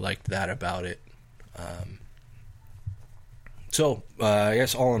really liked that about it. So I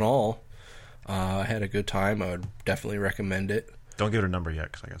guess all in all, I had a good time. I would definitely recommend it. Don't give it a number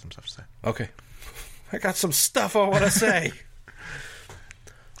yet because I got some stuff to say. Okay, I got some stuff I want to say.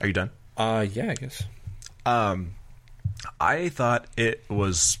 Are you done? Yeah, I guess. I thought it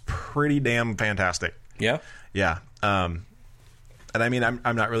was pretty damn fantastic. Yeah? Yeah. And I mean,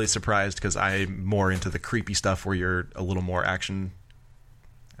 I'm not really surprised because I'm more into the creepy stuff where you're a little more action.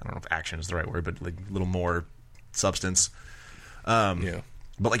 I don't know if action is the right word, but like a little more substance. Yeah.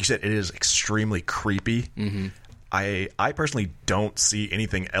 But like you said, it is extremely creepy. Mm-hmm. I personally don't see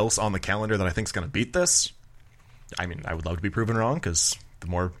anything else on the calendar that I think is going to beat this. I mean, I would love to be proven wrong because the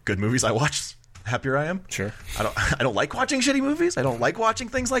more good movies I watch, the happier I am. Sure. I don't like watching shitty movies. I don't like watching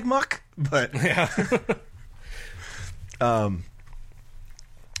things like Muck, but yeah.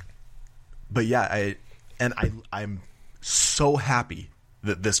 But yeah, I'm so happy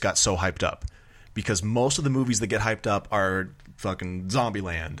that this got so hyped up because most of the movies that get hyped up are fucking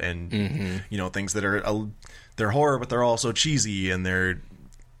Zombieland and things that are they're horror but they're also cheesy and they're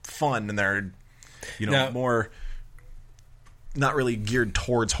fun and they're more not really geared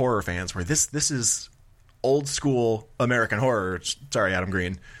towards horror fans, where this is old school American horror. Sorry, Adam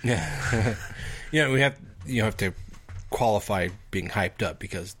Green. Yeah. You have to qualify being hyped up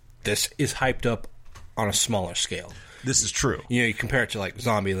because this is hyped up on a smaller scale. This is true. You compare it to like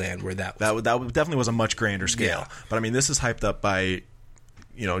Zombieland, where that definitely was a much grander scale. Yeah. But I mean, this is hyped up by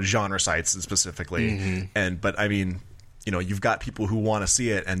genre sites specifically, but I mean, you've got people who want to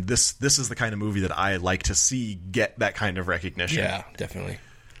see it, and this is the kind of movie that I like to see get that kind of recognition. Yeah, definitely.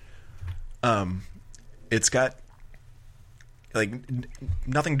 It's got like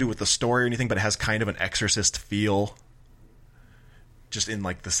nothing to do with the story or anything, but it has kind of an Exorcist feel, just in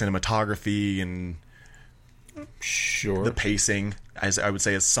like the cinematography and the pacing. As I would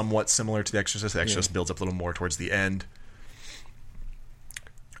say, is somewhat similar to The Exorcist. The Exorcist builds up a little more towards the end.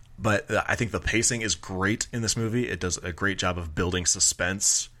 But I think the pacing is great in this movie. It does a great job of building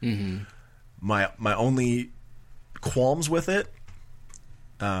suspense. Mm-hmm. My only qualms with it,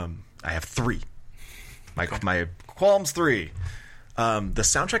 I have 3. My qualms 3. The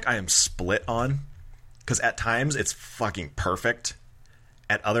soundtrack I am split on, because at times it's fucking perfect.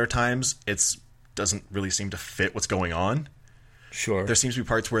 At other times it doesn't really seem to fit what's going on. Sure. There seems to be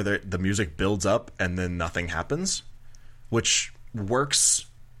parts where the music builds up and then nothing happens, which works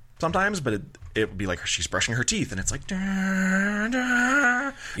sometimes, but it would be like she's brushing her teeth, and it's like, da,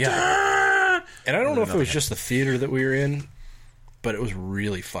 da, yeah. And I don't know if it was just the theater that we were in, but it was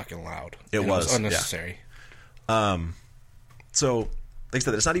really fucking loud. It was unnecessary. Yeah. So, like I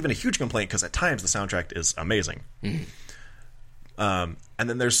said, it's not even a huge complaint because at times the soundtrack is amazing. Mm-hmm. And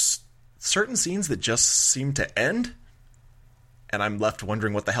then there's certain scenes that just seem to end, and I'm left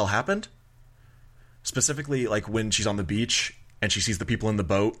wondering what the hell happened. Specifically, like when she's on the beach and she sees the people in the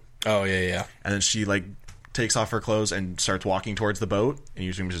boat. Oh, yeah. And then she, like, takes off her clothes and starts walking towards the boat, and you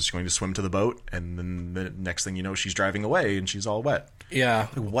assume she's just going to swim to the boat, and then the next thing you know, she's driving away, and she's all wet. Yeah.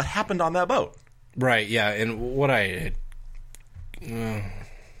 Like, what happened on that boat? Right, yeah, and what I don't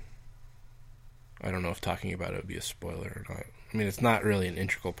know if talking about it would be a spoiler or not. I mean, it's not really an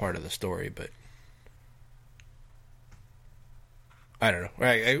integral part of the story, but I don't know.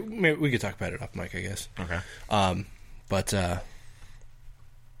 Maybe we could talk about it off mic, I guess. Okay. But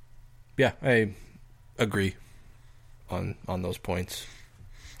yeah, I agree on those points.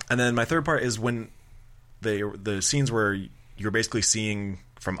 And then my third part is when the scenes where you're basically seeing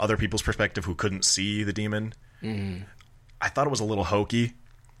from other people's perspective who couldn't see the demon. Mm-hmm. I thought it was a little hokey.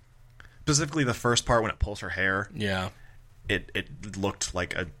 Specifically the first part when it pulls her hair. Yeah. It looked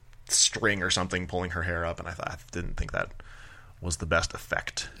like a string or something pulling her hair up, and I didn't think that was the best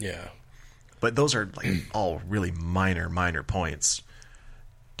effect. Yeah. But those are like all really minor points.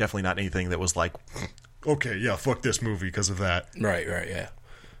 Definitely not anything that was like, okay, yeah, fuck this movie because of that. Right, yeah.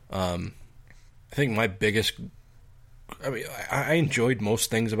 I think my biggest... I mean, I enjoyed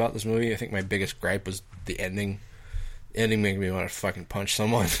most things about this movie. I think my biggest gripe was the ending. The ending made me want to fucking punch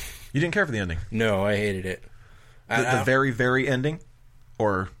someone. You didn't care for the ending? No, I hated it. The very, very ending?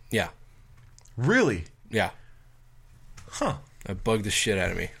 Or... Yeah. Really? Yeah. Huh. That bugged the shit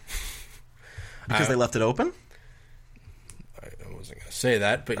out of me. Because they left it open? I wasn't going to say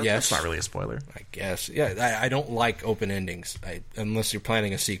that, but yes. That's not really a spoiler. I guess. Yeah, I don't like open endings, unless you're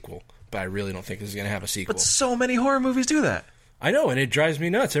planning a sequel. But I really don't think this is going to have a sequel. But so many horror movies do that. I know, and it drives me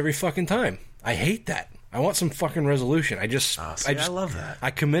nuts every fucking time. I hate that. I want some fucking resolution. I love that.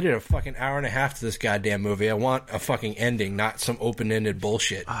 I committed a fucking hour and a half to this goddamn movie. I want a fucking ending, not some open-ended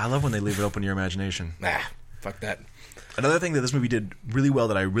bullshit. I love when they leave it open to your imagination. Nah, fuck that. Another thing that this movie did really well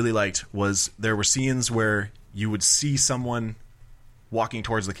that I really liked was there were scenes where you would see someone walking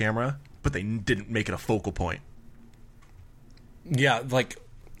towards the camera, but they didn't make it a focal point. Yeah,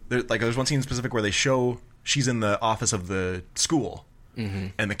 there's one scene specific where they show she's in the office of the school, mm-hmm.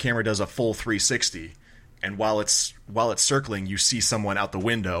 and the camera does a full 360. And while it's circling, you see someone out the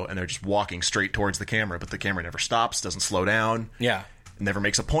window, and they're just walking straight towards the camera, but the camera never stops, doesn't slow down. Yeah. Never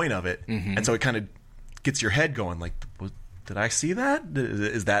makes a point of it. Mm-hmm. And so it kind of gets your head going, like, did I see that?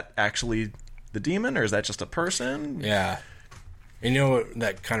 Is that actually the demon, or is that just a person? Yeah. And you know what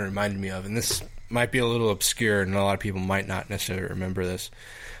that kind of reminded me of? And this might be a little obscure, and a lot of people might not necessarily remember this,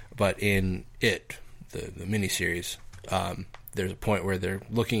 but in It, the miniseries, there's a point where they're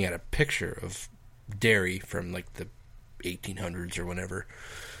looking at a picture of Derry from like the 1800s or whatever,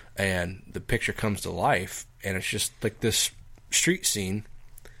 and the picture comes to life, and it's just like this street scene,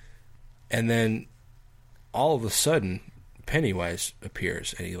 and then all of a sudden Pennywise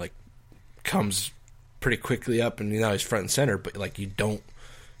appears, and he like comes pretty quickly up, and now he's front and center, but like you don't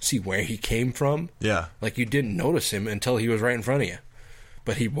see where he came from. Yeah, like you didn't notice him until he was right in front of you,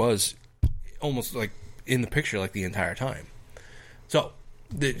 but he was almost like in the picture like the entire time. So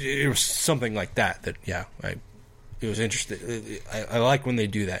it was something like that yeah, it was interesting. I like when they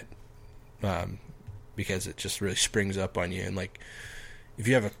do that, because it just really springs up on you, and like if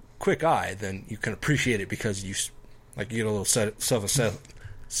you have a quick eye, then you can appreciate it because you get a little sense of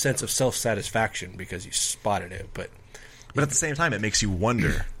self-satisfaction because you spotted it. But at the same time, it makes you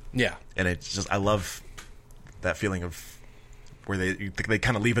wonder. Yeah, and it's just I love that feeling of where they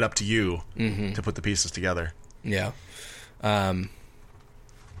kind of leave it up to you to put the pieces together. Yeah.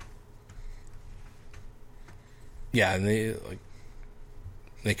 Yeah, and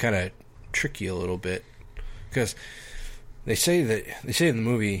they kind of trick you a little bit because they say in the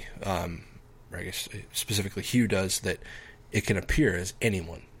movie, I guess specifically Hugh does, that it can appear as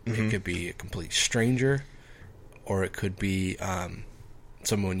anyone. It could be a complete stranger, or it could be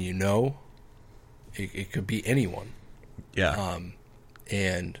someone you know. It could be anyone. Yeah.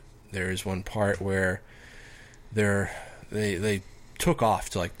 And there is one part where they took off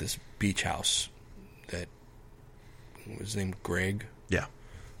to like this beach house that was named Greg. Yeah.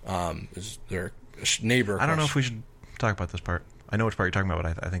 Is their neighbor. I don't know if we should talk about this part. I know which part you're talking about,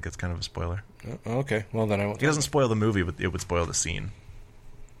 but I think it's kind of a spoiler. Okay, well then I won't. It doesn't spoil the movie, but it would spoil the scene.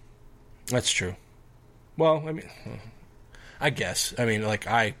 That's true. Well, I mean, I guess. I mean, like,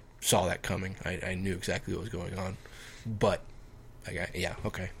 I saw that coming. I knew exactly what was going on. But, yeah,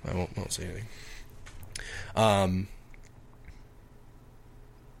 okay. I won't say anything. So,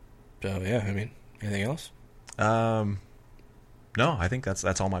 yeah, I mean, anything else? No, I think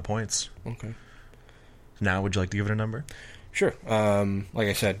that's all my points. Okay. Now, would you like to give it a number? Sure. Like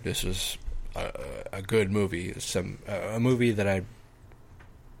I said, this was a good movie. It's a movie that I've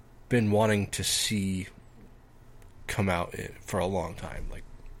been wanting to see come out for a long time. Like,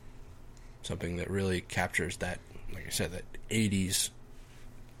 something that really captures that, like I said, that 80s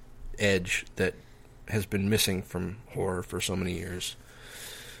edge that has been missing from horror for so many years.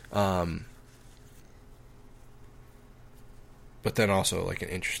 But then also like an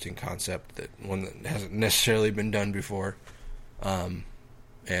interesting concept, that one that hasn't necessarily been done before, and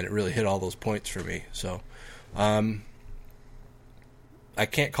it really hit all those points for me. So I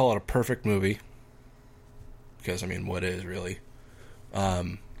can't call it a perfect movie, because I mean, what is really?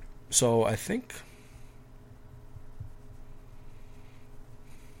 So I think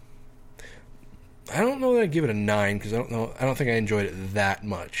I don't know that I'd give it a 9, because I don't think I enjoyed it that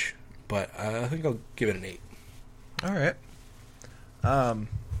much, but I think I'll give it an 8. All right.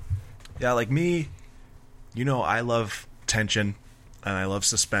 Yeah, like me, I love tension and I love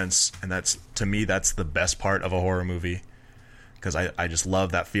suspense, and to me that's the best part of a horror movie, because I just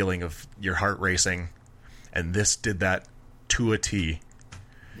love that feeling of your heart racing, and this did that to a T.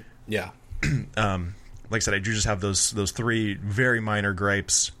 Yeah. Like I said, I do just have those 3 very minor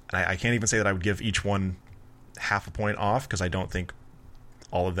gripes, and I can't even say that I would give each one half a point off, because I don't think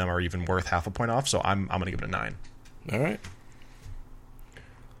all of them are even worth half a point off, so I'm going to give it a 9. All right.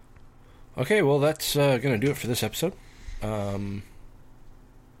 Okay, well, that's going to do it for this episode. Yeah?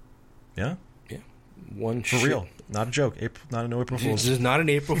 Yeah. For real. Not a joke. Not an April Fool's. This is not an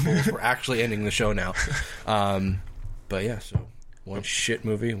April Fool's. We're actually ending the show now. But yeah, so one shit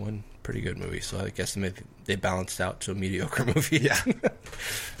movie, one pretty good movie. So I guess they balanced out to a mediocre movie. Yeah.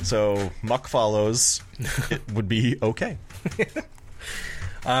 So Muck follows. It would be okay.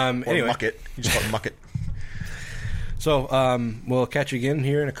 Anyway. Muck it. You just call it Muck it. So, we'll catch you again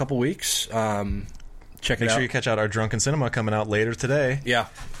here in a couple weeks. Check it out. Make sure you catch out our Drunken Cinema coming out later today. Yeah.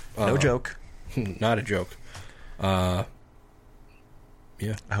 No joke. Not a joke. Yeah.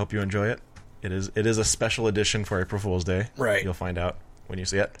 I hope you enjoy it. It is a special edition for April Fool's Day. Right. You'll find out when you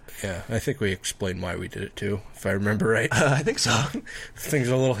see it. Yeah. I think we explained why we did it, too, if I remember right. I think so. Things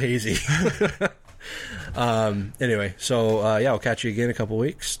are a little hazy. Anyway, so we'll catch you again in a couple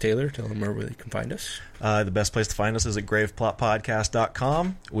weeks. Taylor, tell them where they can find us. The best place to find us is at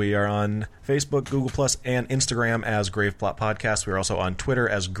graveplotpodcast.com. We are on Facebook, Google+, and Instagram as Graveplot Podcast. We are also on Twitter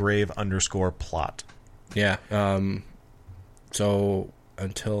as grave_plot. Yeah. So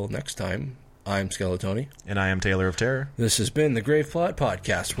until next time, I'm Skeletoni. And I am Taylor of Terror. This has been the Graveplot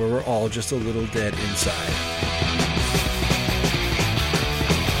Podcast, where we're all just a little dead inside.